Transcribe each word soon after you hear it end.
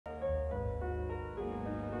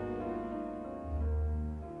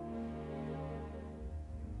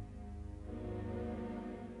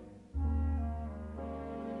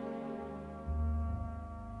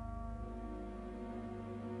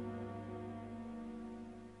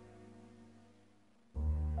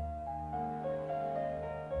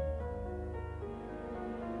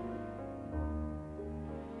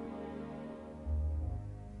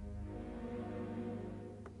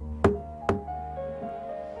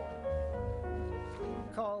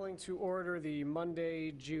calling to order the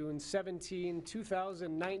Monday, June 17,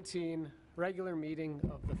 2019 regular meeting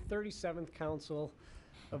of the 37th Council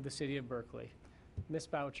of the City of Berkeley. Ms.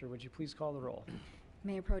 Boucher, would you please call the roll?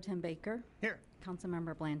 Mayor Pro Tem Baker. Here.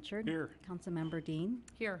 Councilmember Blanchard. Here. Councilmember Dean.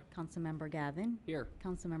 Here. Councilmember Gavin. Here.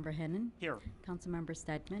 Councilmember Hennon. Here. Councilmember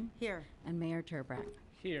Stedman. Here. And Mayor Turbrack.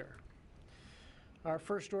 Here. Our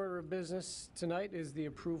first order of business tonight is the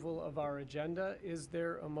approval of our agenda. Is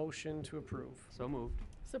there a motion to approve? So moved.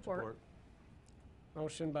 Support.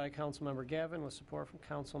 Motion by Councilmember Gavin with support from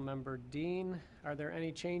Councilmember Dean. Are there any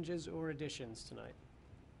changes or additions tonight?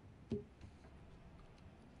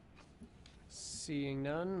 Seeing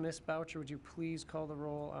none, Ms. Boucher, would you please call the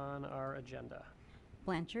roll on our agenda?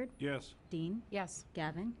 Blanchard. Yes. Dean. Yes.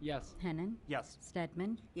 Gavin. Yes. Hennon. Yes.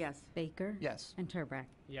 Stedman. Yes. Baker. Yes. And Turbrack.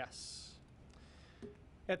 Yes.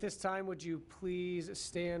 At this time, would you please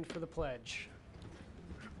stand for the pledge?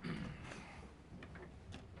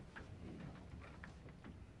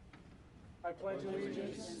 I pledge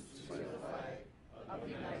allegiance to the flag of the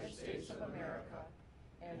United States of America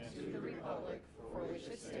and to the republic for which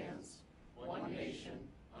it stands, one nation,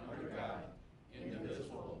 under God,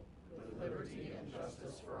 indivisible, with liberty and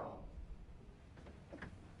justice for all.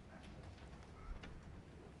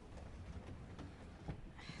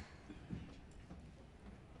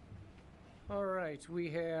 All right, we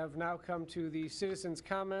have now come to the citizens'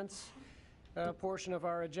 comments portion of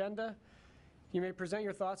our agenda. You may present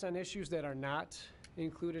your thoughts on issues that are not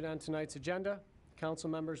included on tonight's agenda. Council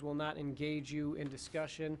members will not engage you in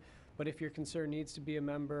discussion, but if your concern needs to be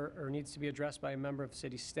addressed by a member of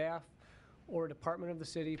city staff or department of the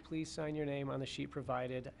city, please sign your name on the sheet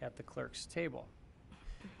provided at the clerk's table.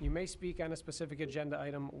 You may speak on a specific agenda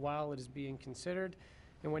item while it is being considered.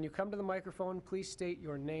 And when you come to the microphone, please state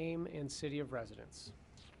your name and city of residence.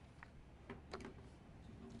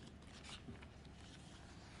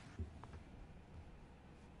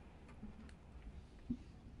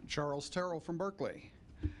 Charles Terrell from Berkley.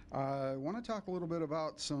 I want to talk a little bit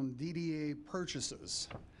about some DDA purchases.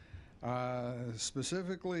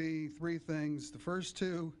 Specifically, three things. The first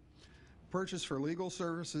two, purchase for legal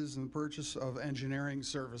services and purchase of engineering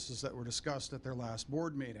services that were discussed at their last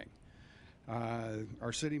board meeting.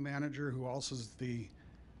 Our city manager, who also is the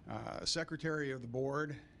secretary of the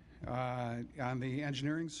board on the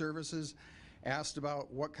engineering services, asked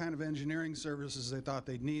about what kind of engineering services they thought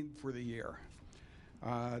they'd need for the year.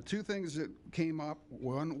 Two things that came up.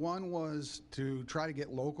 One was to try to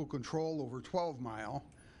get local control over 12 Mile.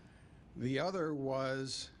 The other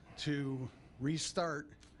was to restart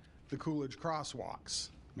the Coolidge crosswalks.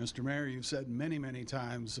 Mr. Mayor, you've said many, many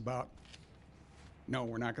times about no,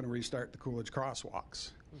 we're not going to restart the Coolidge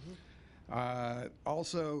crosswalks.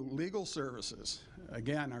 Also, legal services.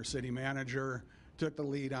 Again, our city manager took the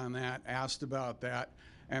lead on that, asked about that,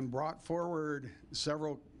 and brought forward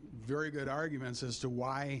several very good arguments as to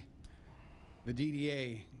why the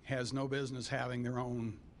DDA has no business having their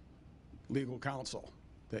own legal counsel,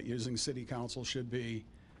 that using city counsel should be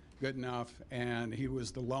good enough, and he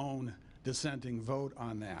was the lone dissenting vote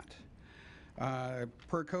on that.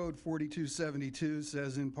 Per code 4272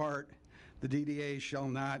 says in part, the DDA shall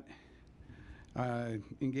not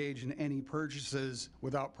engage in any purchases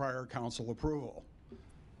without prior council approval.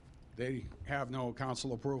 They have no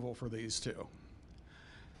council approval for these two.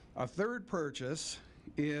 A third purchase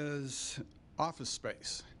is office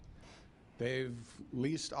space. They've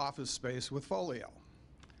leased office space with Folio.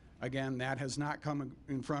 Again, that has not come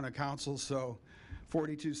in front of council, so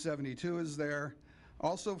 4272 is there.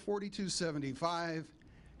 Also, 4275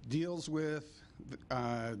 deals with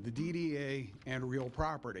the DDA and real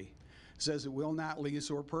property. It says it will not lease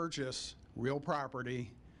or purchase real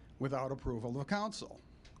property without approval of council.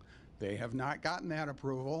 They have not gotten that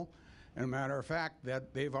approval. And a matter of fact,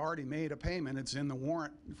 that they've already made a payment. It's in the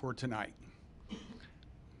warrant for tonight.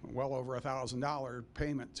 Well over $1,000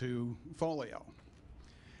 payment to Folio.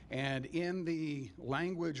 And in the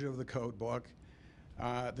language of the code book,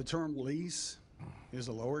 the term lease is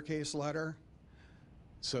a lowercase letter,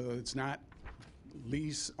 so it's not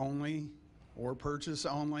lease only or purchase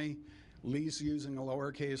only. Lease using a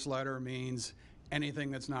lowercase letter means anything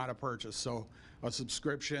that's not a purchase. So a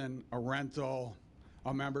subscription, a rental,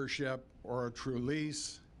 a membership, or a true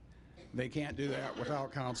lease. They can't do that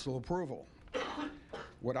without council approval.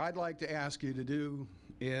 What I'd like to ask you to do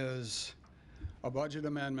is a budget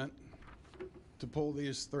amendment to pull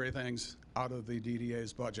these three things out of the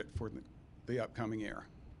DDA's budget for the upcoming year.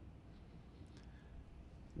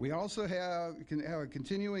 We also have a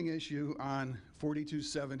continuing issue on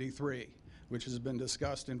 4273, which has been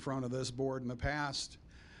discussed in front of this board in the past,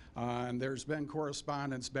 and there's been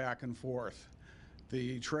correspondence back and forth.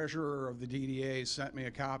 The treasurer of the DDA sent me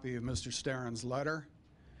a copy of Mr. Starron's letter,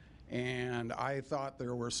 and I thought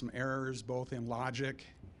there were some errors both in logic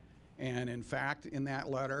and in fact in that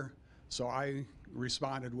letter, so I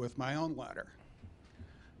responded with my own letter.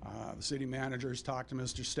 The city managers talked to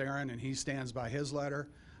Mr. Starron, and he stands by his letter.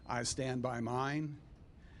 I stand by mine.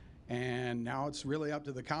 And now it's really up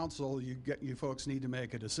to the council. You folks need to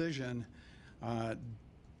make a decision.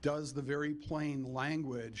 Does the very plain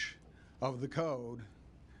language of the code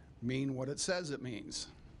mean what it says it means?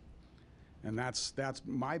 And that's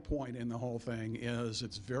my point in the whole thing, is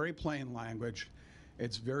it's very plain language.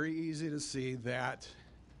 It's very easy to see that,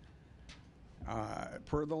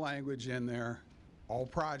 per the language in there, all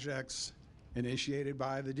projects initiated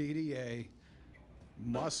by the DDA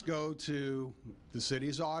must go to the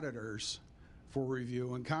city's auditors for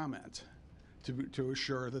review and comment to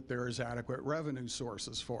assure that there is adequate revenue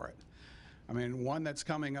sources for it. I mean, one that's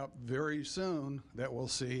coming up very soon that we'll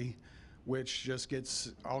see, which just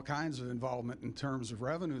gets all kinds of involvement in terms of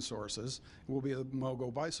revenue sources, will be the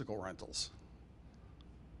MOGO bicycle rentals.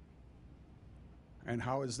 And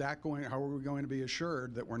how are we going to be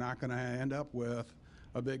assured that we're not going to end up with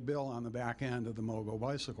a big bill on the back end of the MOGO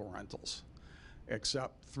bicycle rentals,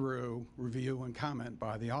 except through review and comment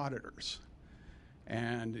by the auditors?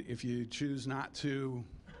 And if you choose not to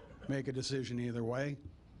make a decision either way,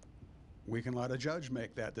 we can let a judge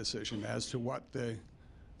make that decision as to what the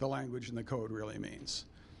language in the code really means.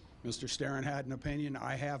 Mr. Starron had an opinion.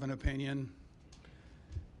 I have an opinion.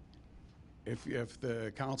 If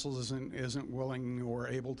the council isn't willing or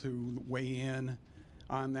able to weigh in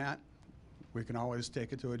on that, we can always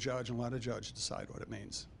take it to a judge and let a judge decide what it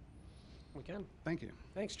means. We can. Thank you.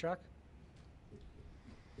 Thanks, Chuck.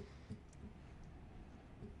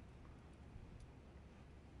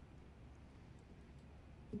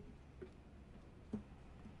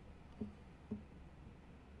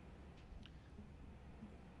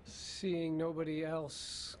 Seeing nobody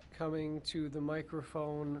else coming to the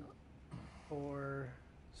microphone for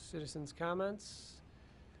citizens' comments.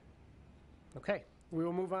 Okay, we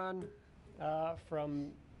will move on from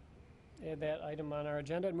that item on our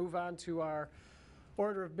agenda and move on to our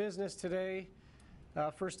order of business today.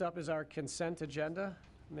 First up is our consent agenda.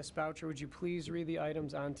 Ms. Boucher, would you please read the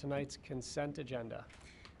items on tonight's consent agenda?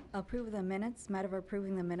 Approve the minutes. Matter of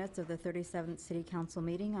approving the minutes of the 37th City Council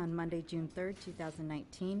meeting on Monday, June 3rd,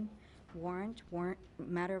 2019. Warrant,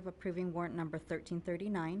 matter of approving warrant number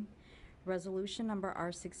 1339. Resolution number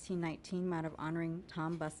R1619, matter of honoring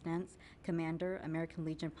Tom Bustance, Commander, American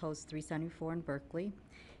Legion Post 374 in Berkley.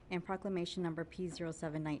 And proclamation number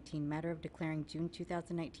P0719, matter of declaring June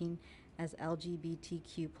 2019 as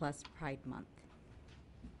LGBTQ+ Pride Month.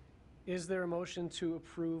 Is there a motion to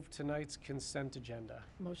approve tonight's consent agenda?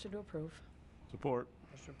 Motion to approve. Support.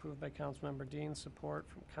 Motion approved by Councilmember Dean, support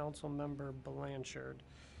from Councilmember Blanchard.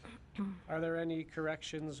 Are there any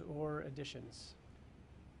corrections or additions?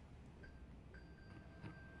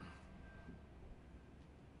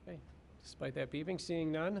 Okay, despite that beeping,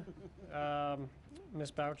 seeing none. Ms.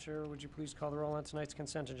 Boucher, would you please call the roll on tonight's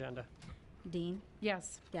consent agenda? Dean,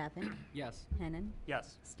 Yes. Gavin, Yes. Hennan,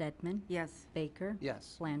 Yes. Stedman, Yes. Baker,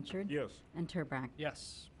 Yes. Blanchard, Yes. and Turbrack.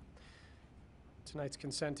 Yes. Tonight's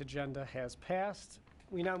consent agenda has passed.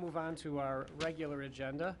 We now move on to our regular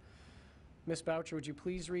agenda. Ms. Boucher, would you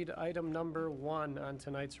please read item number 1 on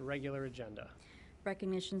tonight's regular agenda?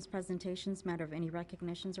 Recognitions, presentations, matter of any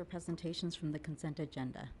recognitions or presentations from the consent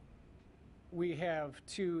agenda. We have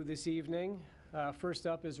 2 this evening. First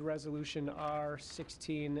up is Resolution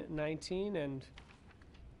R1619, and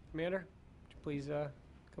Commander, would you please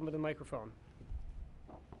come to the microphone.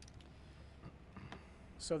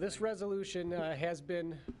 So this resolution has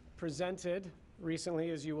been presented recently,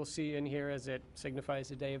 as you will see in here, as it signifies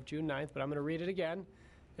the day of June 9th, but I'm going to read it again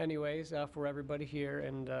anyways for everybody here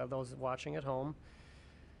and those watching at home,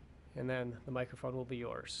 and then the microphone will be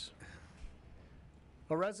yours.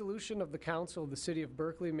 A resolution of the Council of the City of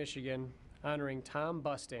Berkley, Michigan, honoring Tom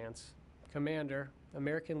Bustance, Commander,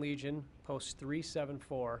 American Legion, Post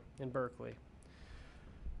 374 in Berkley.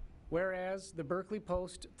 Whereas the Berkley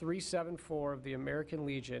Post 374 of the American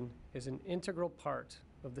Legion is an integral part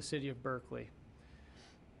of the City of Berkley.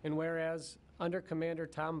 And whereas, under Commander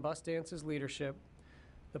Tom Bustance's leadership,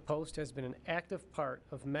 the post has been an active part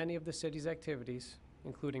of many of the city's activities,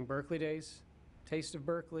 including Berkley Days, Taste of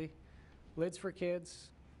Berkley, Lids for Kids,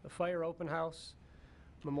 the Fire Open House,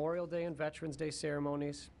 Memorial Day and Veterans Day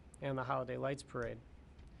ceremonies, and the Holiday Lights Parade.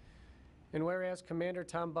 And whereas Commander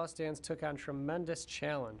Tom Bustance took on tremendous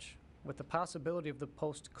challenge with the possibility of the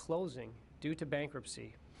post closing due to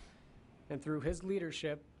bankruptcy, and through his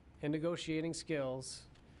leadership and negotiating skills,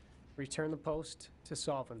 return the post to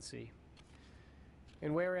solvency.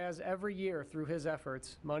 And whereas every year through his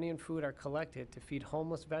efforts, money and food are collected to feed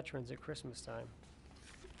homeless veterans at Christmas time.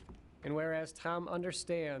 And whereas Tom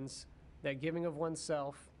understands that giving of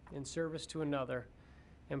oneself in service to another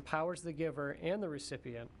empowers the giver and the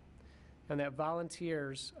recipient, and that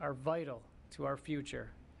volunteers are vital to our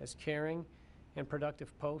future as caring and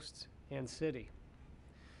productive post and city.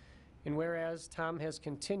 And whereas Tom has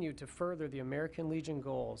continued to further the American Legion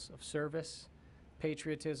goals of service,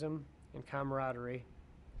 patriotism, and camaraderie,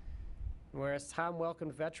 and whereas Tom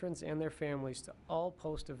welcomed veterans and their families to all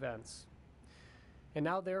post events. And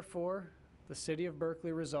now, therefore, the City of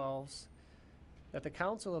Berkeley resolves that the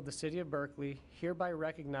Council of the City of Berkeley hereby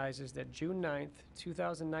recognizes that June 9th,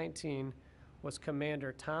 2019 was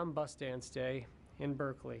Commander Tom Bustand's Day in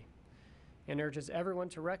Berkeley, and urges everyone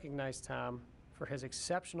to recognize Tom for his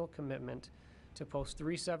exceptional commitment to Post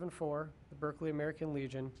 374, the Berkeley American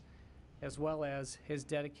Legion, as well as his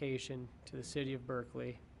dedication to the City of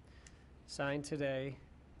Berkeley. Signed today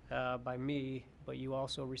by me, but you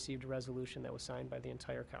also received a resolution that was signed by the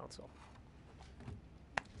entire council.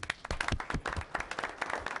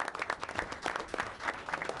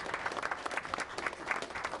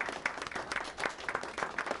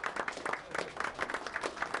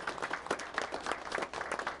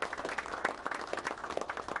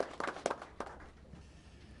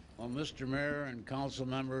 Well, Mr. Mayor and council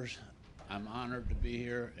members, I'm honored to be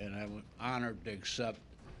here, and I'm honored to accept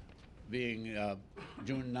being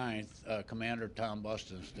June 9th, Commander Tom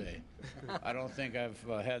Bustand's Day. I don't think I've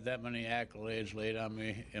had that many accolades laid on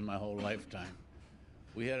me in my whole lifetime.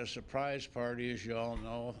 We had a surprise party, as you all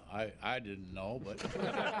know. I didn't know, but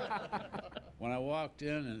when I walked in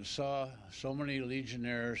and saw so many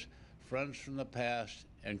Legionnaires, friends from the past,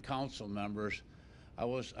 and council members, I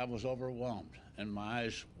was overwhelmed, and my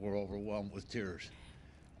eyes were overwhelmed with tears.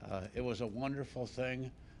 It was a wonderful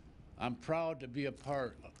thing. I'm proud to be a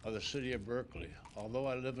part of the City of Berkeley. Although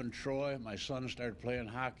I live in Troy, my son started playing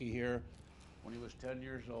hockey here when he was 10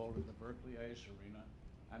 years old at the Berkeley Ice Arena.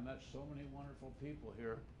 I met so many wonderful people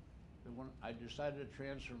here that when I decided to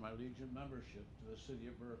transfer my Legion membership to the City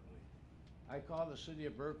of Berkeley. I call the City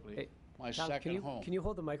of Berkeley my Tom, second home. Can you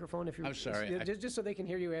hold the microphone if you're... I'm sorry. Just so they can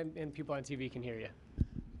hear you and people on TV can hear you.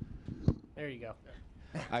 There you go.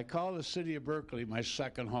 I call the City of Berkeley my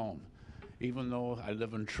second home, even though I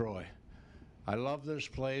live in Troy. I love this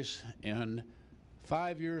place, and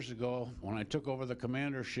 5 years ago, when I took over the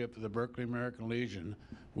commandership of the Berkeley American Legion,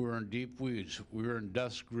 we were in deep weeds. We were in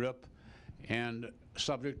death's grip and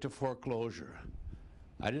subject to foreclosure.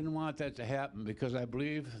 I didn't want that to happen because I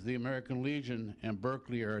believe the American Legion and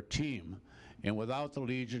Berkeley are a team, and without the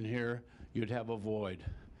Legion here, you'd have a void.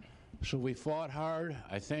 So we fought hard.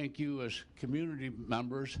 I thank you as community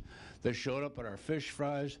members that showed up at our fish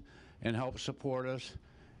fries and helped support us.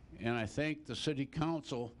 And I thank the city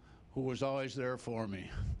council who was always there for me.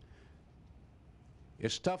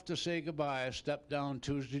 It's tough to say goodbye. I stepped down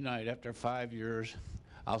Tuesday night after 5 years.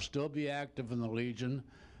 I'll still be active in the Legion,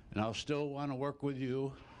 and I'll still want to work with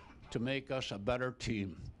you to make us a better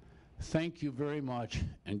team. Thank you very much,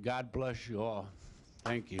 and God bless you all.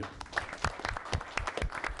 Thank you.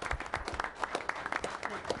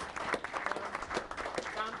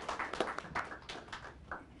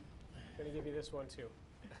 I'm going to give you this one, too.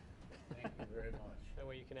 Thank you very much. That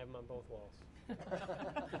way you can have them on both walls.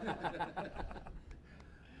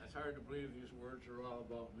 It's hard to believe these words are all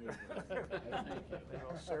about me, but I thank you. They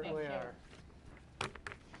most certainly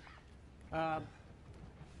are.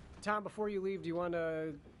 Tom, before you leave, do you want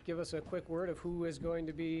to give us a quick word of who is going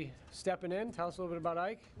to be stepping in? Tell us a little bit about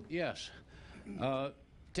Ike. Yes.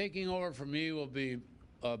 Taking over for me will be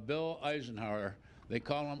Bill Eisenhower. They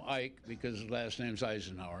call him Ike because his last name's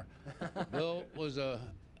Eisenhower. Bill was a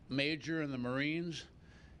major in the Marines.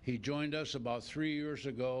 He joined us about 3 years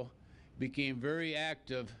ago, became very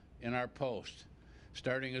active in our post,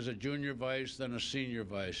 starting as a junior vice, then a senior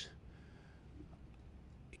vice.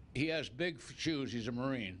 He has big shoes. He's a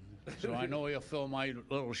Marine, so I know he'll fill my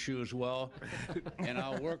little shoes well, and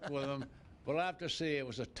I'll work with him. But I have to say it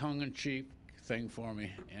was a tongue-in-cheek thing for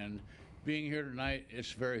me, and being here tonight,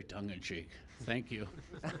 it's very tongue-in-cheek. Thank you.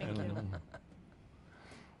 Thank you.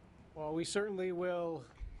 Well, we certainly will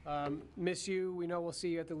miss you. We know we'll see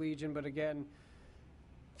you at the Legion, but again,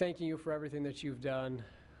 thanking you for everything that you've done,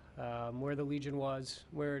 where the Legion was,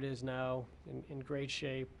 where it is now, in great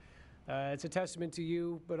shape. It's a testament to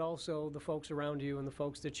you, but also the folks around you and the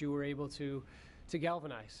folks that you were able to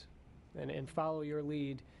galvanize and follow your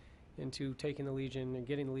lead into taking the Legion and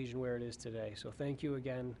getting the Legion where it is today. So thank you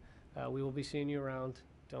again. We will be seeing you around.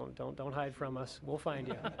 Don't hide from us. We'll find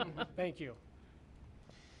you. Thank you.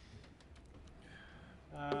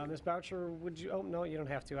 Ms. Boucher, would you, oh, no, you don't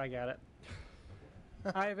have to, I got it.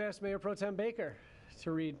 I have asked Mayor Pro Tem Baker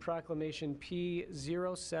to read Proclamation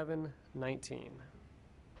P0719.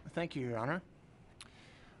 Thank you, Your Honor.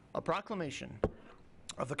 A proclamation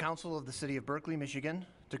of the Council of the City of Berkley, Michigan,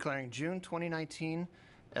 declaring June 2019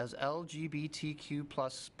 as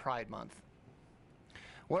LGBTQ+ Pride Month.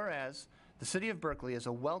 Whereas the City of Berkley is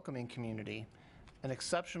a welcoming community, an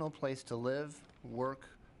exceptional place to live, work,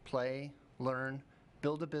 play, learn,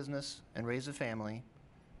 build a business, and raise a family.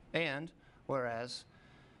 And whereas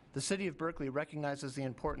the City of Berkley recognizes the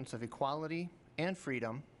importance of equality and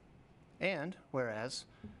freedom. And whereas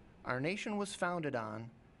our nation was founded on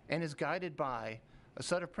and is guided by a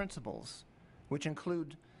set of principles which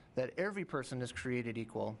include that every person is created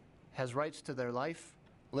equal, has rights to their life,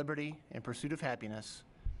 liberty, and pursuit of happiness,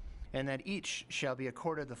 and that each shall be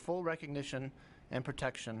accorded the full recognition and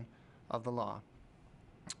protection of the law.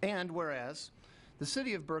 And whereas the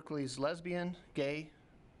City of Berkeley's lesbian, gay,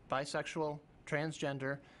 bisexual,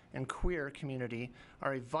 transgender, and queer community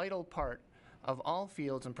are a vital part of all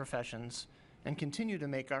fields and professions and continue to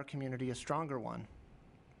make our community a stronger one.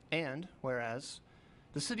 And whereas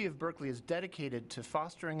the City of Berkeley is dedicated to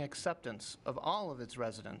fostering acceptance of all of its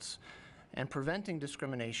residents and preventing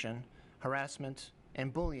discrimination, harassment,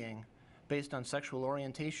 and bullying based on sexual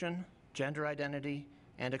orientation, gender identity,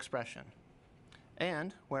 and expression.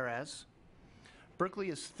 And whereas Berkeley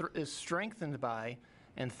is strengthened by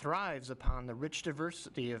and thrives upon the rich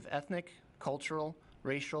diversity of ethnic, cultural,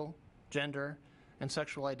 racial, gender, and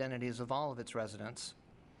sexual identities of all of its residents.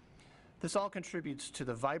 This all contributes to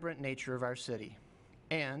the vibrant nature of our city.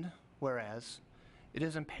 And whereas it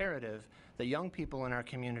is imperative that young people in our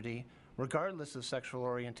community, regardless of sexual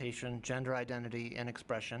orientation, gender identity, and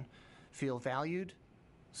expression, feel valued,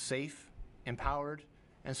 safe, empowered,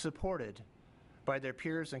 and supported by their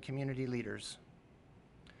peers and community leaders.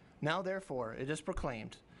 Now, therefore, it is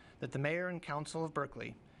proclaimed that the Mayor and Council of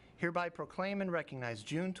Berkeley hereby proclaim and recognize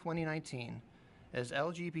June 2019 as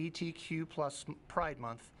LGBTQ+ Pride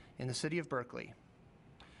Month in the City of Berkeley.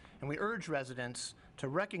 And we urge residents to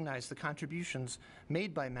recognize the contributions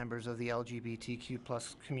made by members of the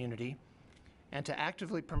LGBTQ+ community and to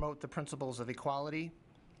actively promote the principles of equality,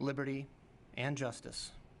 liberty, and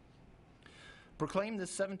justice. Proclaim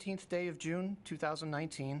this 17th day of June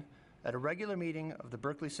 2019 at a regular meeting of the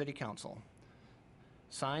Berkeley City Council.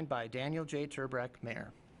 Signed by Daniel J. Turbrack,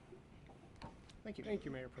 Mayor. Thank you. Thank you,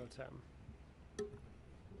 Mayor Pro Tem.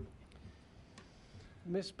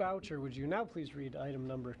 Ms. Boucher, would you now please read item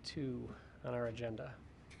number 2 on our agenda?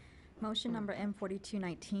 Motion number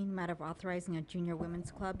M4219, matter of authorizing a Junior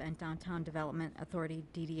Women's Club and Downtown Development Authority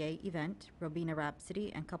DDA event, Robina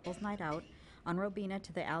Rhapsody and Couples Night Out on Robina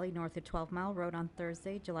to the alley north of 12 Mile Road on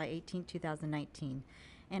Thursday, July 18, 2019,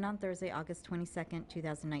 and on Thursday, August 22,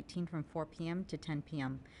 2019 from 4 p.m. to 10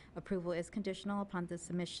 p.m. Approval is conditional upon the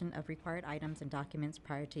submission of required items and documents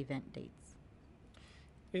prior to event dates.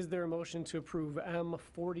 Is there a motion to approve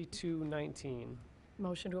M4219?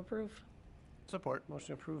 Motion to approve. Support.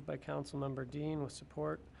 Motion approved by Councilmember Dean with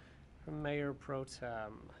support from Mayor Pro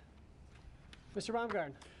Tem. Mr.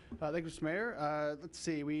 Baumgarten. Thank you, Mr. Mayor. Let's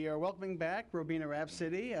see, we are welcoming back Robina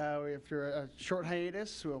Rhapsody. After a short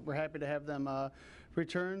hiatus, we're happy to have them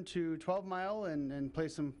return to 12 Mile and play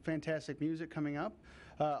some fantastic music coming up.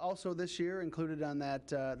 Also this year, included on that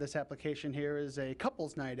this application here is a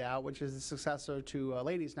couples night out, which is the successor to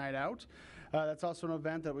Ladies Night Out. That's also an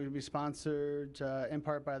event that will be sponsored in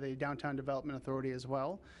part by the Downtown Development Authority as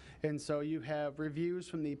well. And so you have reviews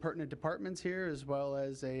from the pertinent departments here, as well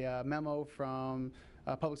as a memo from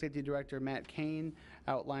Public Safety Director Matt Kane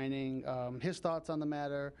outlining his thoughts on the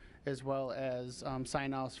matter, as well as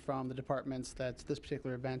sign-offs from the departments that this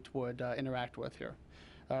particular event would interact with here.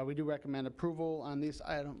 We do recommend approval on these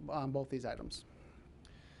on both these items.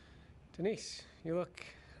 Denise, you look,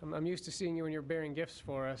 I'm used to seeing you when you're bearing gifts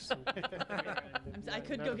for us. I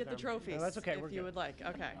could go get the trophies. No, that's okay. If you would like.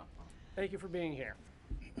 Okay. Thank you for being here.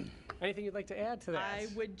 Anything you'd like to add to that? I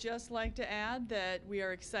would just like to add that we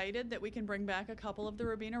are excited that we can bring back a couple of the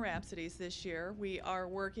Robina Rhapsodies this year. We are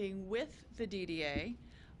working with the DDA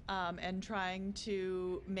and trying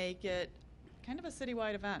to make it kind of a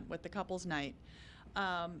citywide event with the couples night.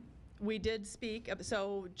 We did speak,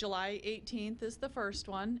 so July 18th is the first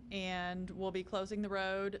one, and we'll be closing the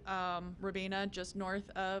road, Robina, just north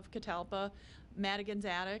of Catalpa. Madigan's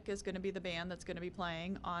Attic is going to be the band that's going to be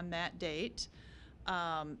playing on that date.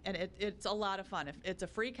 And it's a lot of fun. It's a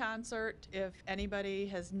free concert. If anybody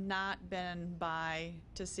has not been by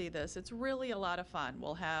to see this, it's really a lot of fun.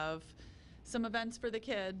 We'll have some events for the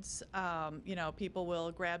kids. You know, people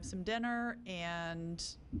will grab some dinner and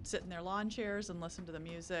sit in their lawn chairs and listen to the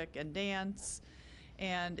music and dance.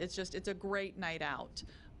 And it's a great night out.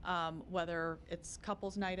 Whether it's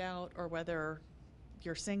couples night out or whether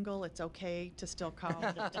you're single, it's okay to still come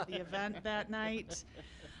to the event that night.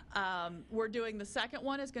 We're doing the second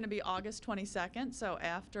one is going to be August 22nd, so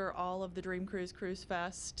after all of the Dream Cruise Cruise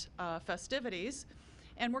Fest festivities.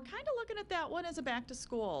 And we're kind of looking at that one as a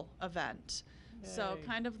back-to-school event. So Yay.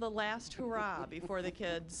 kind of the last hurrah before the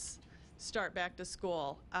kids start back to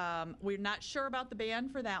school. We're not sure about the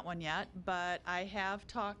band for that one yet, but I have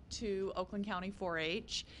talked to Oakland County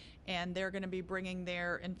 4-H, and they're going to be bringing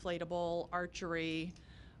their inflatable archery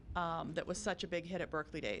that was such a big hit at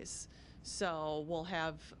Berkley Days. So we'll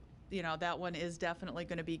have, you know, that one is definitely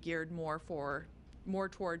going to be geared more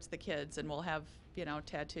towards the kids, and we'll have, you know,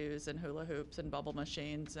 tattoos and hula hoops and bubble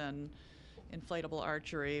machines and inflatable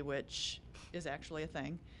archery, which is actually a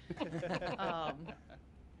thing.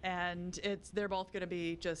 And they're both going to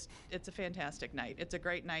be it's a fantastic night. It's a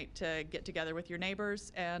great night to get together with your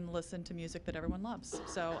neighbors and listen to music that everyone loves.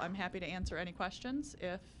 So I'm happy to answer any questions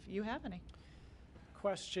if you have any.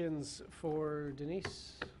 Questions for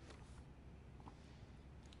Denise?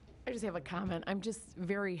 I just have a comment. I'm just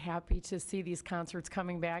very happy to see these concerts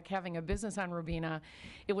coming back. Having a business on Robina,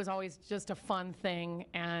 it was always just a fun thing,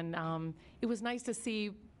 and it was nice to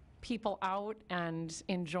see people out and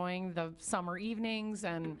enjoying the summer evenings,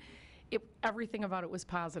 and everything about it was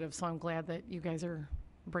positive, so I'm glad that you guys are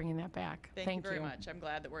bringing that back. Thank you very much. I'm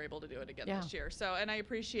glad that we're able to do it again this year. So, and I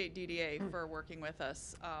appreciate DDA for working with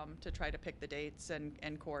us to try to pick the dates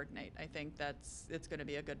and coordinate. I think it's going to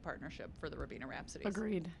be a good partnership for the Robina Rhapsodies.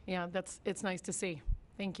 Agreed. Yeah, it's nice to see.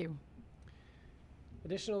 Thank you.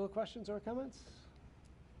 Additional questions or comments?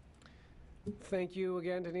 Thank you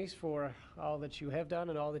again, Denise, for all that you have done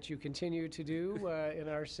and all that you continue to do in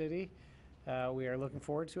our city. We are looking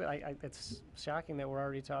forward to it. It's shocking that we're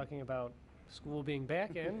already talking about school being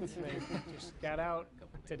back in. They just got out.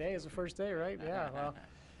 Today is the first day, right? Yeah, well,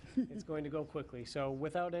 it's going to go quickly. So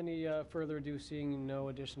without any further ado, seeing no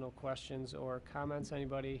additional questions or comments, any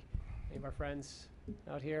of our friends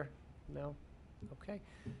out here? No? Okay.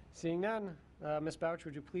 Seeing none, Ms. Boucher,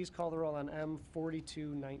 would you please call the roll on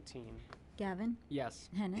M4219? Gavin? Yes.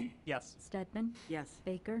 Hennan? Yes. Stedman? Yes.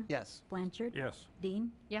 Baker? Yes. Blanchard? Yes.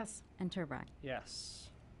 Dean? Yes. And Turbrack. Yes.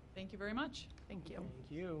 Thank you very much. Thank you. Thank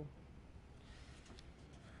you.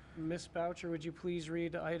 Ms. Boucher, would you please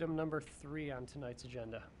read item number 3 on tonight's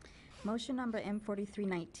agenda? Motion number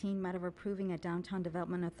M4319, matter of approving a Downtown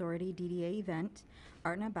Development Authority DDA event,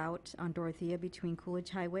 Art and About on Dorothea between Coolidge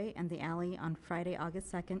Highway and the Alley on Friday,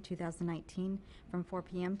 August 2nd, 2019, from 4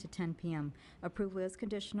 p.m. to 10 p.m. Approval is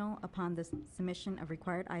conditional upon the submission of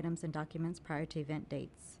required items and documents prior to event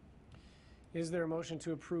dates. Is there a motion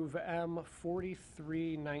to approve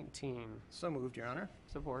M4319? So moved, Your Honor.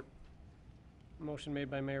 Support. Motion made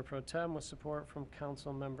by Mayor Pro Tem with support from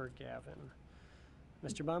Council Member Gavin.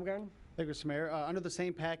 Mr. Baumgarten? Thank you, Mr. Mayor. Under the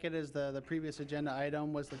same packet as the previous agenda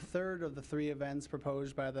item was the third of the 3 events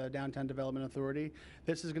proposed by the Downtown Development Authority.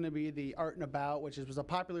 This is going to be the Art and About, which was a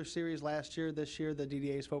popular series last year. This year, the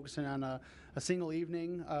DDA is focusing on a single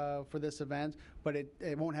evening for this event, but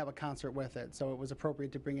it won't have a concert with it, so it was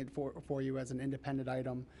appropriate to bring it for you as an independent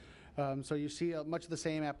item. So you see much of the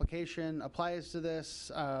same application applies to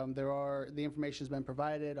this. The information has been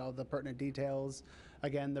provided, all the pertinent details.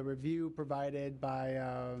 Again, the review provided by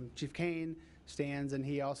Chief Kane stands, and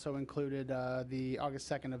he also included the August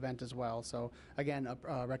 2nd event as well. So again,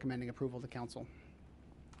 recommending approval to council.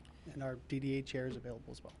 And our DDA chair is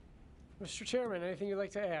available as well. Mr. Chairman, anything you'd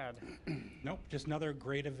like to add? Nope, just another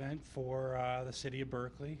great event for the city of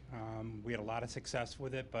Berkley. We had a lot of success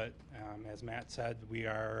with it, but as Matt said, we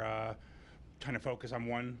are trying to focus on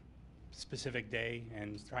one specific day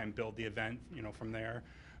and try and build the event, from there.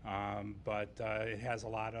 But it has a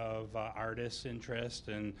lot of artists' interest,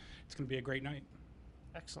 and it's going to be a great night.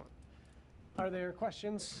 Excellent. Are there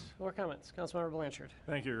questions or comments? Councilmember Blanchard.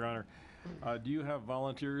 Thank you, Your Honor. Do you have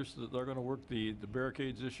volunteers that are going to work the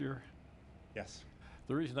barricades this year? Yes.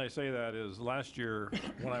 The reason I say that is last year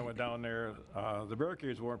when I went down there, the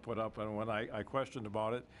barricades weren't put up, and when I questioned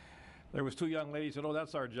about it, there was 2 young ladies said, "Oh,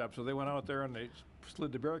 that's our job." So they went out there and they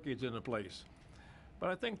slid the barricades into place. But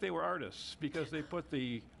I think they were artists because they put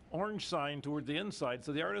the orange sign toward the inside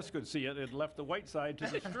so the artist could see it and left the white side to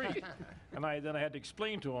the street. And then I had to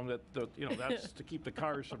explain to them that that's to keep the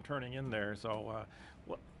cars from turning in there. So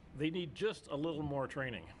they need just a little more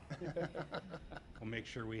training. We'll make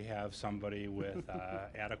sure we have somebody with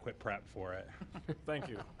adequate prep for it. Thank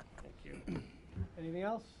you. Thank you. Anything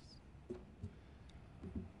else?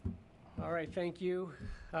 All right, thank you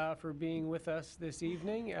for being with us this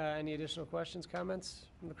evening. Any additional questions, comments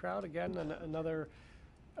from the crowd? Again, another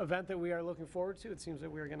event that we are looking forward to. It seems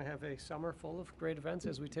that we're going to have a summer full of great events,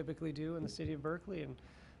 as we typically do in the city of Berkley, and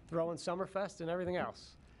throw in Summerfest and everything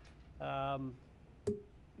else.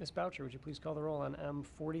 Ms. Boucher, would you please call the roll on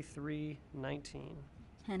M4319?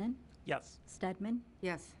 Hennan. Yes. Stedman.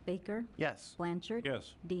 Yes. Baker. Yes. Blanchard.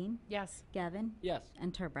 Yes. Dean. Yes. Gavin. Yes.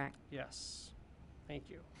 And Turbrack. Yes. Thank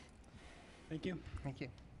you. Thank you. Thank you.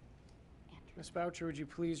 Ms. Boucher, would you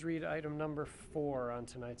please read item number 4 on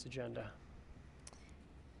tonight's agenda?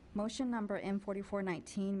 Motion number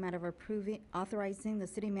M4419, matter of authorizing the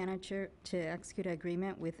city manager to execute an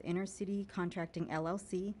agreement with Intercity Contracting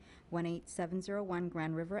LLC, 18701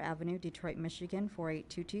 Grand River Avenue, Detroit, Michigan,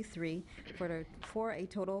 48223, for a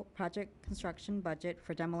total project construction budget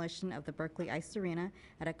for demolition of the Berkley Ice Arena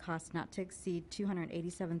at a cost not to exceed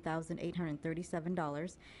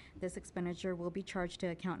 $287,837. This expenditure will be charged to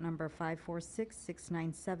account number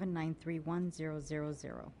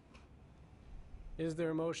 546-697-931-000. Is there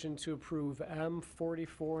a motion to approve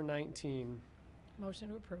M4419? Motion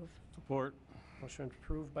to approve. Support. Motion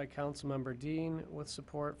approved by Councilmember Dean with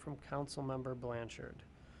support from Councilmember Blanchard.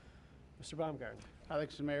 Mr. Baumgarten.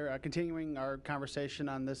 Thanks, Mr. Mayor. Continuing our conversation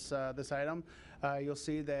on this item, you'll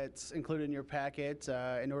see that's included in your packet.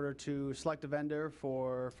 In order to select a vendor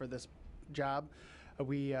for this job,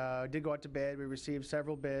 we did go out to bid. We received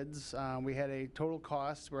several bids. We had a total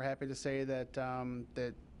cost. We're happy to say that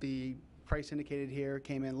that the price indicated here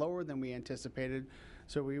came in lower than we anticipated,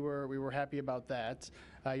 so we were happy about that.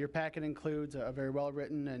 Your packet includes a very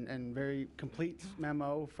well-written and very complete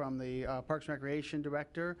memo from the Parks and Recreation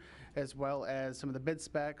Director, as well as some of the bid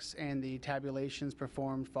specs and the tabulations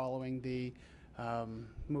performed following the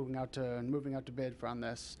moving out to bid on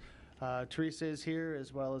this. Teresa is here,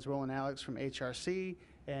 as well as Roland Alex from HRC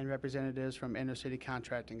and representatives from Intercity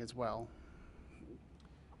Contracting as well.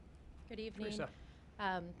 Good evening. Teresa.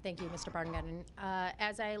 Thank you, Mr. Baumgarten.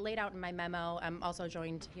 As I laid out in my memo, I'm also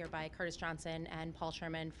joined here by Curtis Johnson and Paul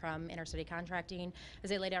Sherman from Intercity Contracting.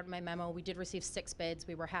 As I laid out in my memo, we did receive 6 bids.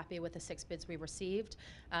 We were happy with the 6 bids we received.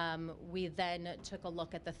 We then took a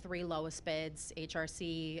look at the 3 lowest bids.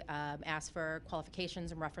 HRC asked for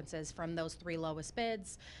qualifications and references from those 3 lowest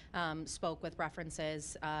bids, spoke with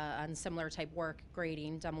references on similar type work,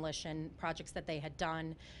 grading, demolition projects that they had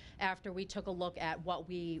done. After we took a look at what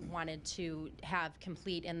we wanted to have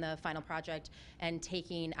complete in the final project and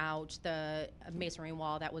taking out the masonry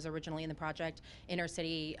wall that was originally in the project,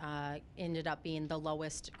 Intercity ended up being the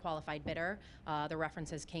lowest qualified bidder. The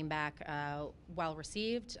references came back well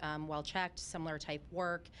received, well checked, similar type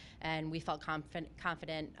work, and we felt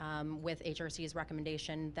confident with HRC's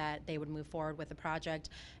recommendation that they would move forward with the project.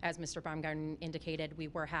 As Mr. Baumgarten indicated, we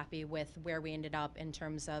were happy with where we ended up in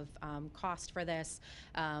terms of cost for this.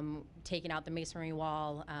 Taking out the masonry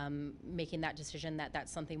wall, making that decision that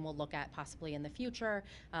that's something we'll look at possibly in the future,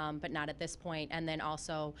 but not at this point. And then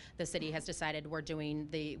also the city has decided we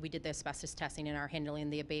did the asbestos testing and are handling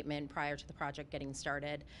the abatement prior to the project getting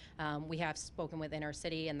started. We have spoken with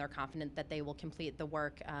Intercity and they're confident that they will complete the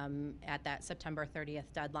work at that September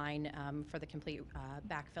 30th deadline for the complete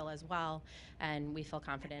backfill as well. And we feel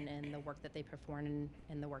confident in the work that they perform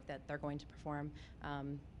and the work that they're going to perform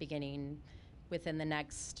beginning within the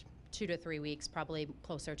next 2 to 3 weeks, probably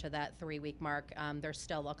closer to that 3-week mark. There's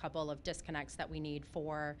still a couple of disconnects that we need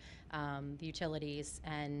for the utilities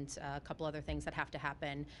and a couple other things that have to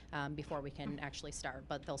happen before we can actually start,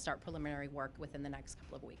 but they'll start preliminary work within the next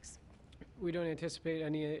couple of weeks. We don't anticipate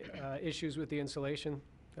any issues with the insulation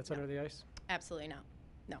that's under the ice? Absolutely not.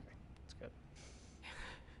 No. That's good.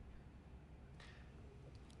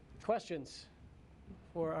 Questions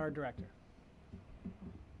for our director?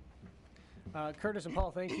 Curtis and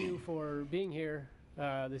Paul, thank you for being here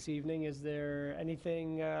this evening. Is there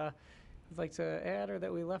anything you'd like to add or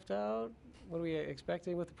that we left out? What are we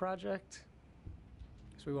expecting with the project?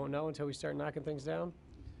 Guess we won't know until we start knocking things down.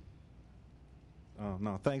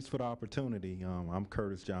 No, thanks for the opportunity. I'm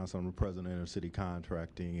Curtis Johnson. I'm the president of City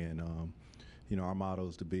Contracting, and our motto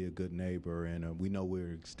is to be a good neighbor, and we know we're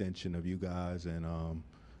an extension of you guys, and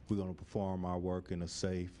we're going to perform our work in a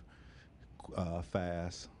safe,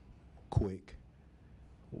 fast, quick.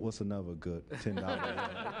 What's another good $10?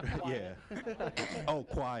 Yeah. Oh,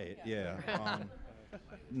 quiet. Yeah.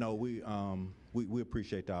 No, we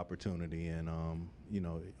appreciate the opportunity, and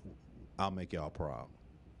I'll make y'all proud.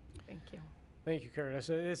 Thank you. Thank you, Curtis.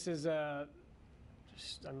 This is I'm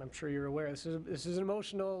sure you're aware. This is an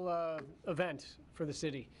emotional event for the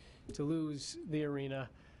city to lose the arena.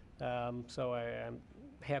 So I'm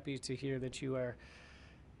happy to hear that you are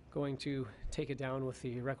going to take it down with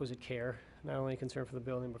the requisite care, not only concern for the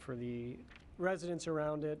building, but for the residents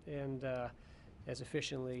around it, and as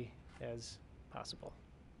efficiently as possible.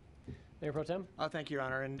 Mayor Pro Tem? Thank you, Your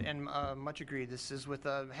Honor, and much agreed. This is with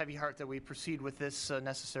a heavy heart that we proceed with this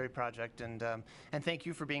necessary project, and thank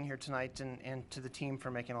you for being here tonight, and to the team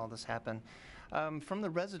for making all this happen. From the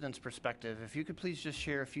residents' perspective, if you could please just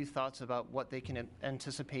share a few thoughts about what they can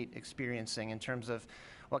anticipate experiencing in terms of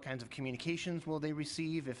what kinds of communications will they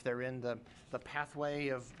receive if they're in the pathway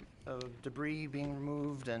of debris being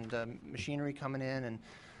removed and machinery coming in, and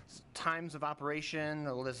times of operation.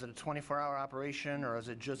 Or is it a 24-hour operation, or is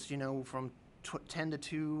it just, from 10 to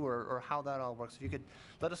 2, or how that all works? If you could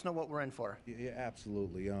let us know what we're in for. Yeah,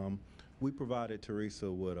 absolutely. We provided Teresa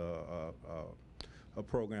with a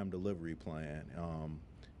program delivery plan,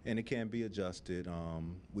 and it can be adjusted.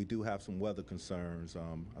 We do have some weather concerns.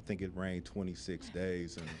 I think it rained 26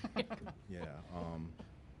 days, and yeah.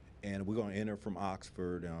 And we're going to enter from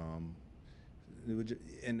Oxford.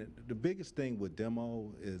 And the biggest thing with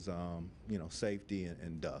demo is, safety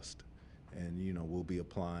and dust. And, we'll be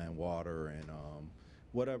applying water and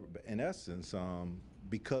whatever. But in essence,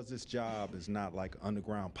 because this job is not like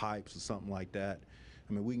underground pipes or something like that,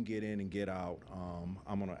 we can get in and get out.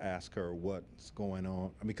 I'm going to ask her what's going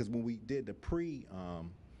on. Because when we did the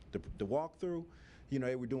the walkthrough,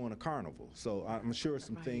 they were doing a carnival. So I'm sure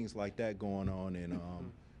some things like that going on, and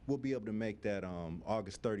we'll be able to make that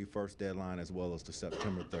August 31st deadline as well as the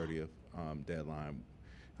September 30th deadline.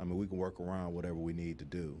 We can work around whatever we need to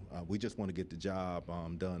do. We just want to get the job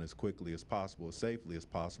done as quickly as possible, as safely as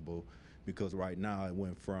possible, because right now it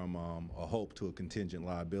went from a hope to a contingent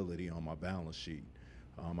liability on my balance sheet.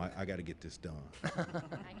 I got to get this done.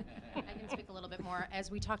 I can speak a little bit more.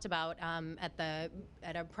 As we talked about at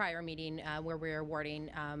a prior meeting where we were awarding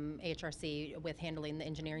HRC with handling the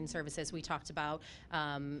engineering services, we talked about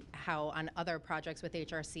how on other projects with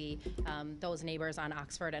HRC, those neighbors on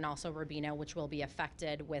Oxford and also Robina, which will be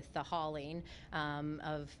affected with the hauling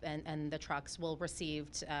and the trucks, will receive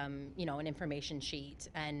an information sheet,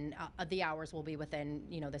 and the hours will be within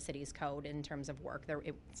the city's code in terms of work.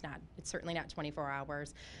 It's certainly not 24 hours.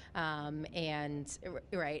 And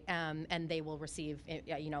they will receive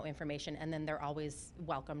information, and then they're always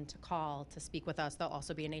welcome to call to speak with us. There'll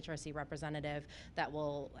also be an HRC representative that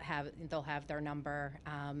they'll have their number,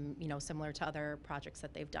 similar to other projects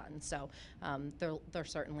that they've done. So they'll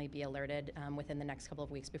certainly be alerted within the next couple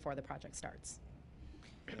of weeks before the project starts.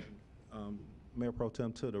 Mayor Pro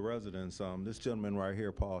Tem, to the residents, this gentleman right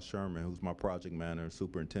here, Paul Sherman, who's my project manager and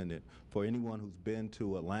superintendent, for anyone who's been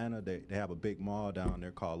to Atlanta, they have a big mall down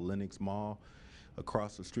there called Lenox Mall.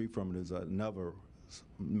 Across the street from it is another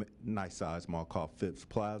nice sized mall called Phipps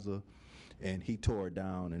Plaza, and he tore it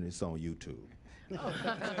down, and it's on YouTube.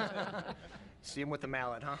 See him with the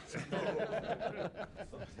mallet, huh?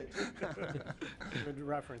 Good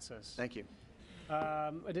references. Thank you.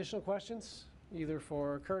 Additional questions, either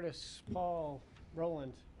for Curtis, Paul,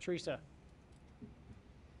 Roland, Teresa?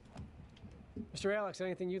 Mr. Alex,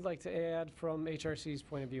 anything you'd like to add from HRC's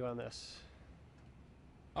point of view on this?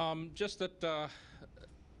 Just that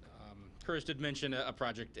Curtis did mention a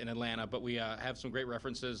project in Atlanta, but we have some great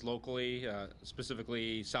references locally,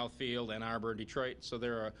 specifically Southfield, Ann Arbor, Detroit. So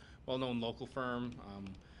they're a well-known local firm.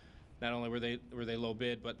 Not only were they low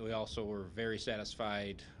bid, but we also were very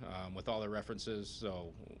satisfied with all their references.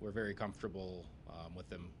 So we're very comfortable with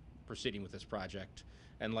them proceeding with this project.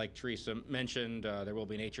 And like Teresa mentioned, there will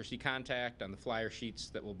be an HRC contact on the flyer sheets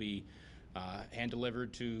that will be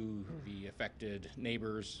hand-delivered to the affected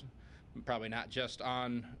neighbors, probably not just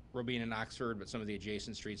on Robina and Oxford, but some of the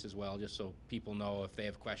adjacent streets as well, just so people know if they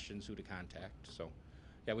have questions who to contact. So,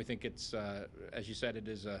 yeah, we think it's, as you said, it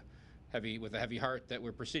is with a heavy heart that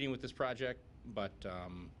we're proceeding with this project, but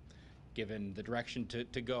given the direction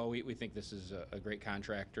to go, we think this is a great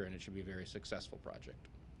contractor, and it should be a very successful project.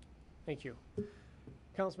 Thank you.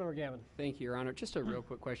 Councilmember Gavin. Thank you, Your Honor. Just a real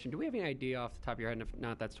quick question. Do we have any idea off the top of your head, and if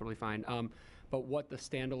not, that's totally fine, but what the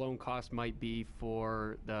standalone cost might be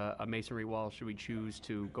for a masonry wall should we choose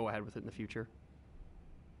to go ahead with it in the future?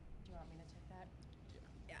 Do you want me to take that?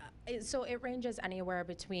 Yeah. So it ranges anywhere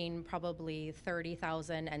between probably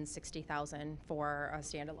 $30,000 and $60,000 for a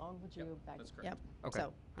standalone. Would you? Yep, that's correct. Yep. Okay. So,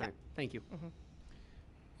 All yeah. right. Thank you. Mm-hmm.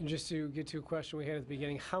 And just to get to a question we had at the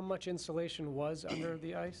beginning, how much insulation was under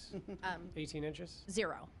the ice? 18 inches?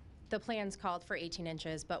 0. The plans called for 18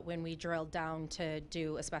 inches, but when we drilled down to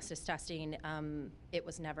do asbestos testing, it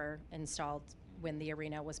was never installed when the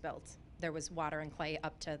arena was built. There was water and clay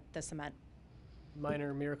up to the cement.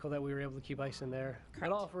 Minor miracle that we were able to keep ice in there. Correct.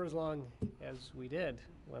 Not all for as long as we did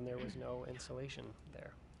when there was no insulation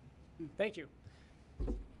there. Thank you.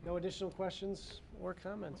 No additional questions or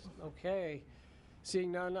comments? Okay.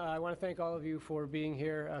 Seeing none, I want to thank all of you for being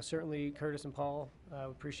here. Certainly Curtis and Paul,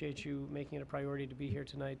 appreciate you making it a priority to be here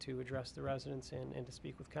tonight to address the residents and to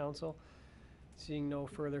speak with council. Seeing no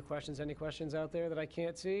further questions. Any questions out there that I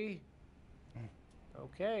can't see?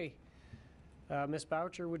 Okay. Ms.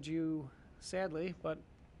 Boucher, would you sadly, but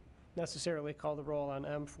necessarily, call the roll on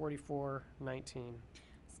M4419?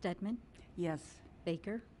 Stedman? Yes.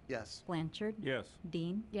 Baker? Yes. Blanchard? Yes.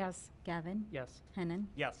 Dean? Yes. Gavin? Yes. Hennan?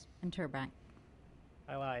 Yes. And Turbrack.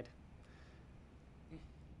 I lied.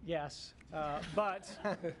 Yes, but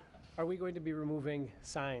are we going to be removing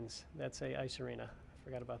signs that say Ice Arena? I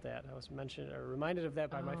forgot about that. I was reminded of that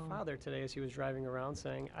by my father today as he was driving around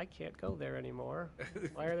saying, I can't go there anymore.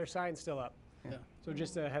 Why are there signs still up? Yeah. So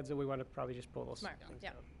just a heads up, we want to probably just pull those Smart, things yeah.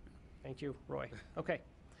 down. Thank you, Roy. Okay.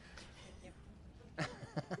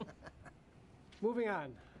 Moving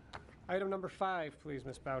on. Item number 5, please,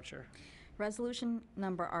 Ms. Boucher. Resolution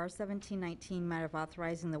number R1719, matter of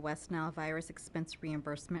authorizing the West Nile virus expense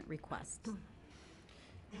reimbursement request.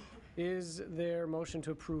 Is there motion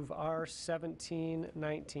to approve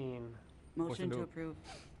R1719? Motion to approve.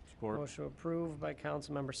 Support. Motion approved by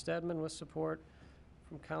Councilmember Stedman with support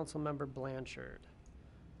from Councilmember Blanchard.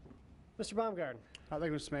 Mr. Baumgarten. Thank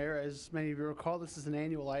you, Mr. Mayor. As many of you recall, this is an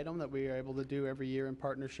annual item that we are able to do every year in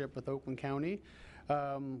partnership with Oakland County.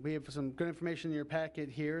 We have some good information in your packet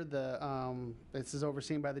here. This is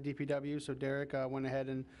overseen by the DPW, so Derek went ahead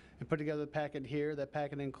and put together the packet here. That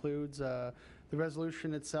packet includes the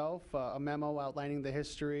resolution itself, a memo outlining the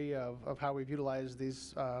history of how we've utilized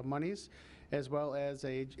these monies, as well as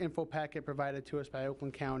a info packet provided to us by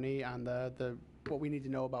Oakland County on what we need to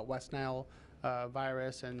know about West Nile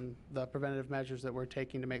virus and the preventative measures that we're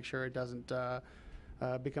taking to make sure it doesn't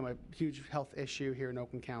become a huge health issue here in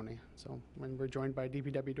Oakland County. So, and we're joined by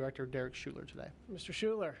DPW Director Derek Schuler today. Mr.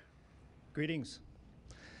 Schuler, Greetings.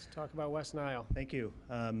 let's talk about West Nile. Thank you.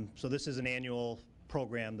 So this is an annual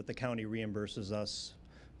program that the county reimburses us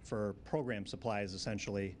for program supplies,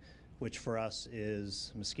 essentially, which for us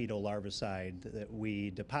is mosquito larvicide that we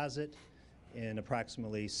deposit in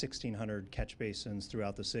approximately 1,600 catch basins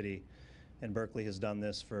throughout the city. And Berkley has done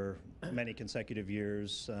this for many consecutive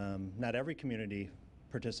years. Not every community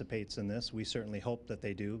participates in this. We certainly hope that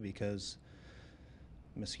they do, because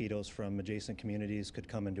mosquitoes from adjacent communities could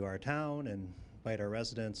come into our town and bite our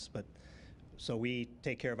residents. So we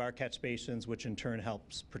take care of our catch basins, which in turn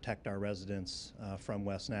helps protect our residents from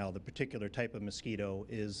West Nile. The particular type of mosquito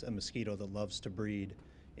is a mosquito that loves to breed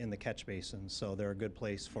in the catch basins, so they're a good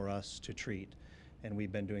place for us to treat. And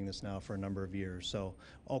we've been doing this now for a number of years. So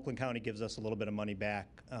Oakland County gives us a little bit of money back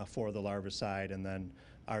for the larvicide, and then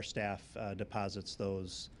our staff deposits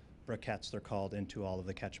those briquettes, they're called, into all of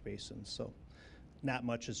the catch basins. So not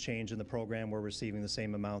much has changed in the program. We're receiving the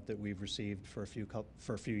same amount that we've received for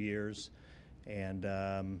a few years. And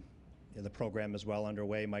the program is well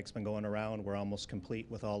underway. Mike's been going around. We're almost complete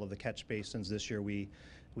with all of the catch basins. This year we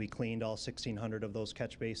cleaned all 1,600 of those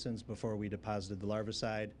catch basins before we deposited the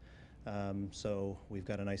larvicide. So we've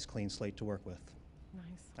got a nice clean slate to work with. Nice.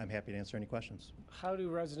 I'm happy to answer any questions. How do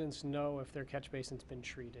residents know if their catch basin's been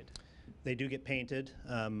treated? They do get painted.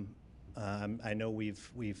 I know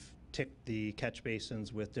we've ticked the catch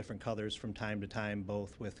basins with different colors from time to time,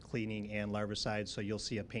 both with cleaning and larvicide, so you'll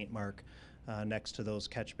see a paint mark next to those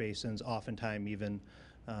catch basins, oftentimes even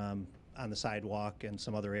on the sidewalk and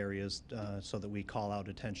some other areas, so that we call out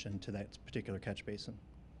attention to that particular catch basin.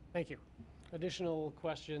 Thank you. Additional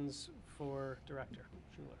questions for Director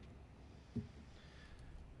Schuler?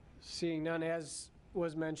 Seeing none, as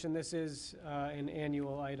was mentioned, this is an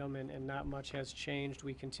annual item, and not much has changed.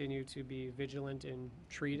 We continue to be vigilant in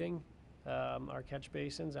treating our catch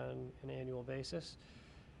basins on an annual basis.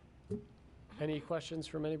 Any questions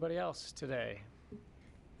from anybody else today?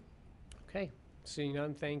 Okay, seeing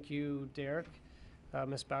none, thank you, Derek.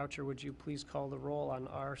 Ms. Boucher, would you please call the roll on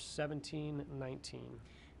R1719?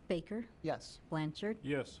 Baker? Yes. Blanchard?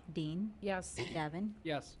 Yes. Dean? Yes. Gavin?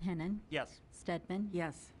 Yes. Hennan? Yes. Stedman?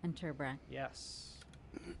 Yes. And Turbrack. Yes.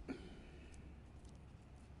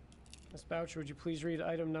 Ms. Boucher, would you please read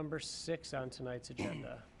item number 6 on tonight's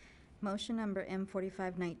agenda? Motion number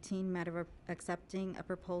M4519, matter of accepting a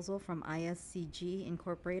proposal from ISCG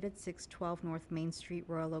Incorporated, 612 North Main Street,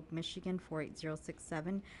 Royal Oak, Michigan,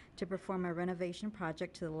 48067, to perform a renovation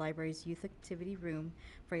project to the library's youth activity room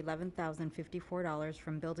for $11,054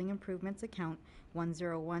 from building improvements account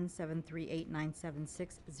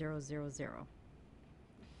 10173897600.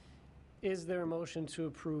 Is there a motion to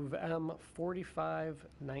approve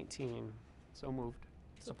M4519? So moved.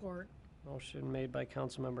 Support. Motion made by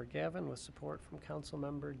Councilmember Gavin with support from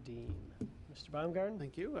Councilmember Dean. Mr. Baumgarten?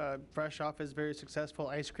 Thank you. Fresh off his very successful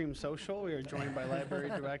ice cream social, we are joined by Library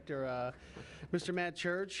Director Mr. Matt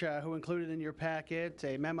Church, who included in your packet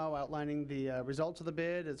a memo outlining the results of the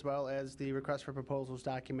bid as well as the request for proposals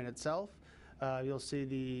document itself. You'll see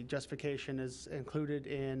the justification is included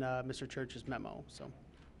in Mr. Church's memo. So,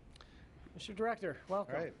 Mr. Director,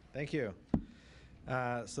 welcome. All right, thank you.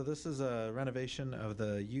 So this is a renovation of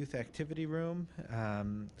the youth activity room.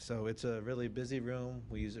 So it's a really busy room.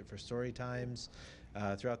 We use it for story times.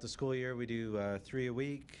 Throughout the school year, we do 3 a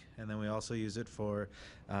week, and then we also use it for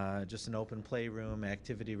just an open playroom,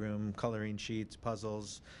 activity room, coloring sheets,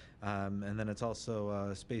 puzzles, and then it's also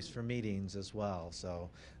a space for meetings as well. So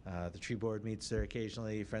the tree board meets there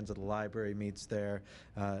occasionally, Friends of the Library meets there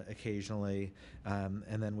occasionally,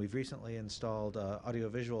 and then we've recently installed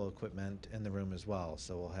audiovisual equipment in the room as well.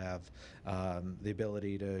 So we'll have the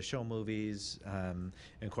ability to show movies,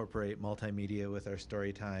 incorporate multimedia with our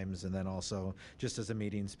story times, and then also just as a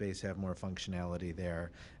meeting space have more functionality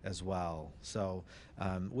there as well. So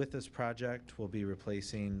with this project, we'll be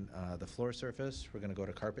replacing the floor surface. We're going to go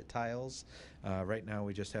to carpet tiles. Right now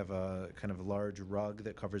we just have a kind of a large rug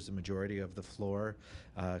that covers the majority of the floor.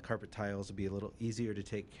 Carpet tiles will be a little easier to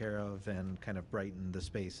take care of and kind of brighten the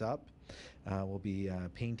space up. We'll be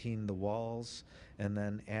painting the walls and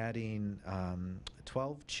then adding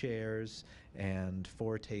 12 chairs and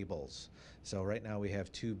 4 tables. So right now we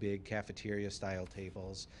have 2 big cafeteria-style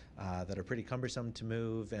tables that are pretty cumbersome to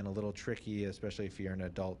move and a little tricky, especially if you're an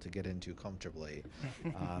adult, to get into comfortably.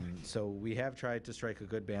 So we have tried to strike a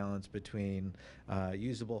good balance between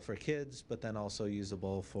usable for kids, but then also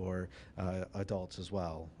usable for adults as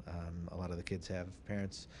well. A lot of the kids have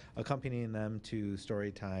parents accompanying them to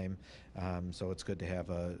story time, so it's good to have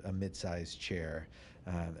a mid-sized chair.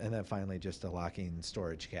 And then finally, just a locking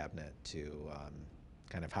storage cabinet to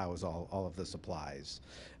kind of house all of the supplies.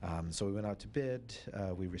 So we went out to bid.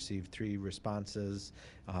 We received 3 responses.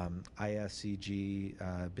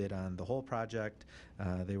 ISCG bid on the whole project.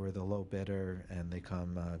 They were the low bidder, and they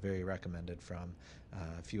come very recommended from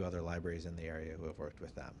a few other libraries in the area who have worked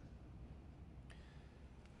with them.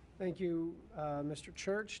 Thank you, Mr.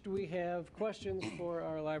 Church. Do we have questions for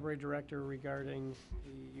our library director regarding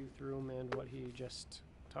the youth room and what he just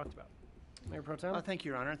talked about? Mayor Pro Tem? Thank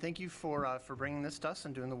you, Your Honor. Thank you for bringing this to us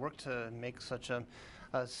and doing the work to make such a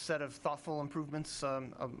set of thoughtful improvements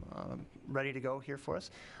ready to go here for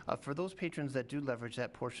us. For those patrons that do leverage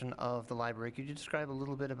that portion of the library, could you describe a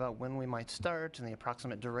little bit about when we might start and the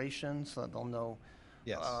approximate duration so that they'll know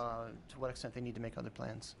to what extent they need to make other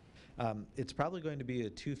plans? It's probably going to be a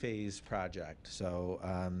 2-phase project. So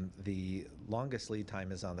the longest lead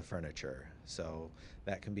time is on the furniture. So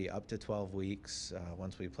that can be up to 12 weeks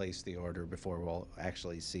once we place the order before we'll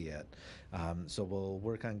actually see it. So we'll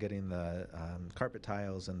work on getting the carpet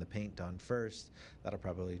tiles and the paint done first. That'll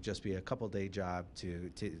probably just be a couple-day job to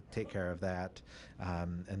take care of that.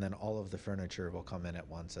 And then all of the furniture will come in at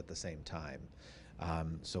once at the same time.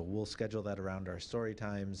 So we'll schedule that around our story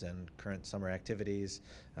times and current summer activities.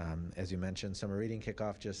 As you mentioned, summer reading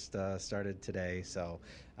kickoff just started today, so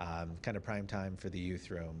kind of prime time for the youth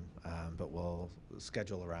room, but we'll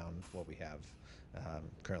schedule around what we have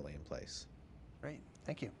currently in place. Great,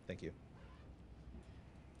 thank you. Thank you.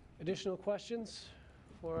 Additional questions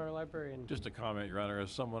for our librarian? Just a comment, Your Honor,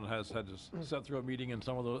 as someone has had to sit through a meeting in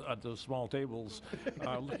some of those at those small tables,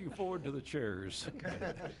 looking forward to the chairs.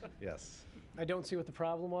 Yes. I don't see what the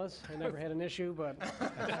problem was. I never had an issue, but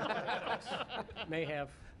may have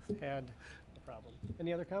had a problem.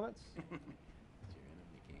 Any other comments?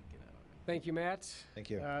 Thank you, Matt. Thank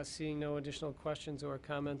you. Seeing no additional questions or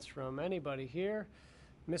comments from anybody here,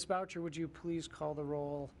 Ms. Boucher, would you please call the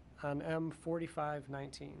roll on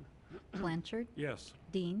M4519? Blanchard. Yes.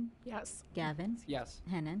 Dean. Yes. Gavin. Yes.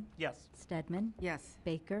 Hennan. Yes. Stedman. Yes.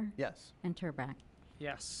 Baker. Yes. And Turbrack.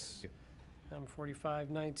 Yes.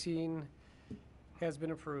 M4519 has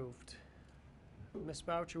been approved. Ms.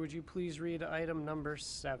 Boucher, would you please read item number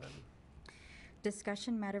 7?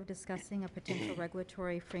 Discussion matter of discussing a potential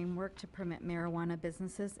regulatory framework to permit marijuana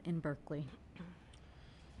businesses in Berkley.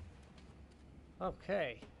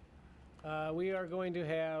 Okay. We are going to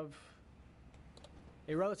have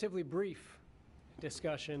a relatively brief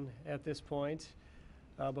discussion at this point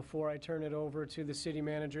before I turn it over to the city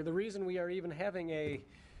manager. The reason we are even having a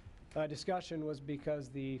discussion was because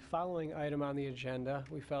the following item on the agenda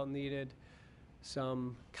we felt needed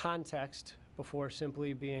some context before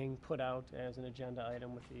simply being put out as an agenda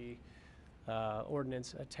item with the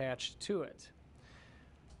ordinance attached to it.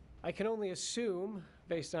 I can only assume,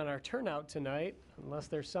 based on our turnout tonight, unless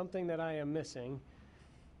there's something that I am missing,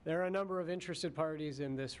 there are a number of interested parties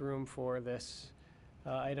in this room for this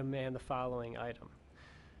item and the following item.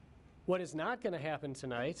 What is not going to happen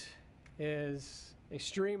tonight is a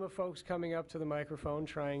stream of folks coming up to the microphone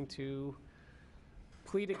trying to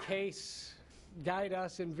plead a case, guide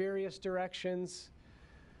us in various directions,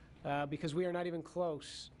 because we are not even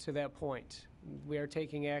close to that point. We are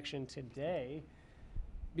taking action today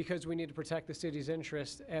because we need to protect the city's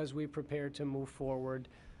interest as we prepare to move forward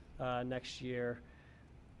next year.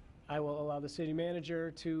 I will allow the city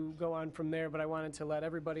manager to go on from there, but I wanted to let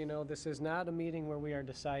everybody know this is not a meeting where we are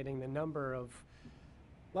deciding the number of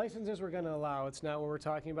licenses we're going to allow. It's not where we're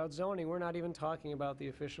talking about zoning. We're not even talking about the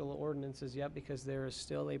official ordinances yet because there is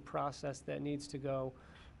still a process that needs to go,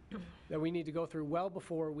 that we need to go through well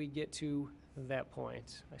before we get to that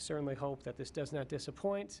point. I certainly hope that this does not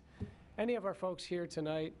disappoint any of our folks here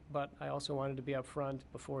tonight, but I also wanted to be up front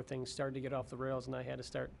before things started to get off the rails and I had to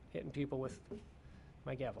start hitting people with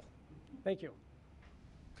my gavel. Thank you.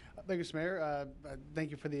 Thank you, Mr. Mayor.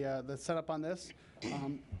 Thank you for the setup on this.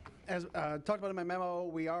 As talked about in my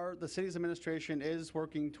memo, the city's administration is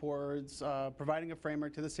working towards providing a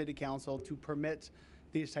framework to the city council to permit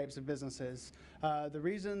these types of businesses. The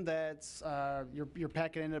reason that your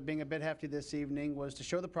packet ended up being a bit hefty this evening was to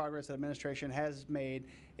show the progress that administration has made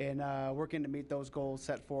in working to meet those goals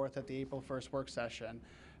set forth at the April 1st work session.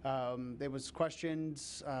 There was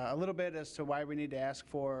questions a little bit as to why we need to ask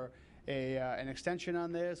for an extension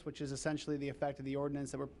on this, which is essentially the effect of the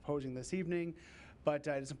ordinance that we're proposing this evening. But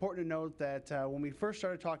it's important to note that when we first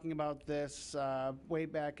started talking about this way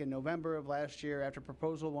back in November of last year, after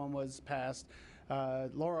Proposal 1 was passed,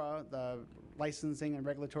 Laura, the Licensing and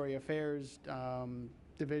Regulatory Affairs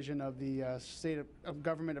Division of the State of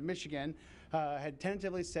Government of Michigan, had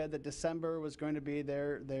tentatively said that December was going to be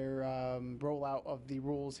their rollout of the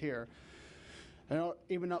rules here. And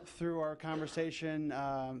even up through our conversation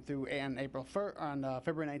on February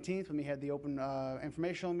 19th when we had the open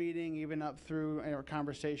informational meeting, even up through our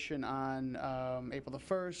conversation on April the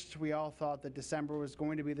 1st, we all thought that December was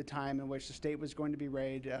going to be the time in which the state was going to be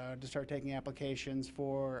ready to start taking applications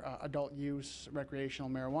for adult use recreational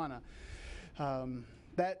marijuana.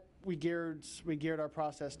 We geared our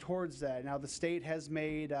process towards that. Now the state has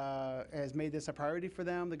made this a priority for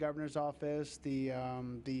them. The governor's office, the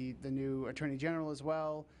new attorney general as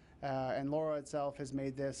well, and Laura itself has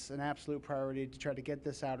made this an absolute priority to try to get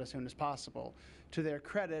this out as soon as possible. To their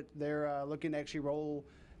credit, they're looking to actually roll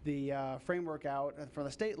the framework out from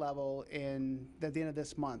the state level at the end of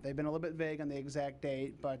this month. They've been a little bit vague on the exact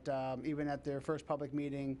date, but even at their first public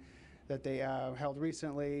meeting that they held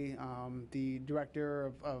recently, the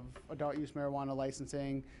director of adult use marijuana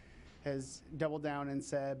licensing has doubled down and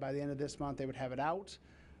said by the end of this month they would have it out,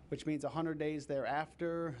 which means 100 days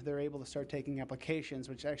thereafter they're able to start taking applications,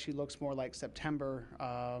 which actually looks more like September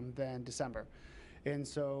than December. And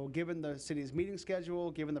so given the city's meeting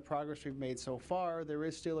schedule, given the progress we've made so far, there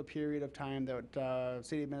is still a period of time that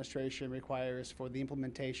city administration requires for the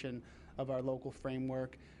implementation of our local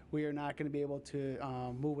framework. We are not going to be able to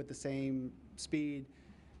move at the same speed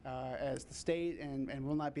as the state, and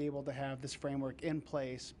will not be able to have this framework in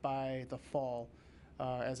place by the fall,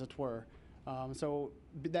 as it were. So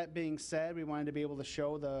that being said, we wanted to be able to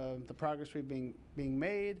show the progress we've being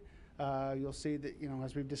made. You'll see that,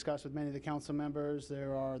 as we've discussed with many of the council members,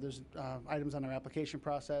 there's items on our application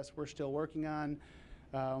process we're still working on.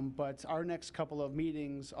 But our next couple of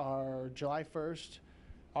meetings are July 1st,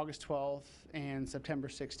 August 12th, and September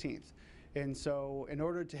 16th. And so in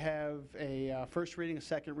order to have a first reading, a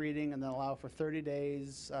second reading, and then allow for 30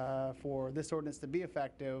 days for this ordinance to be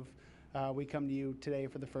effective, we come to you today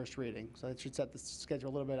for the first reading. So that should set the schedule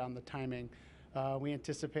a little bit on the timing. We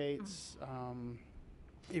anticipate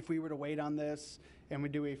if we were to wait on this and we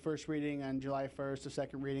do a first reading on July 1st, a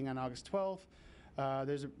second reading on August 12th,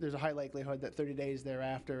 there's a high likelihood that 30 days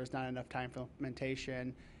thereafter is not enough time for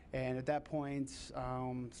implementation. And at that point,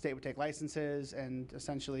 the state would take licenses, and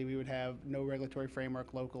essentially we would have no regulatory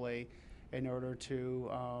framework locally in order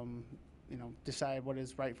to decide what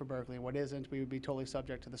is right for Berkeley and what isn't. We would be totally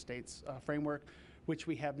subject to the state's framework, which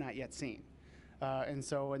we have not yet seen. And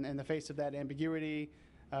so in the face of that ambiguity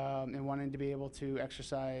and wanting to be able to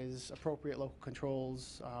exercise appropriate local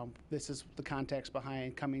controls, this is the context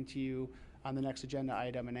behind coming to you on the next agenda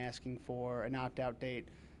item and asking for an opt-out date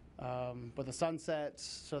with a sunset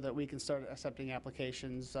so that we can start accepting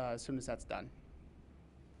applications as soon as that's done.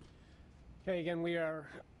 Okay, again, we are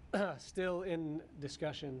still in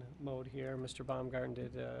discussion mode here. Mr. Baumgarten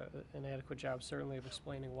did an adequate job, certainly, of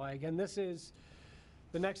explaining why. Again, this is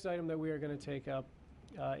the next item that we are going to take up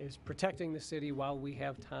is protecting the city while we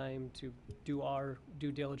have time to do our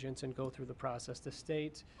due diligence and go through the process. The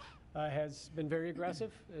state has been very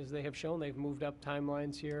aggressive, as they have shown. They've moved up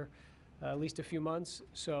timelines here at least a few months.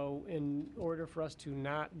 So in order for us to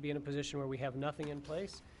not be in a position where we have nothing in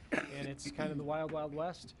place, and it's kind of the wild, wild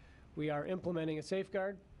west, we are implementing a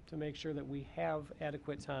safeguard to make sure that we have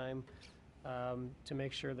adequate time to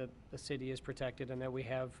make sure that the city is protected and that we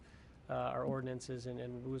have our ordinances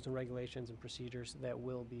and rules and regulations and procedures that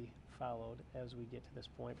will be followed as we get to this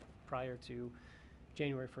point prior to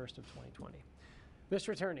January 1st of 2020.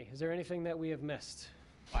 Mr. Attorney, is there anything that we have missed?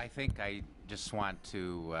 I think I just want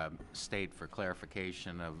to state for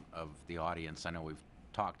clarification of the audience, I know we've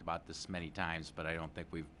talked about this many times, but I don't think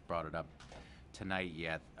we've brought it up tonight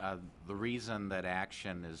yet. The reason that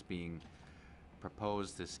action is being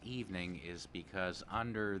proposed this evening is because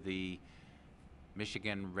under the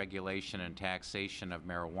Michigan Regulation and Taxation of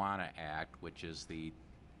Marijuana Act, which is the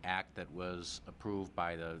act that was approved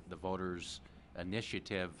by the Voters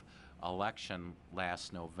Initiative election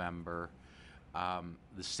last November,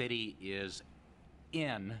 the city is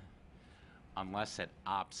in unless it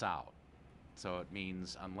opts out. So it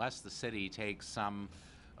means unless the city takes some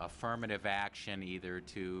affirmative action either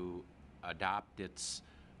to adopt its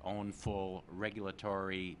own full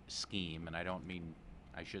regulatory scheme, and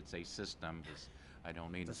I should say system, because I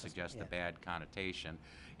don't mean to suggest a bad connotation,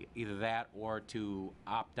 either that or to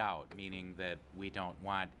opt out, meaning that we don't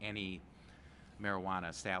want any marijuana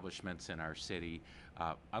establishments in our city.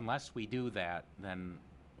 Unless we do that, then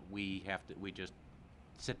we just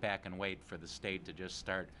sit back and wait for the state to just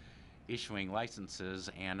start issuing licenses,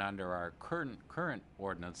 and under our current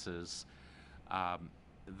ordinances,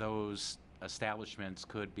 those establishments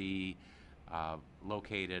could be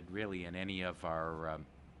located really in any of our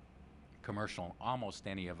almost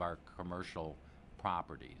any of our commercial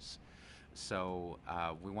properties. So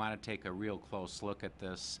we want to take a real close look at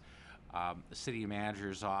this. The city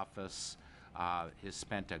manager's office has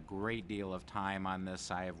spent a great deal of time on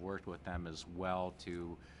this. I have worked with them as well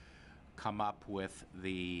to come up with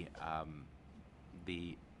the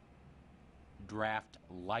draft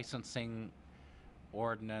licensing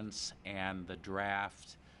ordinance and the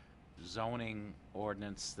draft zoning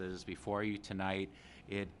ordinance that is before you tonight.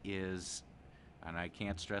 It is, and I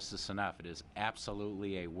can't stress this enough, it is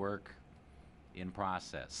absolutely a work in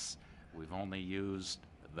process. We've only used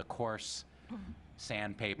the coarse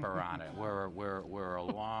sandpaper on it. We're a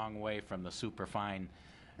long way from the superfine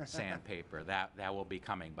sandpaper. That will be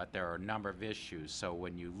coming, but there are a number of issues. So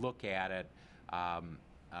when you look at it,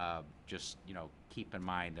 just keep in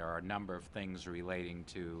mind there are a number of things relating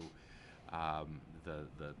to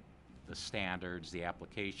the standards, the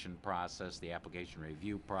application process, the application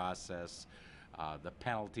review process, the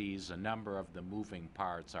penalties. A number of the moving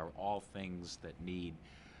parts are all things that need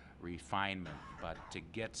refinement. But to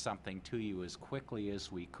get something to you as quickly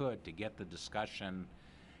as we could, to get the discussion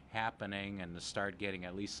happening and to start getting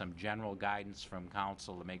at least some general guidance from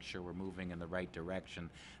council to make sure we're moving in the right direction,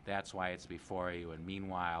 that's why it's before you. And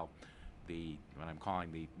meanwhile, what I'm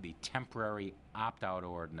calling the temporary opt-out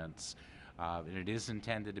ordinance, and it is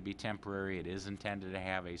intended to be temporary. It is intended to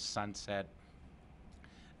have a sunset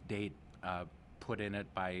date put in it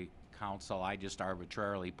by council. I just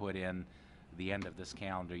arbitrarily put in the end of this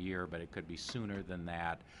calendar year, but it could be sooner than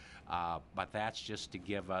that. But that's just to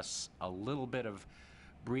give us a little bit of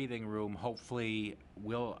breathing room. Hopefully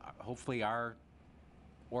our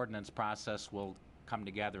ordinance process will come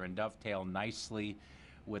together and dovetail nicely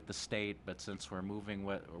with the state. But since we're working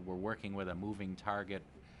with a moving target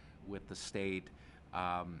with the state,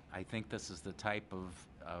 I think this is the type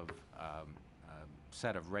of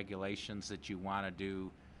set of regulations that you want to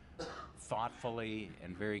do thoughtfully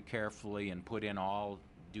and very carefully and put in all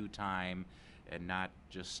due time, and not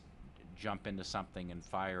just jump into something and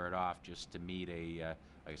fire it off just to meet like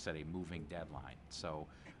I said, a moving deadline. So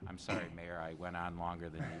I'm sorry, Mayor, I went on longer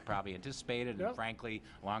than you probably anticipated, and frankly,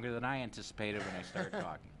 longer than I anticipated when I started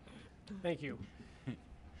talking. Thank you.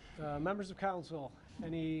 Members of council,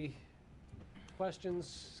 any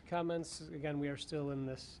questions, comments? Again, we are still in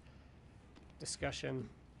this discussion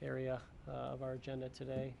area of our agenda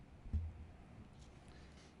today.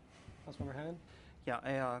 Councilmember Hannon? Yeah,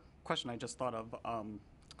 a question I just thought of.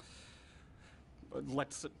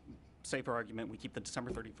 Let's say, for argument, we keep the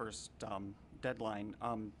December 31st deadline.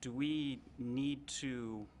 Do we need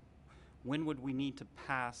to, when would we need to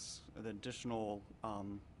pass the additional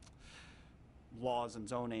laws and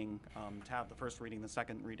zoning to have the first reading, the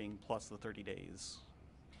second reading, plus the 30 days?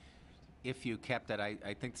 if you kept it, I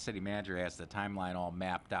think the city manager has the timeline all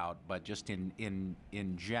mapped out, but just in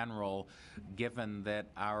general, given that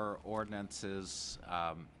our ordinances,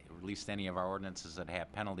 or at least any of our ordinances that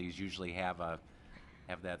have penalties, usually have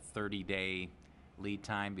that 30-day lead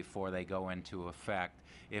time before they go into effect.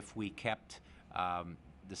 If we kept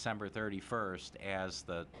December 31st as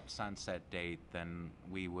the sunset date, then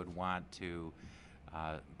we would want to,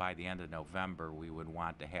 by the end of November, we would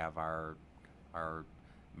want to have our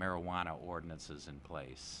marijuana ordinances in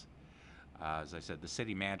place. As I said, the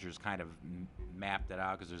city manager's kind of mapped it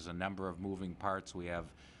out because there's a number of moving parts. We have,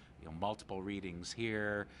 multiple readings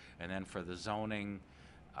here, and then for the zoning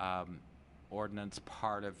ordinance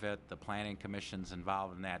part of it, the planning commission's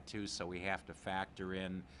involved in that too, so we have to factor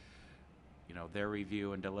in, their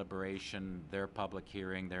review and deliberation, their public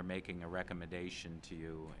hearing, they're making a recommendation to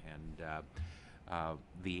you, and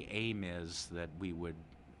the aim is that we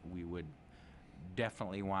would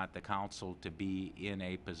definitely want the council to be in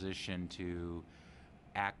a position to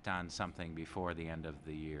act on something before the end of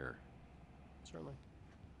the year. Certainly.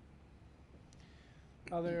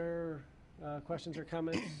 Other questions or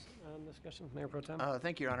comments on discussion? Mayor Pro Tem?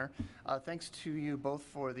 Thank you, Your Honor. Thanks to you both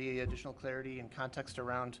for the additional clarity and context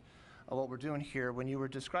around what we're doing here. When you were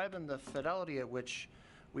describing the fidelity at which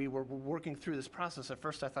we were working through this process, at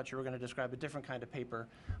first I thought you were going to describe a different kind of paper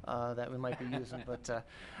that we might be using, but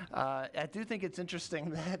I do think it's interesting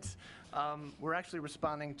that we're actually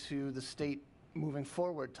responding to the state moving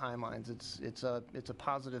forward timelines. It's a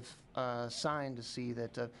positive sign to see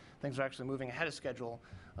that things are actually moving ahead of schedule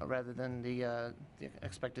rather than the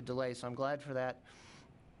expected delay, so I'm glad for that.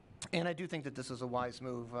 And I do think that this is a wise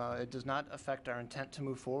move. It does not affect our intent to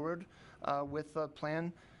move forward with a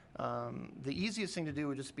plan. The easiest thing to do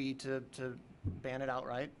would just be to ban it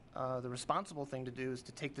outright. The responsible thing to do is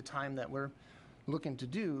to take the time that we're looking to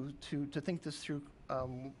do to think this through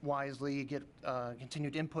wisely, get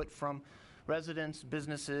continued input from residents,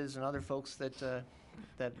 businesses, and other folks that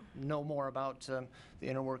know more about the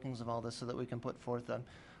inner workings of all this, so that we can put forth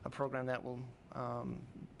a program that will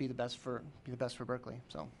be the best for Berkeley.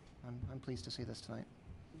 So I'm pleased to see this tonight.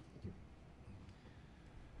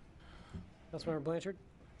 Councilmember Blanchard?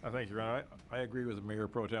 Thank you, Ron. I agree with the Mayor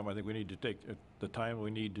Pro Tem. I think we need to take the time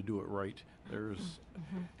we need to do it right. There's,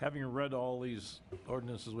 having read all these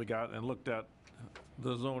ordinances we got and looked at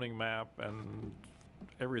the zoning map and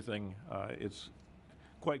everything, it's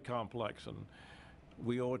quite complex, and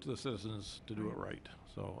we owe it to the citizens to do it right.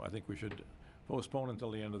 So I think we should postpone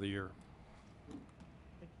until the end of the year.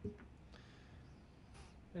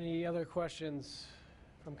 Any other questions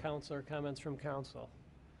from council or comments from council?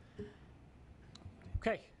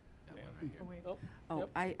 Okay.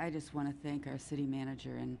 I just want to thank our city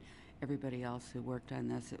manager and everybody else who worked on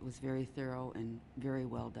this. It was very thorough and very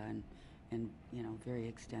well done, and very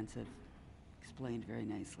extensive, explained very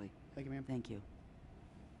nicely. Thank you, ma'am. Thank you.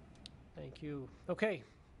 Thank you. Okay.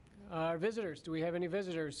 Our visitors, do we have any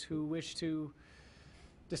visitors who wish to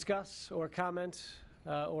discuss or comment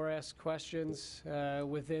or ask questions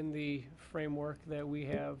within the framework that we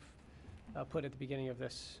have put at the beginning of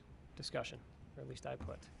this discussion, or at least I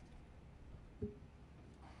put?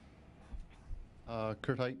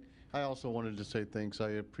 Kurt Height. I also wanted to say thanks.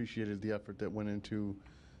 I appreciated the effort that went into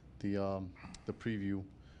the preview,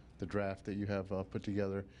 the draft that you have put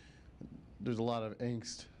together. There's a lot of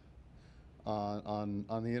angst on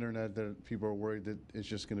the internet that people are worried that it's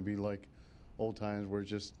just going to be like old times, where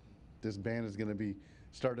just this ban is going to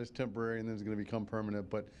start as temporary and then it's going to become permanent.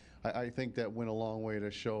 But I think that went a long way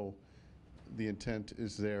to show the intent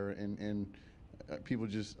is there, and people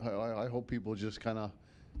just, I hope people just kind of,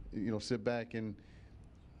 sit back and,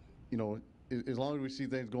 as long as we see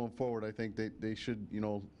things going forward, I think they should,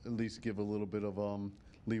 at least give a little bit of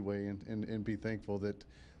leeway and be thankful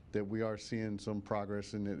that we are seeing some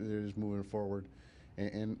progress and it is moving forward.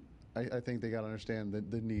 And I think they got to understand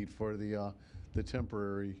the need for the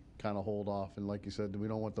temporary kind of hold off. And like you said, we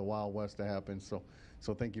don't want the Wild West to happen. So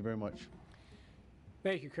thank you very much.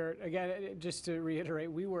 Thank you, Kurt. Again, just to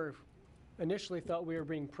reiterate, we were initially thought we were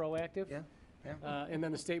being proactive. Yeah. And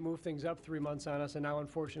then the state moved things up 3 months on us, and now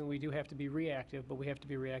unfortunately we do have to be reactive, but we have to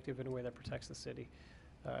be reactive in a way that protects the city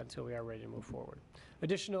until we are ready to move forward.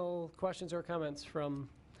 Additional questions or comments from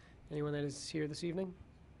anyone that is here this evening?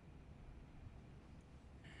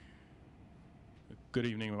 Good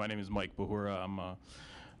evening. My name is Mike Bahura.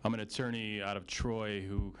 I'm an attorney out of Troy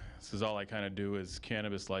who says all I kind of do is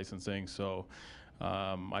cannabis licensing. So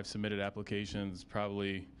I've submitted applications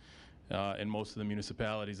probably in most of the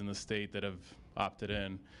municipalities in the state that have opted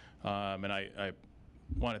in. And I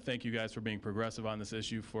want to thank you guys for being progressive on this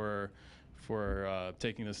issue, for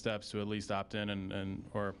taking the steps to at least opt in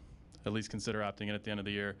or at least consider opting in at the end of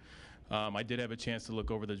the year. I did have a chance to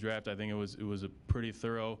look over the draft. I think it was a pretty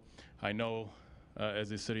thorough. I know, as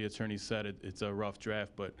the city attorney said, it's a rough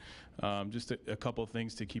draft, but just a couple of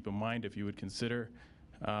things to keep in mind if you would consider.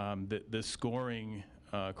 The scoring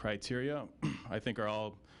criteria, I think, are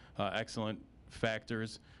all excellent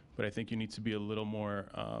factors, but I think you need to be a little more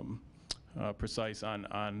precise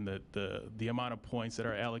on the amount of points that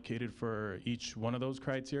are allocated for each one of those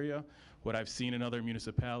criteria. What I've seen in other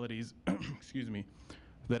municipalities, excuse me,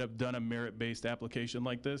 that have done a merit-based application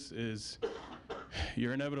like this is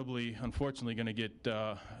you're inevitably, unfortunately, going to get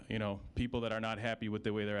people that are not happy with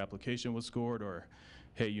the way their application was scored, or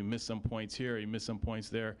hey, you missed some points here, or you missed some points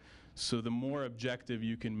there. So the more objective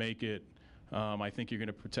you can make it, I think you're going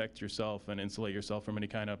to protect yourself and insulate yourself from any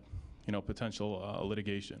kind of potential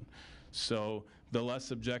litigation. So the less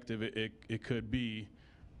subjective it could be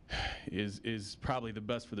is probably the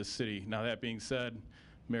best for the city. Now, that being said,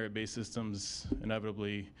 merit-based systems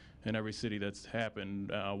inevitably in every city that's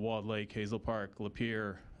happened, Walled Lake, Hazel Park,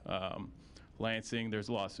 Lapeer, Lansing, there's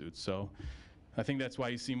lawsuits. So I think that's why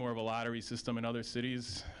you see more of a lottery system in other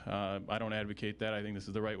cities. I don't advocate that. I think this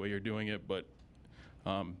is the right way you're doing it, but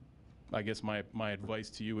I guess my advice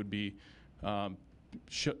to you would be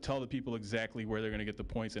tell the people exactly where they're going to get the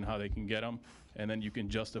points and how they can get them, and then you can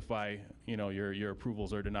justify your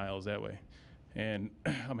approvals or denials that way. And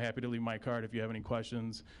I'm happy to leave my card if you have any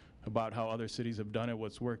questions about how other cities have done it,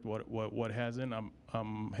 what's worked, what hasn't.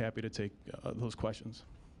 I'm happy to take those questions.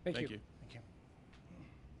 Thank you. Thank you.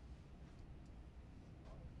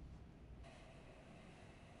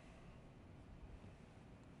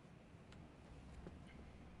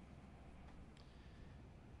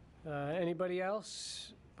 Anybody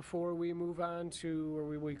else before we move on to,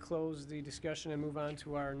 or we close the discussion and move on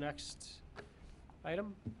to our next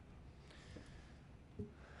item?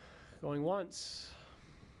 Going once.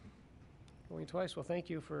 Going twice. Well, thank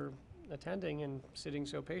you for attending and sitting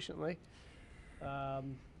so patiently.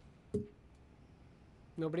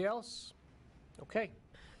 Nobody else? Okay.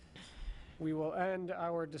 We will end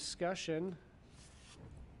our discussion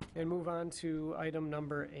and move on to item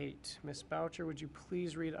number 8. Ms. Boucher, would you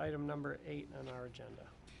please read item number 8 on our agenda?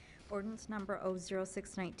 Ordinance number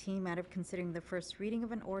 00619, matter of considering the first reading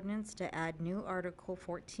of an ordinance to add new Article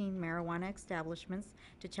 14 marijuana establishments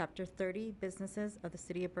to Chapter 30 businesses of the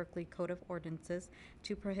City of Berkeley Code of Ordinances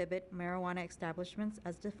to prohibit marijuana establishments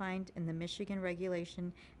as defined in the Michigan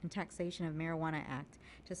Regulation and Taxation of Marijuana Act,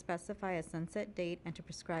 to specify a sunset date and to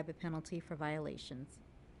prescribe a penalty for violations.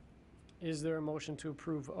 Is there a motion to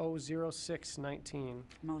approve 00619?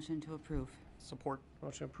 Motion to approve. Support.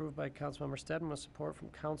 Motion approved by Councilmember Stedman with support from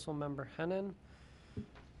Councilmember Hennan.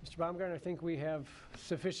 Mr. Baumgartner, I think we have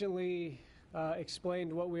sufficiently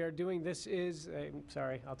explained what we are doing. This is,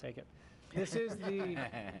 sorry, I'll take it. This is the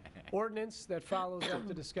ordinance that follows up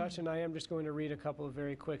the discussion. I am just going to read a couple of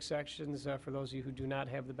very quick sections for those of you who do not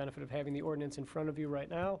have the benefit of having the ordinance in front of you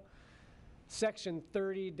right now. Section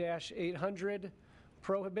 30-800,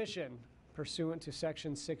 prohibition pursuant to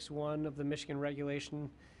Section 6.1 of the Michigan Regulation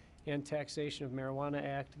and Taxation of Marijuana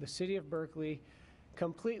Act. The City of Berkeley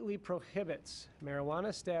completely prohibits marijuana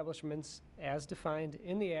establishments as defined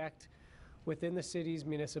in the Act within the city's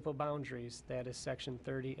municipal boundaries. That is Section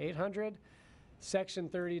 30-800. Section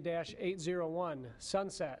 30-801,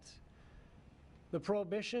 sunset. The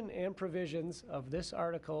prohibition and provisions of this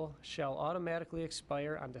article shall automatically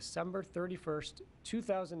expire on December 31st,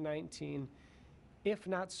 2019, if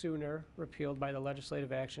not sooner, repealed by the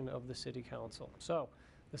legislative action of the City Council. So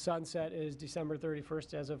the sunset is December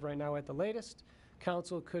 31st as of right now at the latest.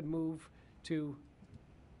 Council could move to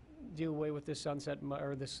do away with this sunset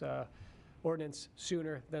or this ordinance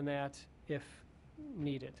sooner than that if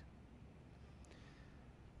needed.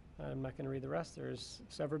 I'm not going to read the rest. There's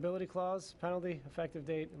severability clause, penalty, effective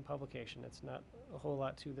date, and publication. It's not a whole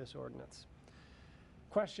lot to this ordinance.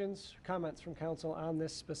 Questions, comments from council on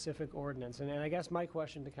this specific ordinance? And I guess my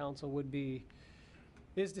question to council would be,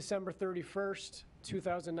 is December 31st,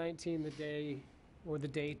 2019 the day or the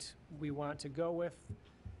date we want to go with?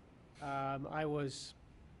 I was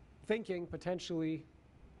thinking potentially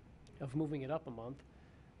of moving it up a month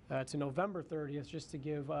to November 30th, just to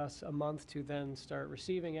give us a month to then start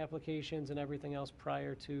receiving applications and everything else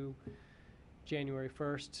prior to January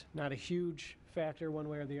 1st. Not a huge factor one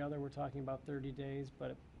way or the other. We're talking about 30 days,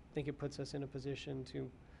 but I think it puts us in a position to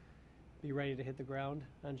be ready to hit the ground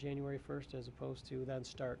on January 1st as opposed to then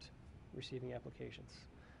start receiving applications.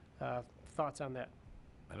 Thoughts on that?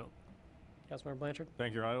 I don't. Councilmember Blanchard?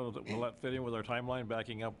 Thank you. I don't know, will that fit in with our timeline,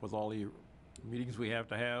 backing up with all the meetings we have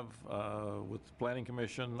to have with the Planning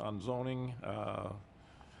Commission on zoning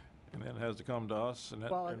and then has to come to us and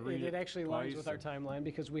Well, and read it actually aligns twice with our and- timeline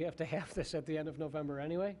because we have to have this at the end of November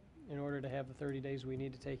anyway, in order to have the 30 days we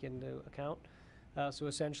need to take into account. So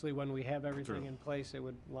essentially, when we have everything True. in place, it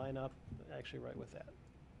would line up actually right with that.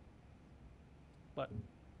 But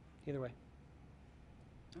either way.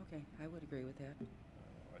 Okay, I would agree with that.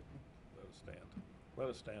 All right, let it stand. Let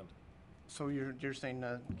it stand. So you're saying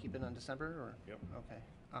keep it on December, or? Yep. Okay.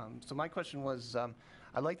 So my question was,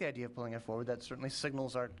 I like the idea of pulling it forward. That certainly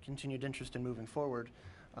signals our continued interest in moving forward.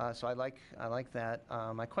 So I like that.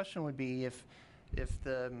 My question would be if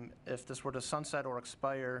this were to sunset or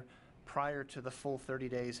expire prior to the full 30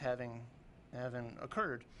 days having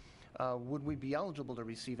occurred, would we be eligible to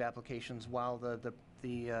receive applications while the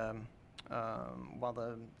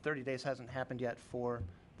 30 days hasn't happened yet for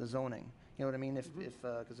the zoning? You know what I mean? If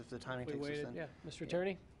the timing We takes us waited, in. yeah. Mr.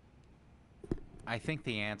 Attorney? I think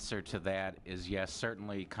the answer to that is yes,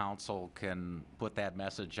 certainly council can put that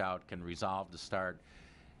message out, can resolve to start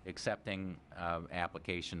accepting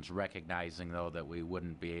applications, recognizing though that we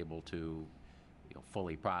wouldn't be able to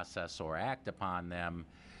fully process or act upon them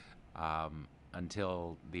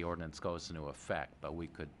until the ordinance goes into effect. But we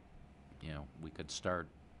could start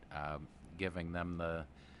giving them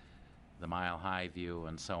the mile high view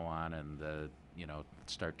and so on, and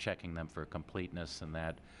start checking them for completeness and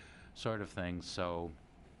that sort of thing. So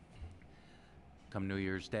come New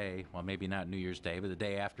Year's Day, well, maybe not New Year's Day, but the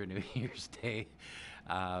day after New Year's Day,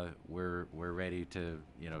 we're ready to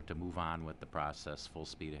move on with the process full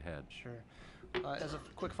speed ahead. Sure. As a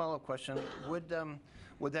quick follow-up question, would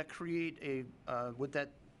that create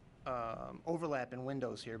overlap in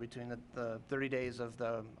windows here between the 30 days of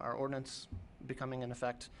our ordinance becoming in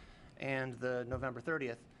effect and the November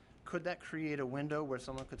 30th? Could that create a window where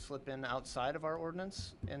someone could slip in outside of our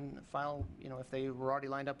ordinance and file, if they were already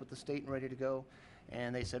lined up with the state and ready to go,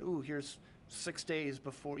 and they said, ooh, here's 6 days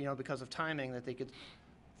before, because of timing, that they could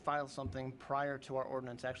file something prior to our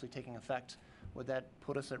ordinance actually taking effect? Would that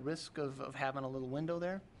put us at risk of having a little window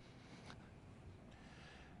there?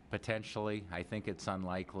 Potentially. I think it's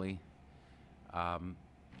unlikely.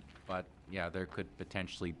 But yeah, there could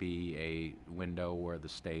potentially be a window where the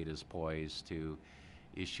state is poised to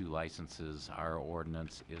issue licenses. Our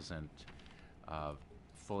ordinance isn't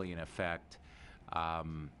fully in effect.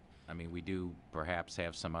 We do perhaps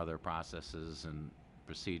have some other processes and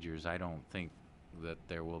procedures. I don't think that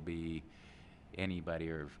there will be anybody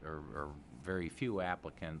or very few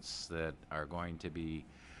applicants that are going to be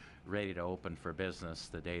ready to open for business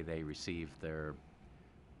the day they receive their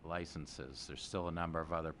licenses. There's still a number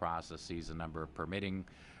of other processes, a number of permitting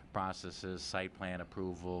processes, site plan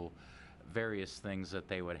approval, various things that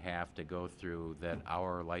they would have to go through that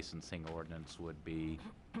our licensing ordinance would be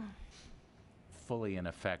fully in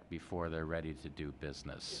effect before they're ready to do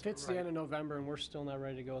business. If it's the end of November and we're still not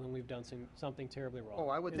ready to go, then we've done something terribly wrong. Oh,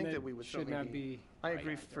 I would And think that we would should certainly not be. I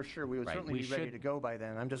agree for sure. We would Right. certainly We be ready should to go by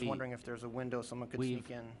then. I'm just be- wondering if there's a window someone could We've,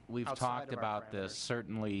 sneak in we've outside talked of our about this, parameters.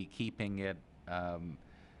 certainly keeping it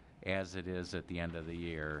as it is at the end of the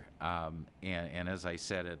year. And as I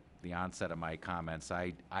said at the onset of my comments,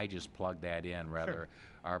 I just plugged that in rather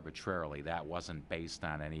arbitrarily. That wasn't based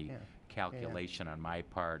on any calculation on my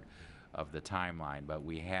part of the timeline, but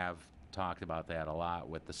we have talked about that a lot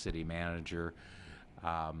with the city manager.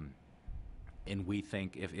 And we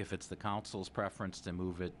think if it's the council's preference to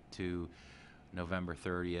move it to November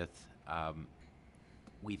 30th,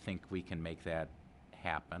 we think we can make that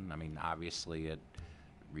happen. Obviously it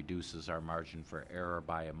reduces our margin for error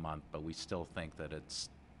by a month, but we still think that it's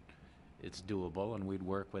doable, and we'd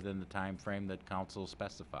work within the time frame that council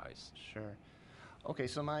specifies. Sure. Okay,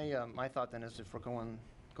 so my thought then is, if we're going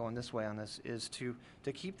this way on this, is to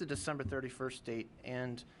keep the December 31st date,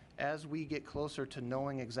 and as we get closer to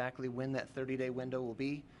knowing exactly when that 30-day window will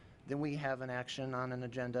be, then we have an action on an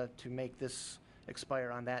agenda to make this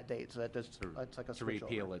expire on that date. So that's like a To switch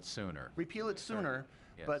repeal over. it sooner. Repeal it sooner,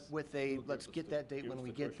 Yes. but with let's get that date when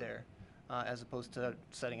we get there, as opposed to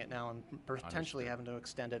setting it now and potentially having to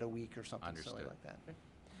extend it a week or something silly Understood. like that.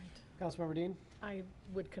 Councilmember Dean? I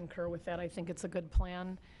would concur with that. I think it's a good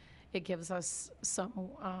plan. It gives us some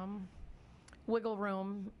wiggle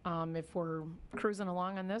room if we're cruising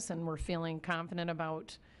along on this and we're feeling confident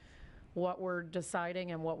about what we're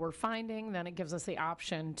deciding and what we're finding, then it gives us the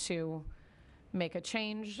option to make a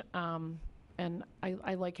change. And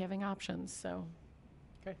I like having options, so.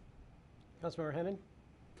 Okay. Councilmember Hennan?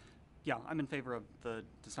 Yeah, I'm in favor of the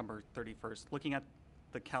December 31st. Looking at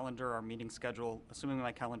the calendar, our meeting schedule, assuming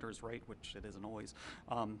my calendar is right, which it isn't always,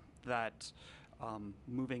 that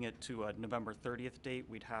moving it to a November 30th date,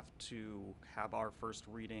 we'd have to have our first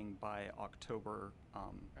reading by October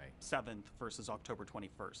 7th versus October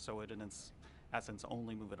 21st. So it, in its essence,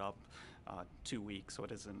 only move it up 2 weeks. So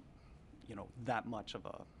it isn't, you know, that much of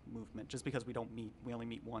a movement, just because we only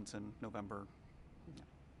meet once in November.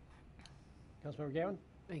 Councilmember Gavin?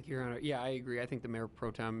 Thank you, Your Honor. Yeah, I agree. I think the Mayor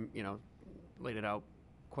Pro Tem, laid it out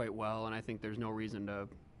quite well, and I think there's no reason to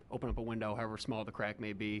open up a window, however small the crack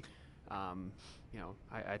may be.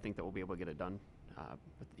 I think that we'll be able to get it done,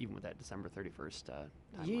 even with that December 31st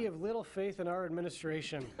timeline. Ye have little faith in our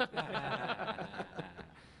administration.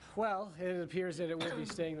 Well, it appears that it will be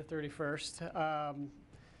staying the 31st.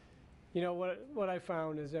 What I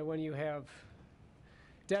found is that when you have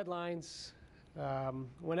deadlines,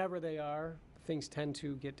 whenever they are, things tend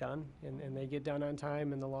to get done, and they get done on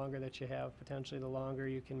time, and the longer that you have, potentially the longer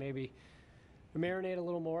you can maybe marinate a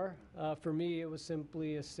little more. For me, it was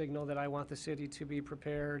simply a signal that I want the city to be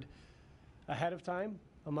prepared ahead of time,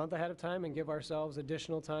 a month ahead of time, and give ourselves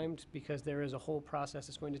additional time because there is a whole process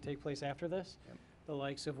that's going to take place after this, the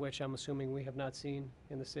likes of which I'm assuming we have not seen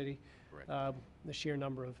in the city. The sheer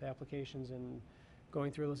number of applications and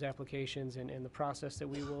going through those applications and the process that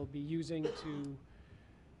we will be using to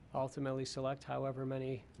ultimately select however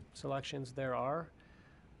many selections there are.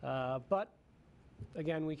 But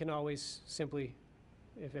again, we can always simply,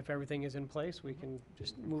 if everything is in place, we can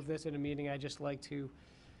just move this in a meeting. I just like to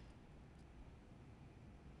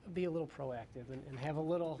be a little proactive and have a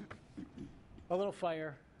little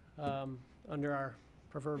fire under our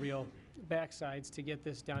proverbial backsides to get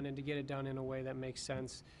this done and to get it done in a way that makes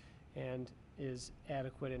sense and is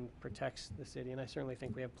adequate and protects the city. And I certainly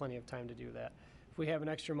think we have plenty of time to do that. If we have an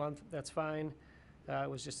extra month, that's fine. It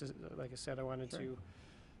was just, like I said, I wanted to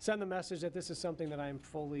send the message that this is something that I'm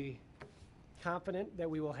fully confident that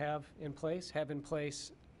we will have in place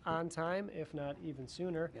on time, if not even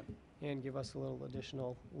sooner, and give us a little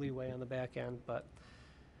additional leeway on the back end. But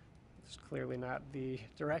it's clearly not the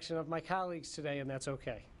direction of my colleagues today, and that's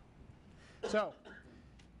okay. So,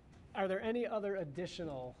 are there any other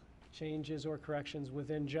additional changes or corrections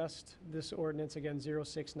within just this ordinance, again,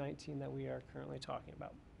 0619, that we are currently talking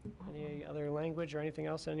about? Any other language or anything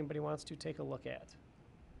else that anybody wants to take a look at?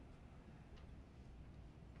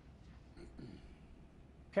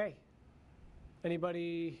 Okay.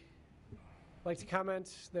 Anybody like to comment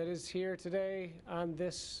that is here today on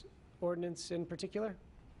this ordinance in particular?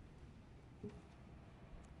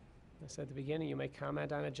 I said at the beginning, you may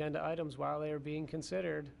comment on agenda items while they are being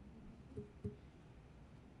considered.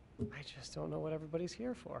 I just don't know what everybody's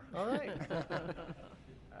here for. All right.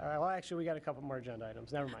 Well, actually, we got a couple more agenda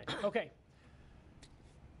items. Never mind. Okay.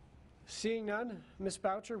 Seeing none, Ms.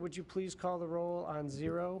 Boucher, would you please call the roll on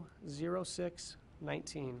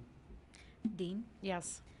 00619? Dean?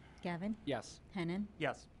 Yes. Gavin? Yes. Hennan?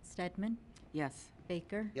 Yes. Stedman? Yes.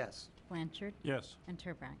 Baker? Yes. Blanchard? Yes. And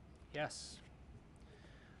Turbrack. Yes.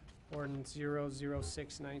 Ordinance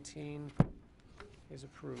 00619 is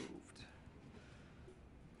approved.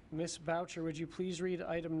 Ms. Boucher, would you please read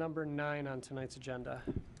item number 9 on tonight's agenda?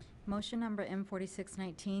 Motion number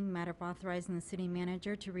M4619, matter of authorizing the city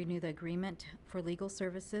manager to renew the agreement for legal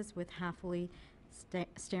services with Halfley,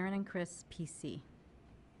 Starin and Chris, PC.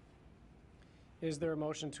 Is there a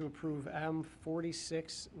motion to approve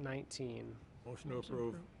M4619? Motion to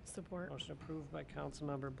approve. Support. Motion approved by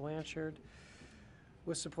Councilmember Blanchard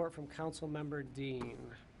with support from Councilmember Dean.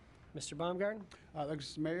 Mr. Baumgarten? Thanks,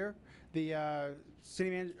 Mr. Mayor. The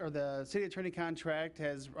the city attorney contract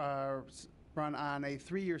has run on a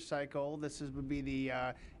 3-year cycle. Would be the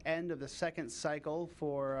end of the second cycle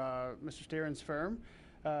for Mr. Starin's firm.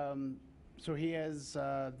 So he has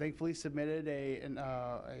thankfully submitted a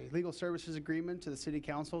legal services agreement to the city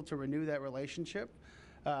council to renew that relationship.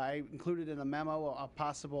 I included in the memo a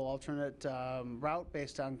possible alternate route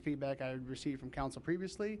based on feedback I had received from council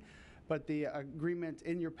previously, but the agreement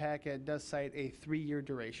in your packet does cite a 3-year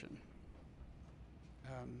duration.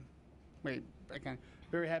 Again,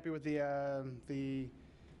 very happy with the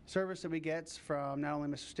service that we get from not only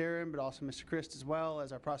Mr. Starin, but also Mr. Christ as well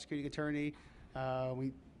as our prosecuting attorney.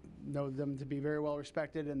 We know them to be very well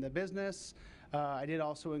respected in the business. I did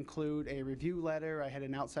also include a review letter. I had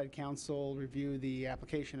an outside counsel review the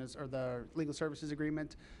application or the legal services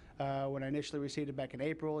agreement. When I initially received it back in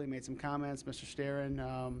April, he made some comments. Mr. Starin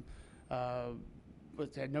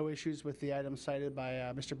had no issues with the items cited by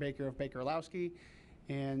Mr. Baker of Baker-Olowski.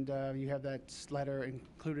 And you have that letter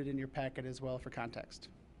included in your packet as well for context.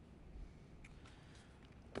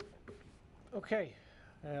 Okay.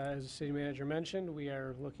 As the city manager mentioned, we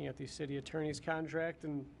are looking at the city attorney's contract,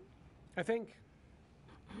 and I think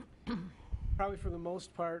probably for the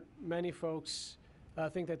most part, many folks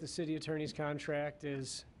think that the city attorney's contract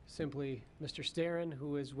is simply Mr. Starin,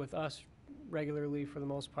 who is with us regularly for the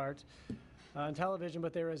most part on television,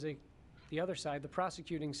 but there is the other side, the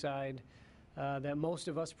prosecuting side, that most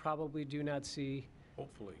of us probably do not see.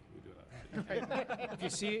 Hopefully, we do not. If you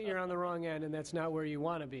see it, you're on the wrong end, and that's not where you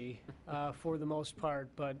want to be for the most part.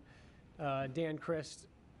 But Dan Christ,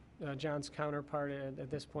 John's counterpart at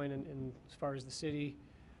this point, as far as the city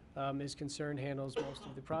is concerned, handles most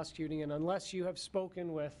of the prosecuting. And unless you have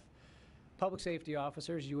spoken with public safety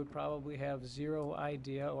officers, you would probably have zero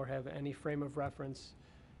idea or have any frame of reference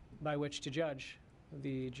by which to judge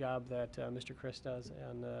the job that Mr. Christ does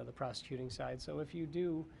on the prosecuting side. So if you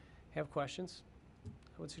do have questions,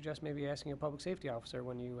 I would suggest maybe asking a public safety officer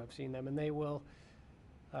when you have seen them, and they will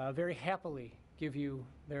very happily give you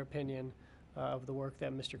their opinion of the work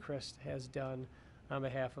that Mr. Christ has done on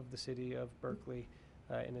behalf of the city of Berkeley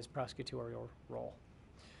in his prosecutorial role.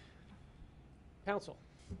 Council.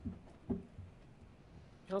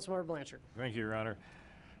 Councilmember Blanchard. Thank you, Your Honor.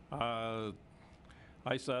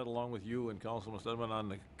 I sat along with you and Councilman Stedman on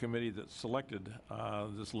the committee that selected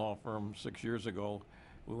this law firm 6 years ago.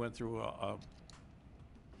 We went through a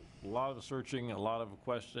lot of searching, a lot of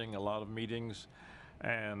questioning, a lot of meetings,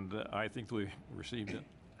 and I think we received an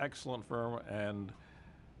excellent firm, and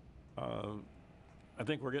I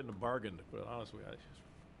think we're getting a bargain, to put it honestly.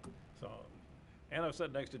 And I've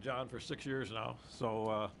sat next to John for 6 years now,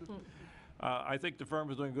 so I think the firm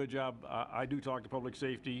is doing a good job. I do talk to public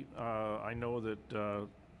safety. I know that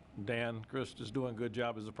Dan Christ is doing a good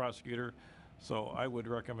job as a prosecutor, so I would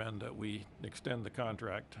recommend that we extend the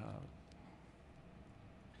contract.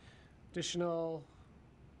 Additional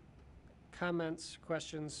comments,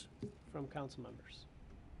 questions from council members?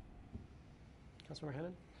 Councilmember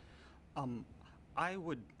Hennon? I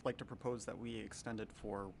would like to propose that we extend it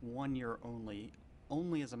for 1 year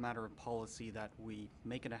only as a matter of policy, that we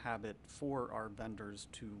make it a habit for our vendors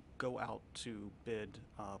to go out to bid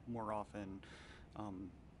more often,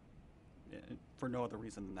 for no other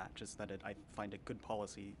reason than that, just that I find it good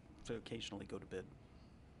policy to occasionally go to bid.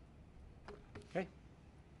 Okay.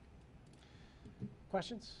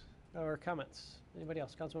 Questions or comments? Anybody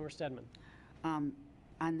else? Councilmember Stedman. On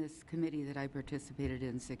this committee that I participated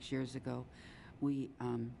in 6 years ago, we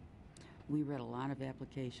read a lot of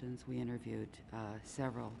applications. We interviewed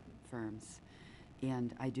several firms,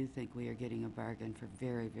 and I do think we are getting a bargain for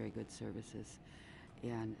very, very good services.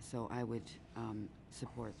 And so I would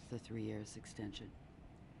support the 3 years extension.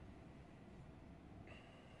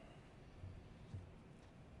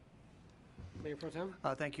 Mayor Pro Tem?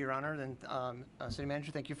 Thank you, Your Honor. And City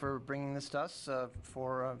Manager, thank you for bringing this to us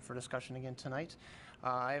for discussion again tonight.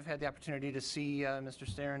 I have had the opportunity to see Mr.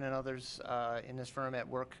 Starin and others in this firm at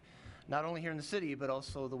work, not only here in the city, but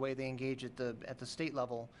also the way they engage at the state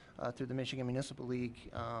level through the Michigan Municipal League.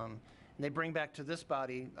 And they bring back to this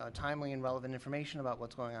body timely and relevant information about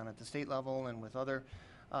what's going on at the state level and with other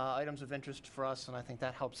items of interest for us, and I think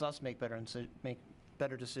that helps us make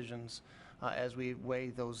better decisions as we weigh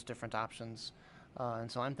those different options. And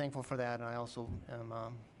so I'm thankful for that, and I also am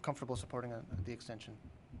comfortable supporting the extension.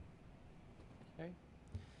 Okay.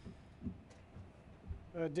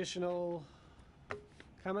 Additional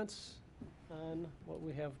comments on what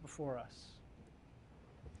we have before us?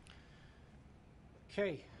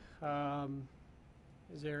 Okay.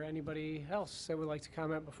 Is there anybody else that would like to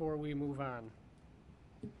comment before we move on?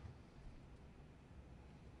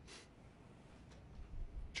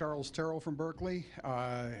 Charles Terrell from Berkeley.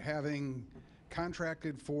 Having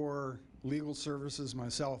contracted for legal services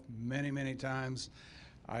myself many, many times,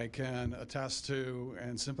 I can attest to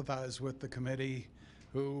and sympathize with the committee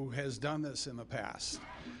who has done this in the past.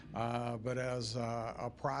 But as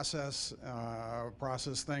a process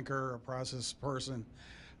thinker, a process person,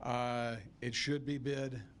 it should be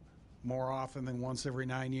bid more often than once every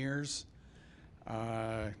 9 years.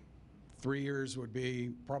 3 years would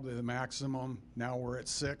be probably the maximum. Now we're at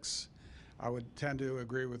 6. I would tend to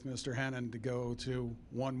agree with Mr. Hennon to go to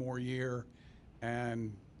 1 more year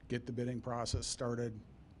and get the bidding process started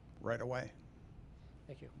right away.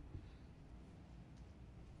 Thank you.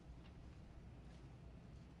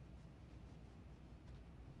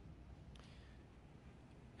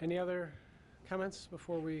 Any other comments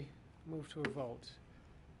before we move to a vote?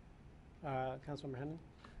 Councilmember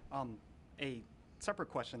Hennon? A separate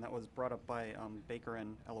question that was brought up by Baker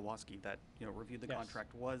and Elowoski that reviewed the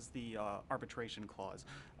contract was the arbitration clause.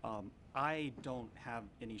 I don't have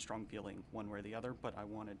any strong feeling one way or the other, but I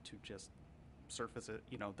wanted to just surface it.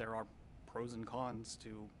 There are pros and cons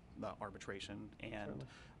to the arbitration, and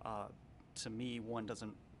to me, one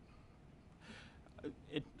doesn't.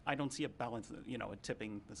 I don't see a balance, you know,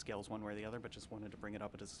 tipping the scales one way or the other, but just wanted to bring it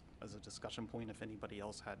up as a discussion point if anybody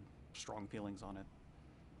else had strong feelings on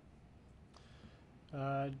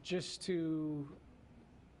it. Just to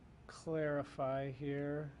clarify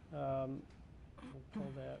here, we'll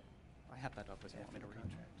pull that. I have that up if you want me to read.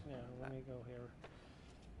 Yeah, let me go here.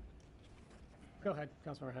 Go ahead,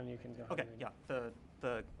 Councilmember Henry, you can go ahead. Okay, and read yeah, it.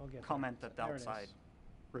 the I'll get comment there. that the There it outside is.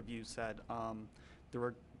 review said,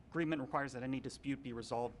 the agreement requires that any dispute be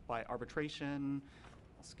resolved by arbitration.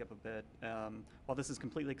 I'll skip a bit. While this is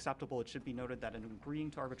completely acceptable, it should be noted that in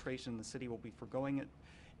agreeing to arbitration, the city will be foregoing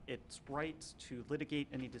its rights to litigate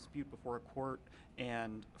any dispute before a court,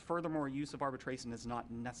 and furthermore, use of arbitration is not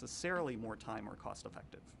necessarily more time or cost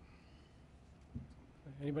effective.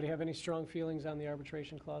 Anybody have any strong feelings on the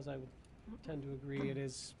arbitration clause? I would tend to agree. It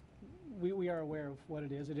is, we are aware of what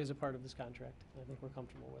it is. It is a part of this contract. I think we're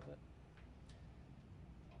comfortable with it.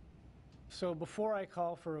 So before I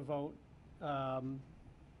call for a vote, I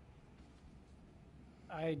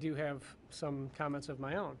do have some comments of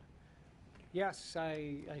my own. Yes,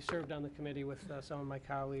 I served on the committee with some of my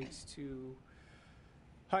colleagues to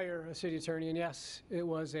hire a city attorney, and yes, it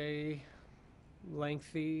was a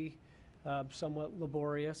lengthy, somewhat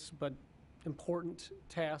laborious, but important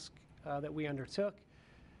task that we undertook.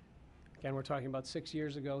 Again, we're talking about 6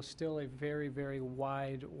 years ago, still a very, very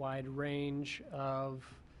wide range of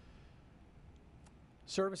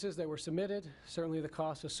services that were submitted. Certainly the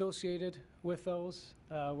costs associated with those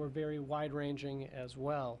were very wide-ranging as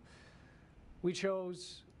well. We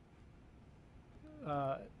chose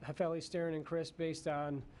Hefeli, Stern, and Chris based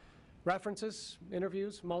on references,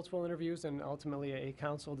 interviews, multiple interviews, and ultimately a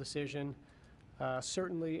council decision,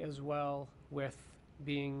 certainly as well with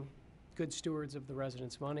being good stewards of the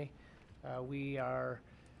residents' money. We are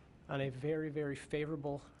on a very, very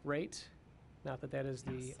favorable rate. Not that that is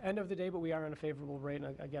the end of the day, but we are on a favorable rate.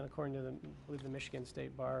 And again, according to I believe the Michigan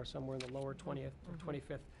State Bar, somewhere in the lower 20th or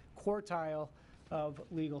 25th quartile of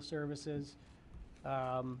legal services,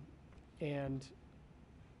 and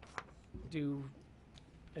do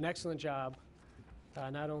an excellent job,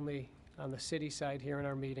 not only on the city side here in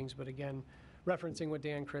our meetings, but again, referencing what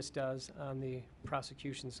Dan Chris does on the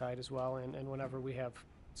prosecution side as well, and whenever we have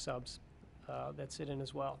subs that sit in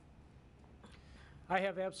as well. I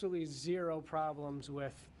have absolutely zero problems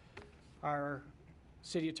with our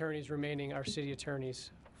city attorneys remaining our city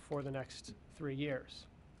attorneys for the next 3 years.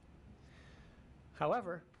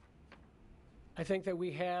 However, I think that we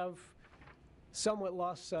have somewhat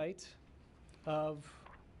lost sight of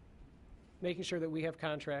making sure that we have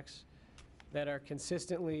contracts that are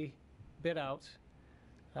consistently bid out.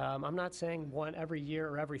 I'm not saying one every year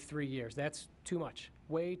or every 3 years. That's too much,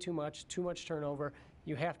 way too much turnover.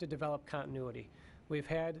 You have to develop continuity. We've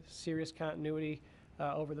had serious continuity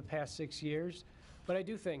over the past 6 years, but I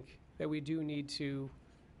do think that we do need to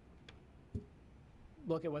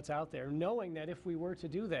look at what's out there, knowing that if we were to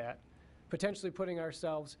do that, potentially putting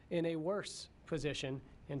ourselves in a worse position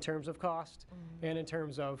in terms of cost and in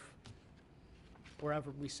terms of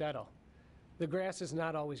wherever we settle. The grass is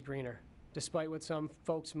not always greener, despite what some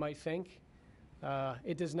folks might think.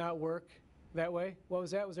 It does not work that way. What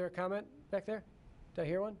was that? Was there a comment back there? Did I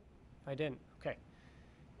hear one? I didn't. Okay.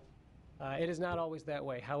 It is not always that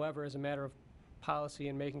way. However, as a matter of policy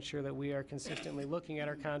and making sure that we are consistently looking at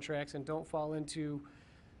our contracts and don't fall into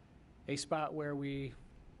a spot where we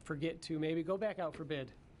forget to maybe go back out for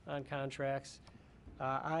bid on contracts,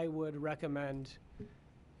 I would recommend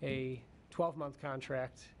a 12-month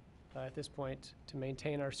contract at this point to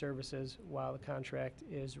maintain our services while the contract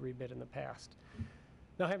is rebid in the past.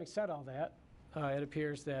 Now, having said all that, it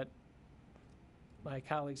appears that my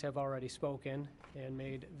colleagues have already spoken and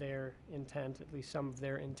made their intent, at least some of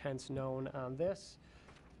their intents known on this.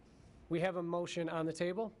 We have a motion on the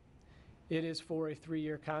table. It is for a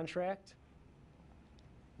 3-year contract.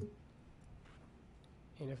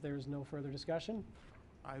 And if there is no further discussion?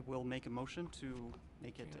 I will make a motion to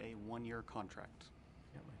make it a 1-year contract.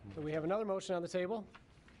 So we have another motion on the table.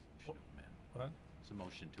 What? It's a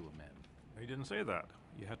motion to amend. He didn't say that.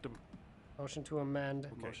 You had to. Motion to amend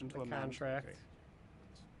Motion to the amend. contract. Okay.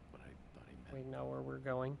 What I thought he meant. We know where we're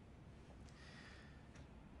going.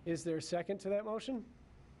 Is there a second to that motion?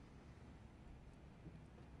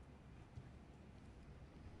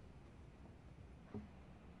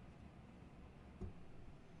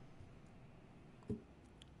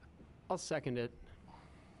 I'll second it.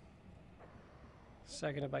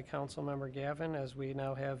 Seconded by Councilmember Gavin, as we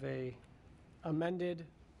now have a amended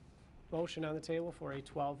motion on the table for a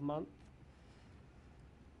 12-month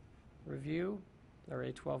review, or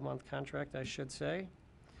a 12-month contract, I should say.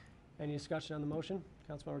 Any discussion on the motion?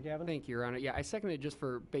 Councilmember Gavin? Thank you, Your Honor. Yeah, I second it just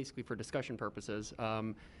for, basically for discussion purposes.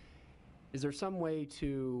 Is there some way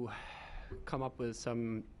to come up with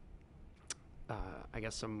some, I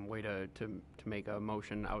guess, some way to make a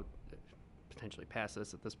motion out, potentially pass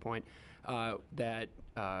this at this point, that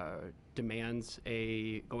demands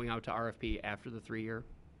a going out to RFP after the 3-year?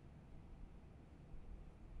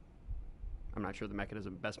 I'm not sure the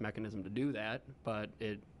best mechanism to do that, but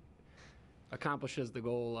it accomplishes the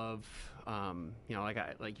goal of,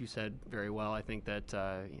 like you said very well. I think that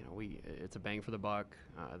it's a bang for the buck.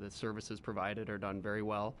 The services provided are done very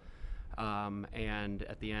well, and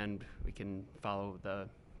at the end we can follow the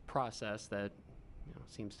process that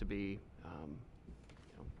seems to be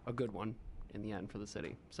a good one in the end for the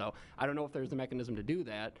city. So I don't know if there's a mechanism to do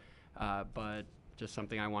that, but just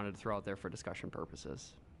something I wanted to throw out there for discussion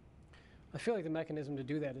purposes. I feel like the mechanism to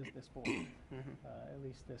do that is this board, at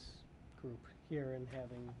least this group here, and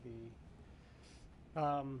having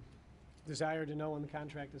the desire to know when the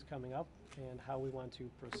contract is coming up and how we want to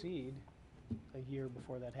proceed a year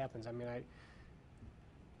before that happens. I mean, I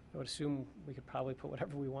would assume we could probably put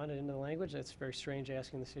whatever we wanted into the language. That's very strange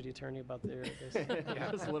asking the city attorney about this. Yeah,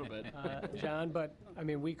 just a little bit. John, but I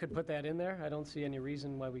mean, we could put that in there. I don't see any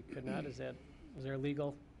reason why we could not. Is there a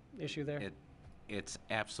legal issue there? It's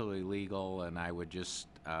absolutely legal, and I would just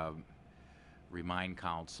remind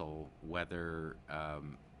council whether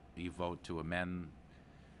you vote to amend,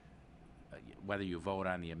 whether you vote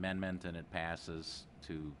on the amendment and it passes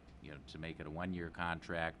to make it a 1-year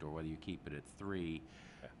contract, or whether you keep it at 3.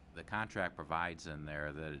 The contract provides in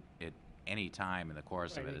there that at any time in the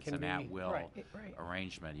course of it, it's an at-will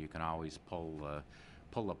arrangement. You can always pull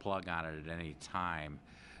the plug on it at any time.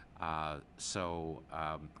 So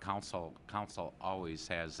council always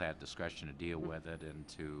has that discretion to deal with it and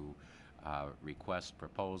to request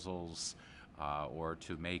proposals or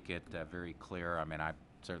to make it very clear. I mean, I've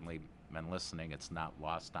certainly been listening. It's not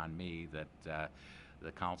lost on me that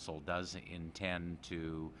the council does intend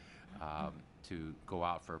to go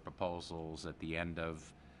out for proposals at the end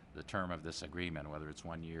of the term of this agreement, whether it's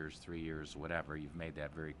 1 year, 3 years, whatever. You've made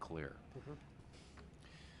that very clear.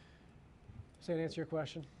 Does that answer your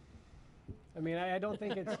question? I mean, I don't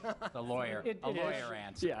think it's... The lawyer, lawyer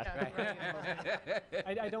answer. Yeah.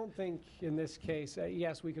 I don't think in this case,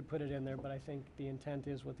 yes, we could put it in there, but I think the intent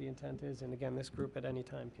is what the intent is. And again, this group at any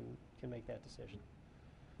time can make that decision.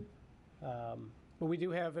 But we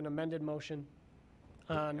do have an amended motion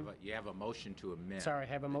on... You have a motion to amend. Sorry, I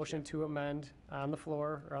have a motion to amend on the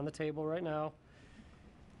floor or on the table right now.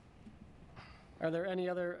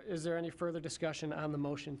 Is there any further discussion on the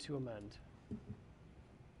motion to amend?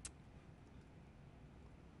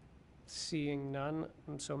 Seeing none,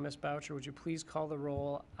 and so Ms. Boucher, would you please call the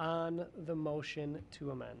roll on the motion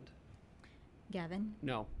to amend? Gavin?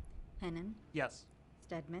 No. Hennan? Yes.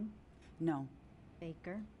 Stedman? No.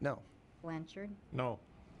 Baker? No. Blanchard? No.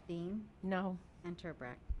 Dean? No. And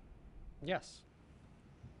Turbrack. Yes.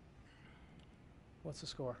 What's the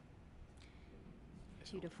score?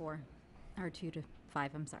 2-4, or 2-5,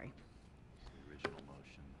 I'm sorry. Original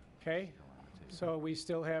motion. Okay, so we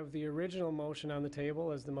still have the original motion on the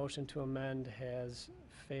table as the motion to amend has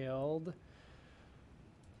failed.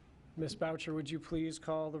 Ms. Boucher, would you please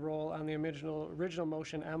call the roll on the original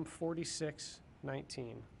motion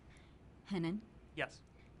M4619? Hennan? Yes.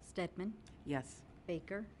 Stedman? Yes.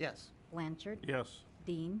 Baker? Yes. Blanchard? Yes.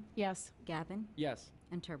 Dean? Yes. Gavin? Yes.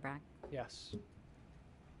 And Turbrack. Yes.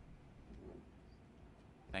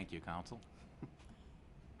 Thank you, council.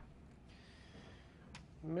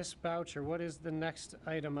 Ms. Boucher, what is the next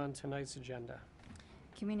item on tonight's agenda?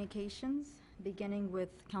 Communications, beginning with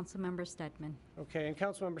Councilmember Stedman. Okay, and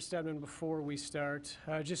Councilmember Stedman, before we start,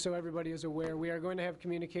 just so everybody is aware, we are going to have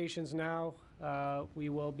communications now. We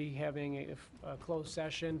will be having a closed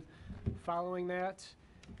session following that,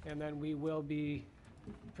 and then we will be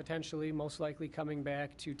potentially, most likely, coming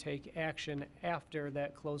back to take action after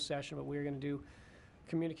that closed session, but we're going to do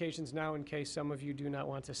communications now in case some of you do not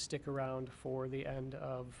want to stick around for the end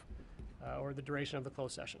of, or the duration of the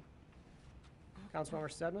closed session.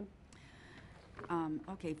 Councilmember Stedman?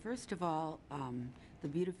 Okay, first of all, the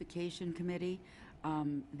Beautification Committee,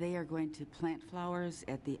 they are going to plant flowers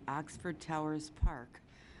at the Oxford Towers Park,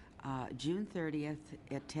 June 30th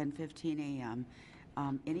at 10:15 a.m.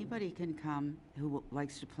 Anybody can come who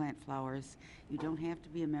likes to plant flowers. You don't have to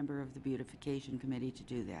be a member of the Beautification Committee to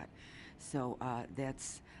do that. So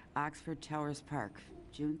that's Oxford Towers Park,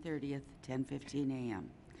 June 30th, 10:15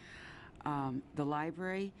 a.m. The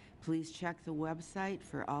library, please check the website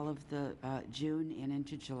for all of the June and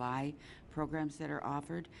into July programs that are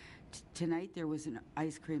offered. Tonight there was an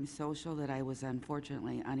ice cream social that I was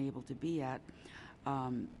unfortunately unable to be at.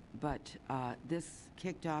 But this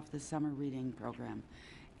kicked off the summer reading program,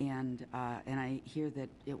 and I hear that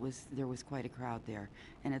there was quite a crowd there,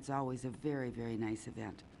 and it's always a very, very nice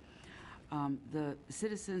event. The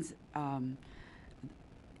Citizens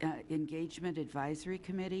Engagement Advisory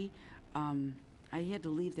Committee, I had to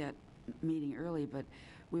leave that meeting early, but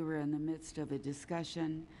we were in the midst of a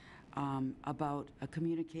discussion about a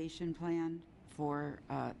communication plan for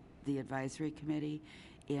the advisory committee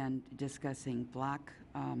and discussing block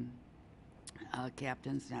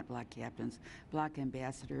captains, not block captains, block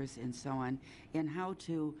ambassadors and so on, and how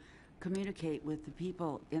to communicate with the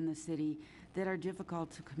people in the city that are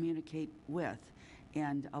difficult to communicate with,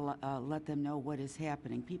 and let them know what is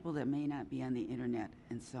happening, people that may not be on the internet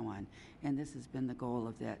and so on. And this has been the goal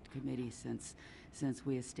of that committee since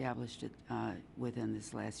we established it within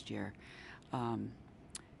this last year.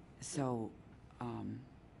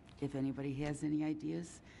 If anybody has any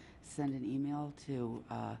ideas, send an email to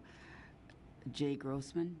Jay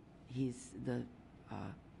Grossman. He's the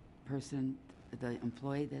the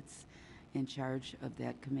employee that's in charge of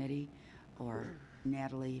that committee, or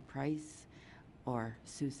Natalie Price, or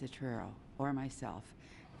Sue Citrero, or myself,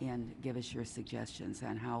 and give us your suggestions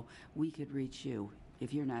on how we could reach you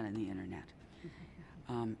if you're not on the internet.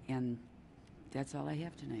 And that's all I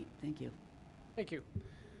have tonight. Thank you. Thank you.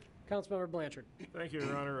 Councilmember Blanchard. Thank you,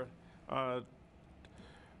 Your Honor.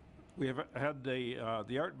 We have had the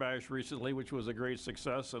Art Bash recently, which was a great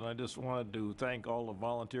success, and I just wanted to thank all the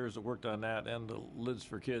volunteers that worked on that and the Lids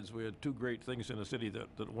for Kids. We had two great things in the city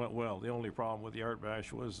that went well. The only problem with the Art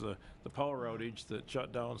Bash was the power outage that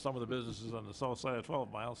shut down some of the businesses on the south side of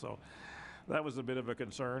 12 Mile, so that was a bit of a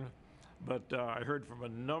concern. But I heard from a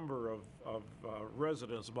number of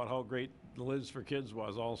residents about how great the Lids for Kids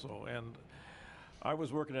was also. And I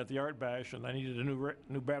was working at the Art Bash, and I needed a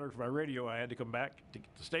new battery for my radio. I had to come back to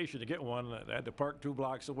the station to get one. I had to park 2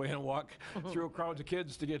 blocks away and walk through a crowd of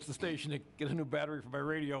kids to get to the station to get a new battery for my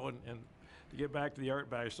radio and to get back to the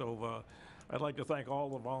Art Bash. So I'd like to thank all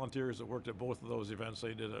the volunteers that worked at both of those events.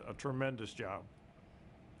 They did a tremendous job.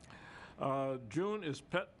 June is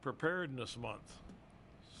Pet Preparedness Month.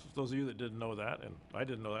 Those of you that didn't know that, and I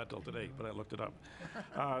didn't know that till today, but I looked it up.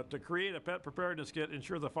 To create a pet preparedness kit,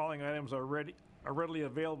 ensure the following items are readily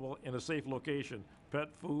available in a safe location: pet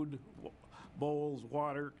food, bowls,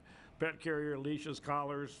 water, pet carrier, leashes,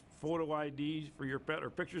 collars, photo ID for your pet or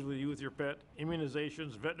pictures with you with your pet,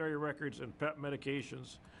 immunizations, veterinary records, and pet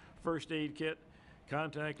medications, first aid kit,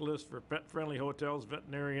 contact list for pet-friendly hotels,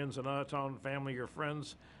 veterinarians, and out-of-town family or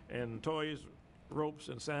friends, and toys, ropes,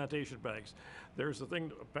 and sanitation bags. There's a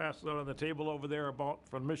thing passed out on the table over there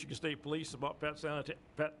from Michigan State Police about Pet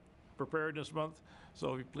Preparedness Month.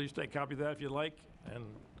 So please take a copy of that if you like, and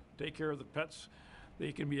take care of the pets.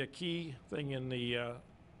 They can be a key thing in the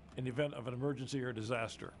event of an emergency or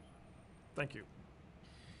disaster. Thank you.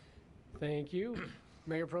 Thank you.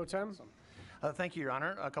 Mayor Pro Tem. Thank you, Your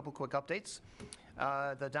Honor. A couple quick updates.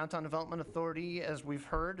 The Downtown Development Authority, as we've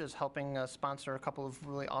heard, is helping sponsor a couple of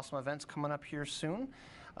really awesome events coming up here soon.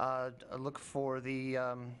 Look for the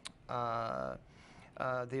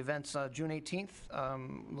events June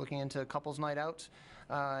 18th, looking into Couples Night Out,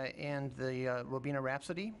 and the Robina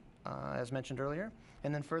Rhapsody, as mentioned earlier.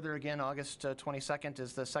 And then further again, August 22nd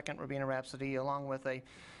is the second Robina Rhapsody, along with a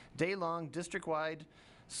day-long district-wide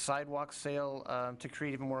sidewalk sale to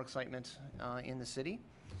create even more excitement in the city.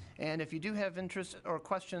 And if you do have interest or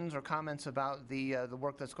questions or comments about the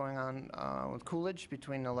work that's going on with Coolidge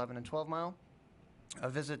between 11 and 12 Mile,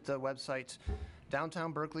 visit the website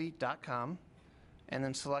downtownberkeley.com, and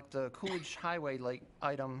then select the Coolidge Highway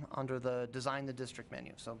item under the Design the District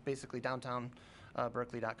menu. So basically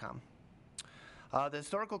downtownberkeley.com. The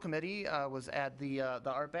Historical Committee was at the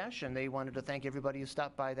Art Bash, and they wanted to thank everybody who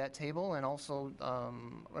stopped by that table, and also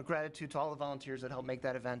a gratitude to all the volunteers that helped make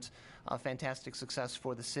that event a fantastic success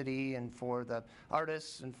for the city and for the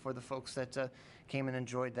artists and for the folks that came and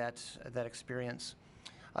enjoyed that experience.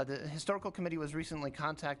 The Historical Committee was recently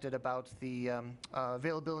contacted about the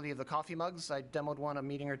availability of the coffee mugs. I demoed one a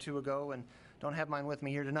meeting or two ago and don't have mine with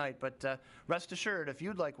me here tonight, but rest assured, if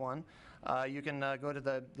you'd like one, you can go to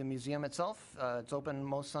the museum itself. It's open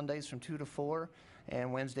most Sundays from 2 to 4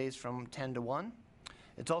 and Wednesdays from 10 to 1.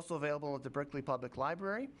 It's also available at the Berkley Public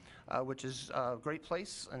Library, which is a great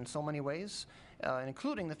place in so many ways,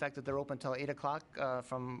 including the fact that they're open till 8 o'clock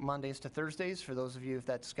from Mondays to Thursdays, for those of you if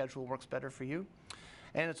that schedule works better for you.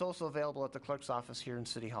 And it's also available at the clerk's office here in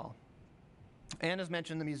City Hall. And as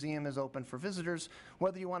mentioned, the museum is open for visitors,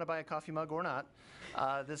 whether you want to buy a coffee mug or not.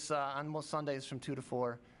 This on most Sundays from 2 to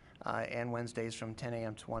 4 and Wednesdays from 10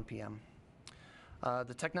 a.m. to 1 p.m.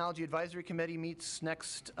 The Technology Advisory Committee meets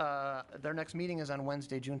next, their next meeting is on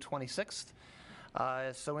Wednesday, June 26th.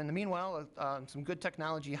 So in the meanwhile, some good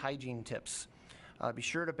technology hygiene tips. Be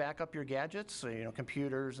sure to back up your gadgets, so, you know,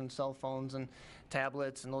 computers and cell phones and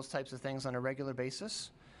tablets and those types of things on a regular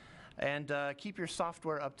basis. And keep your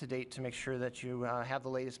software up to date to make sure that you have the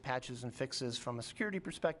latest patches and fixes from a security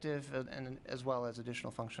perspective and as well as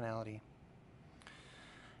additional functionality.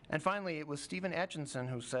 And finally, it was Stephen Atchison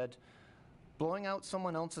who said, "Blowing out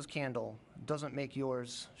someone else's candle doesn't make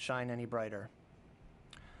yours shine any brighter."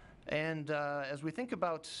 And as we think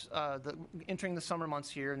about entering the summer months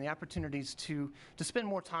here and the opportunities to spend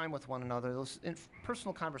more time with one another, those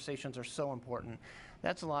personal conversations are so important.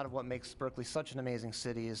 That's a lot of what makes Berkley such an amazing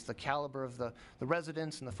city, is the caliber of the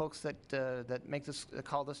residents and the folks that make this,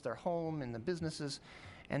 call this their home, and the businesses.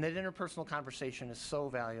 And that interpersonal conversation is so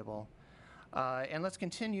valuable. And let's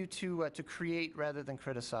continue to create rather than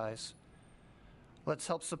criticize. Let's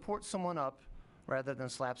help support someone up rather than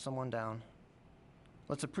slap someone down.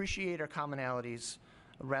 Let's appreciate our commonalities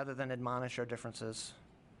rather than admonish our differences.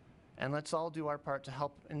 And let's all do our part to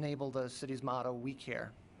help enable the city's motto, "We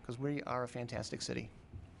care," because we are a fantastic city.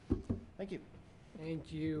 Thank you.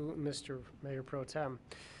 Thank you, Mr. Mayor Pro Tem.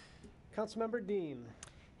 Councilmember Dean.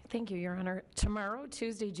 Thank you, Your Honor. Tomorrow,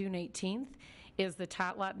 Tuesday, June 18th, is the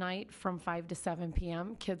Tot Lot Night from 5 to 7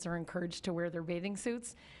 p.m. Kids are encouraged to wear their bathing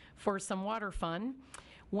suits for some water fun.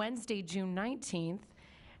 Wednesday, June 19th,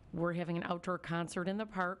 we're having an outdoor concert in the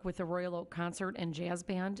park with the Royal Oak Concert and Jazz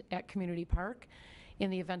Band at Community Park. In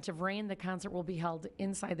the event of rain, the concert will be held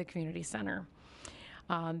inside the community center.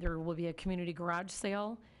 There will be a community garage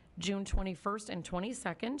sale June 21st and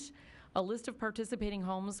 22nd. A list of participating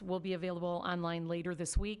homes will be available online later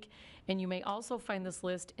this week, and you may also find this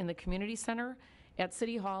list in the community center, at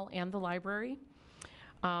City Hall, and the library.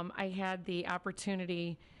 I had the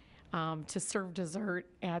opportunity to serve dessert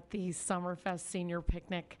at the Summerfest Senior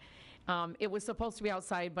Picnic. It was supposed to be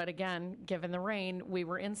outside, but again, given the rain, we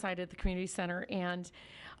were inside at the community center, and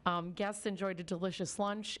guests enjoyed a delicious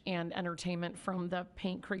lunch and entertainment from the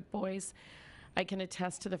Paint Creek Boys. I can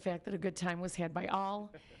attest to the fact that a good time was had by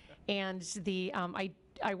all. And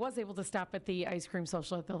I was able to stop at the ice cream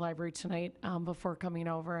social at the library tonight before coming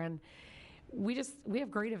over, and we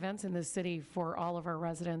have great events in this city for all of our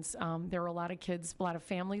residents. There were a lot of kids, a lot of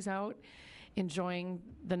families out enjoying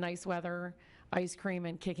the nice weather, ice cream,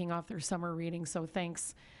 and kicking off their summer reading. So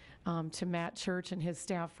thanks to Matt Church and his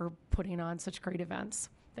staff for putting on such great events.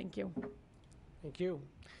 Thank you. Thank you.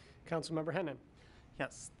 Councilmember Hennan.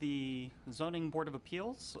 Yes, the Zoning Board of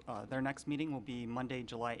Appeals, their next meeting will be Monday,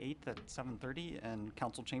 July 8th at 7:30 in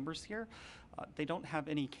council chambers here. They don't have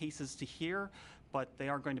any cases to hear, but they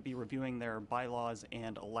are going to be reviewing their bylaws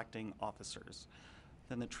and electing officers.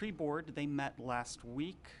 Then the Tree Board, they met last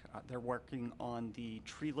week. They're working on the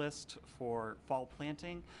tree list for fall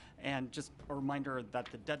planting. And just a reminder that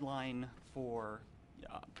the deadline for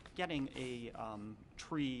getting a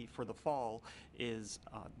tree for the fall is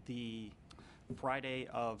the Friday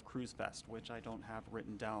of Cruise Fest, which I don't have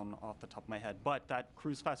written down off the top of my head. But that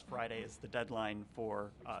Cruise Fest Friday is the deadline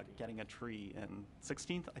for getting a tree in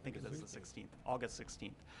 16th. I think it is the 16th, August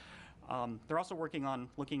 16th. They're also working on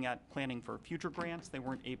looking at planning for future grants. They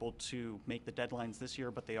weren't able to make the deadlines this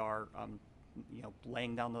year, but they are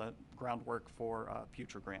laying down the groundwork for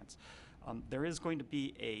future grants. There is going to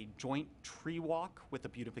be a joint tree walk with the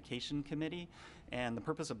beautification committee, and the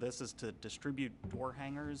purpose of this is to distribute door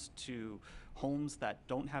hangers to homes that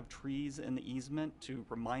don't have trees in the easement to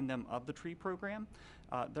remind them of the tree program.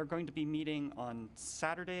 They're going to be meeting on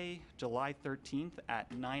Saturday, July 13th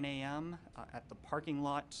at 9 a.m. At the parking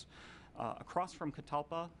lot across from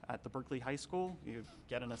Catalpa at the Berkley High School. You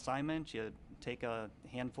get an assignment, you take a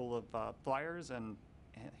handful of flyers and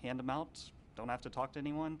hand them out. Don't have to talk to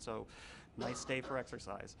anyone, so nice day for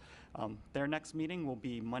exercise. Their next meeting will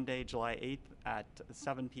be Monday, July 8th at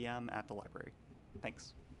 7 p.m. at the library.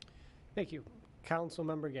 Thanks. Thank you.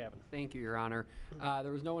 Councilmember Gavin. Thank you, Your Honor.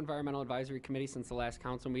 There was no Environmental Advisory Committee since the last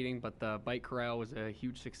council meeting, but the bike corral was a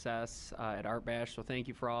huge success at Art Bash, so thank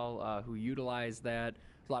you for all who utilized that. It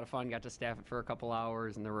was a lot of fun, got to staff it for a couple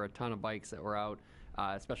hours, and there were a ton of bikes that were out,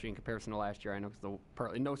 especially in comparison to last year. I know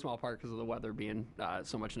partly no small part because of the weather being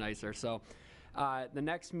so much nicer. So the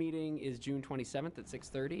next meeting is June 27th at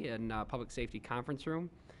 6:30 in Public Safety Conference Room.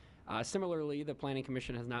 Similarly, the Planning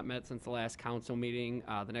Commission has not met since the last council meeting.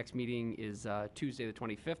 The next meeting is Tuesday the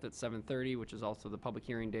 25th at 7:30, which is also the public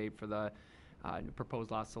hearing date for the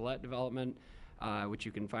proposed La Salette development, which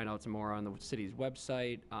you can find out some more on the city's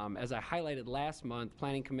website. As I highlighted last month,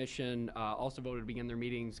 Planning Commission also voted to begin their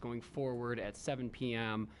meetings going forward at 7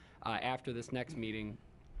 p.m. After this next meeting.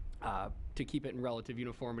 to keep it in relative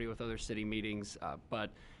uniformity with other city meetings,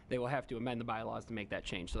 but they will have to amend the bylaws to make that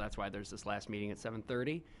change. So that's why there's this last meeting at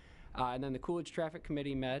 7:30. And then the Coolidge Traffic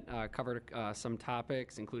Committee met, covered some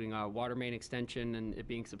topics, including water main extension and it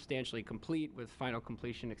being substantially complete, with final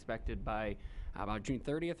completion expected by about June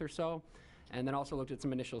 30th or so. And then also looked at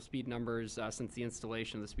some initial speed numbers since the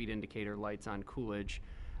installation of the speed indicator lights on Coolidge.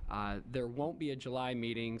 There won't be a July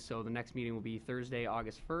meeting, so the next meeting will be Thursday,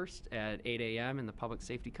 August 1st at 8 a.m. in the Public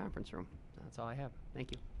Safety Conference Room. That's all I have.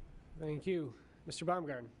 Thank you. Thank you. Mr.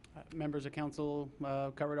 Baumgarten. Members of council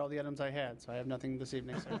covered all the items I had, so I have nothing this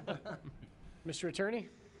evening, sir. Mr. Attorney?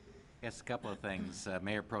 Yes, a couple of things.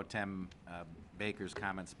 Mayor Pro Tem Baker's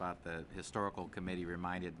comments about the Historical Committee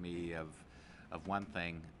reminded me of one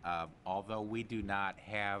thing. Although we do not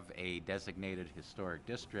have a designated historic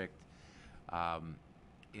district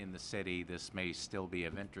in the city, this may still be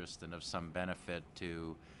of interest and of some benefit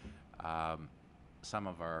to some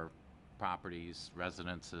of our properties,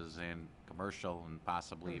 residences, and commercial, and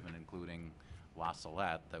possibly even including La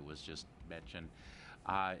Salette that was just mentioned.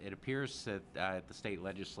 It appears that the state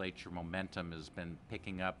legislature momentum has been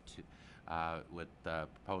picking up with the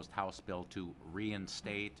proposed House bill to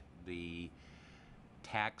reinstate the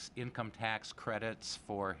income tax credits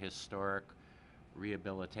for historic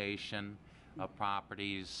rehabilitation of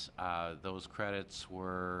properties. Those credits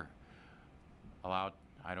were allowed.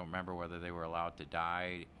 I don't remember whether they were allowed to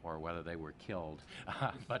die or whether they were killed,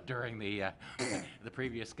 but during the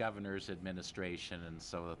previous governor's administration, and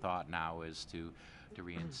so the thought now is to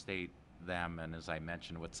reinstate them. And as I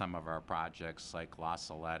mentioned, with some of our projects like La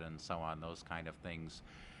Salette and so on, those kind of things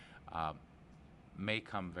may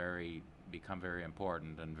become very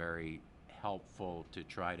important and very helpful to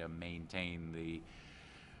try to maintain the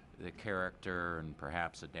character and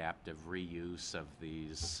perhaps adaptive reuse of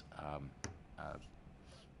these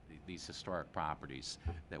historic properties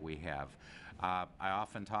that we have. I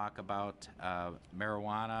often talk about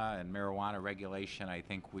marijuana and marijuana regulation. I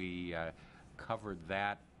think we covered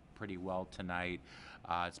that pretty well tonight.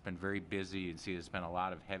 It's been very busy. You can see there's been a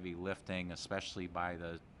lot of heavy lifting, especially by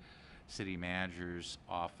the city manager's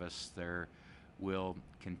office. There will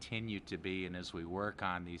continue to be, and as we work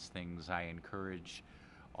on these things, I encourage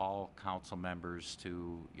all council members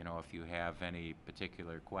to, if you have any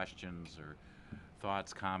particular questions or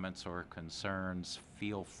thoughts, comments, or concerns,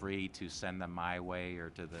 feel free to send them my way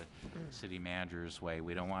or to the city manager's way.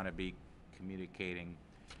 We don't want to be communicating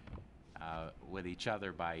with each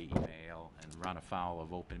other by email and run afoul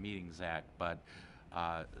of Open Meetings Act, but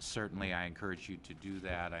certainly I encourage you to do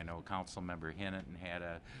that. I know Councilmember Hinton had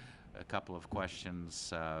a couple of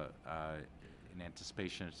questions in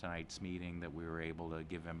anticipation of tonight's meeting that we were able to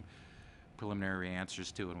give him preliminary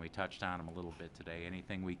answers to, and we touched on them a little bit today.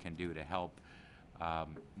 Anything we can do to help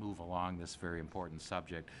move along this very important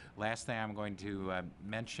subject. Last thing I'm going to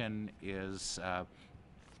mention is,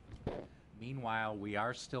 meanwhile, we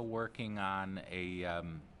are still working on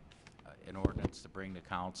an ordinance to bring to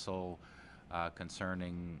council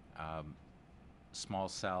concerning small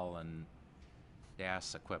cell and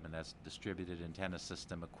DAS equipment, that's distributed antenna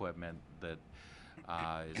system equipment, that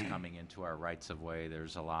is coming into our rights of way.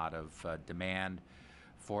 There's a lot of demand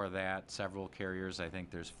for that. Several carriers, I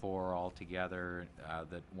think there's 4 altogether,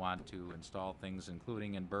 that want to install things,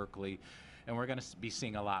 including in Berkley, and we're going to be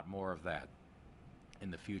seeing a lot more of that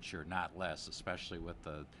in the future, not less, especially with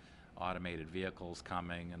the automated vehicles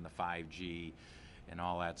coming and the 5G and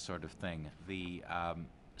all that sort of thing. The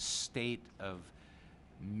state of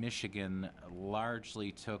Michigan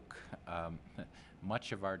largely took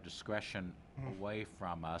much of our discretion away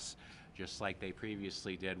from us, just like they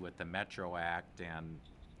previously did with the Metro Act and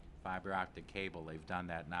fiber optic cable. They've done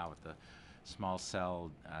that now with the small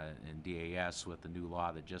cell and DAS with the new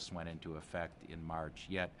law that just went into effect in March.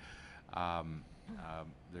 Yet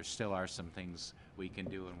there still are some things we can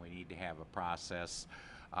do, and we need to have a process,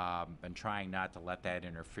 and trying not to let that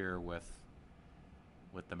interfere with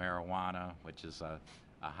the marijuana, which is a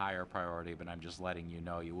higher priority. But I'm just letting you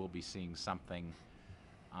know you will be seeing something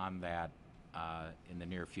on that in the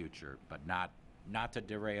near future, but not to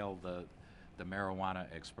derail the marijuana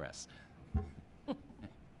express.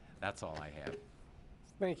 That's all I have.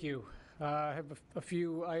 Thank you. I have a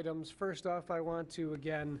few items. First off, I want to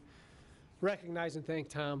again recognize and thank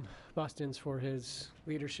Tom Bustins for his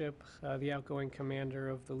leadership, the outgoing commander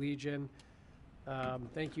of the Legion.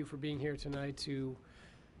 Thank you for being here tonight to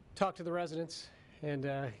talk to the residents and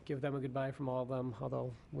give them a goodbye from all of them,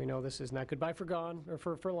 although we know this is not goodbye for gone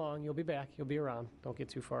or for long. You'll be back. You'll be around. Don't get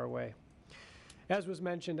too far away. As was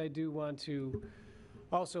mentioned, I do want to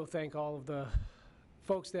also thank all of the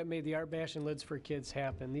folks that made the Art Bash and Lids for Kids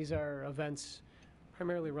happen. These are events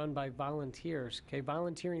primarily run by volunteers, okay,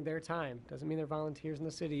 volunteering their time. Doesn't mean they're volunteers in the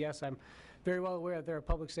city. Yes, I'm very well aware that there are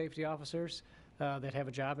public safety officers that have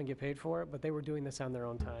a job and get paid for it, but they were doing this on their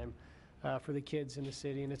own time for the kids in the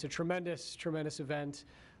city, and it's a tremendous, tremendous event.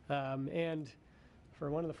 And for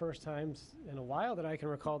one of the first times in a while that I can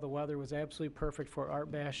recall, the weather was absolutely perfect for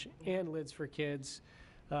Art Bash and Lids for Kids.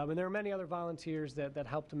 And there are many other volunteers that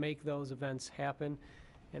help to make those events happen.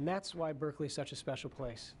 And that's why Berkley is such a special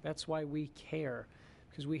place. That's why we care,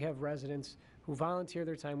 because we have residents who volunteer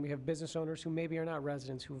their time. We have business owners who maybe are not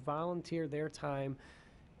residents, who volunteer their time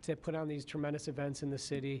to put on these tremendous events in the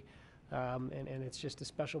city. And it's just a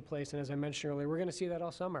special place. And as I mentioned earlier, we're going to see that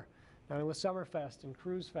all summer. Not only with Summerfest and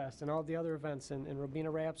Cruise Fest and all the other events and Robina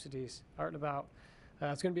Rhapsodies, Art and About.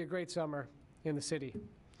 It's going to be a great summer in the city.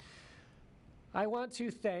 I want to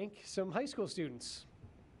thank some high school students.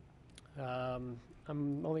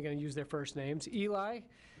 I'm only going to use their first names. Eli,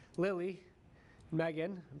 Lily,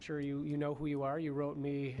 Megan. I'm sure you know who you are. You wrote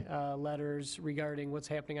me letters regarding what's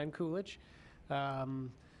happening on Coolidge,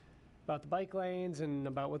 about the bike lanes and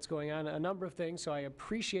about what's going on, a number of things. So I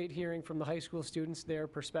appreciate hearing from the high school students their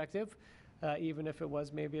perspective, even if it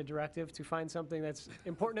was maybe a directive to find something that's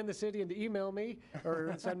important in the city and to email me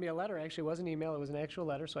or send me a letter. Actually, it wasn't an email, it was an actual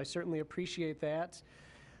letter, so I certainly appreciate that.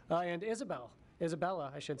 And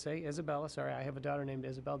Isabella, I should say, Isabella, sorry, I have a daughter named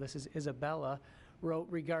Isabel. This is Isabella, wrote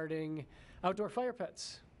regarding outdoor fire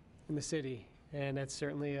pits in the city. And that's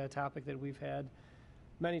certainly a topic that we've had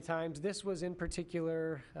many times. This was in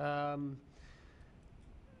particular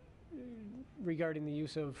regarding the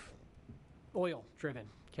use of oil-driven,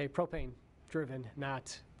 okay, propane-driven,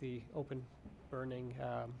 not the open burning.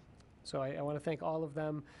 So I want to thank all of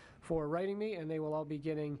them for writing me, and they will all be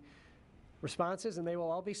getting responses, and they will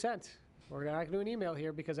all be sent. We're not going to do an email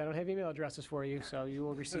here because I don't have email addresses for you, so you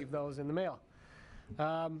will receive those in the mail.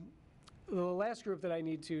 The last group that I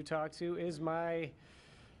need to talk to is my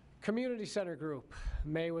community center group.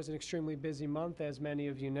 May was an extremely busy month, as many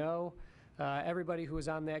of you know. Everybody who was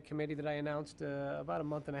on that committee that I announced about a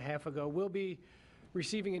month and a half ago will be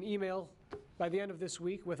receiving an email by the end of this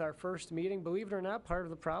week with our first meeting. Believe it or not, part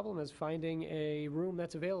of the problem is finding a room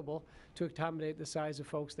that's available to accommodate the size of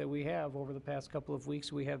folks that we have. Over the past couple of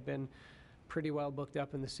weeks, we have been pretty well booked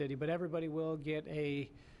up in the city, but everybody will get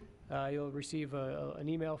you'll receive an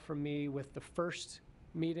email from me with the first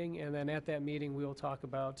meeting, and then at that meeting we will talk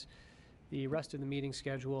about the rest of the meeting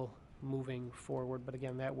schedule moving forward. But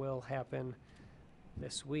again, that will happen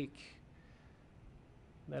this week.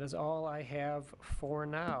 That is all I have for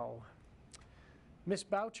now. Ms.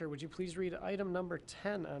 Boucher, would you please read item number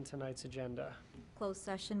 10 on tonight's agenda? Closed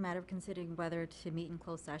session, matter of considering whether to meet in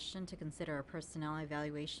closed session to consider a personnel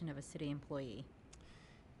evaluation of a city employee.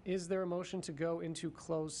 Is there a motion to go into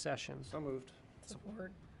closed session? So moved.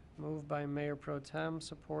 Support. Moved by Mayor Pro Tem,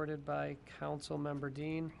 supported by Council Member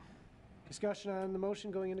Dean. Discussion on the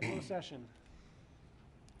motion going into closed session.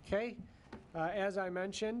 Okay, as I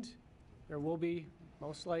mentioned, there will be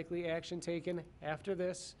most likely action taken after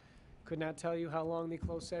this. Could not tell you how long the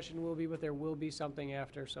closed session will be, but there will be something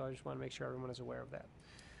after, so I just want to make sure everyone is aware of that.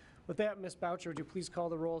 With that, Ms. Boucher, would you please call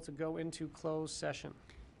the roll to go into closed session?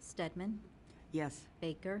 Stedman? Yes.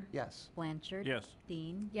 Baker? Yes. Blanchard? Yes.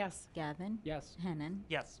 Dean? Yes. Gavin? Yes. Hennan?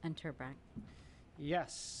 Yes. And Turbrack.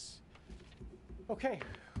 Yes. Okay,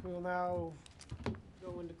 we will now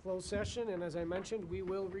go into closed session, and as I mentioned, we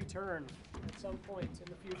will return at some point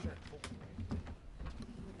in the future.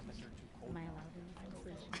 Am I allowed in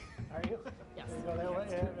closed session? Are you? Yes. Go that way?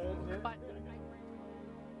 Yeah, But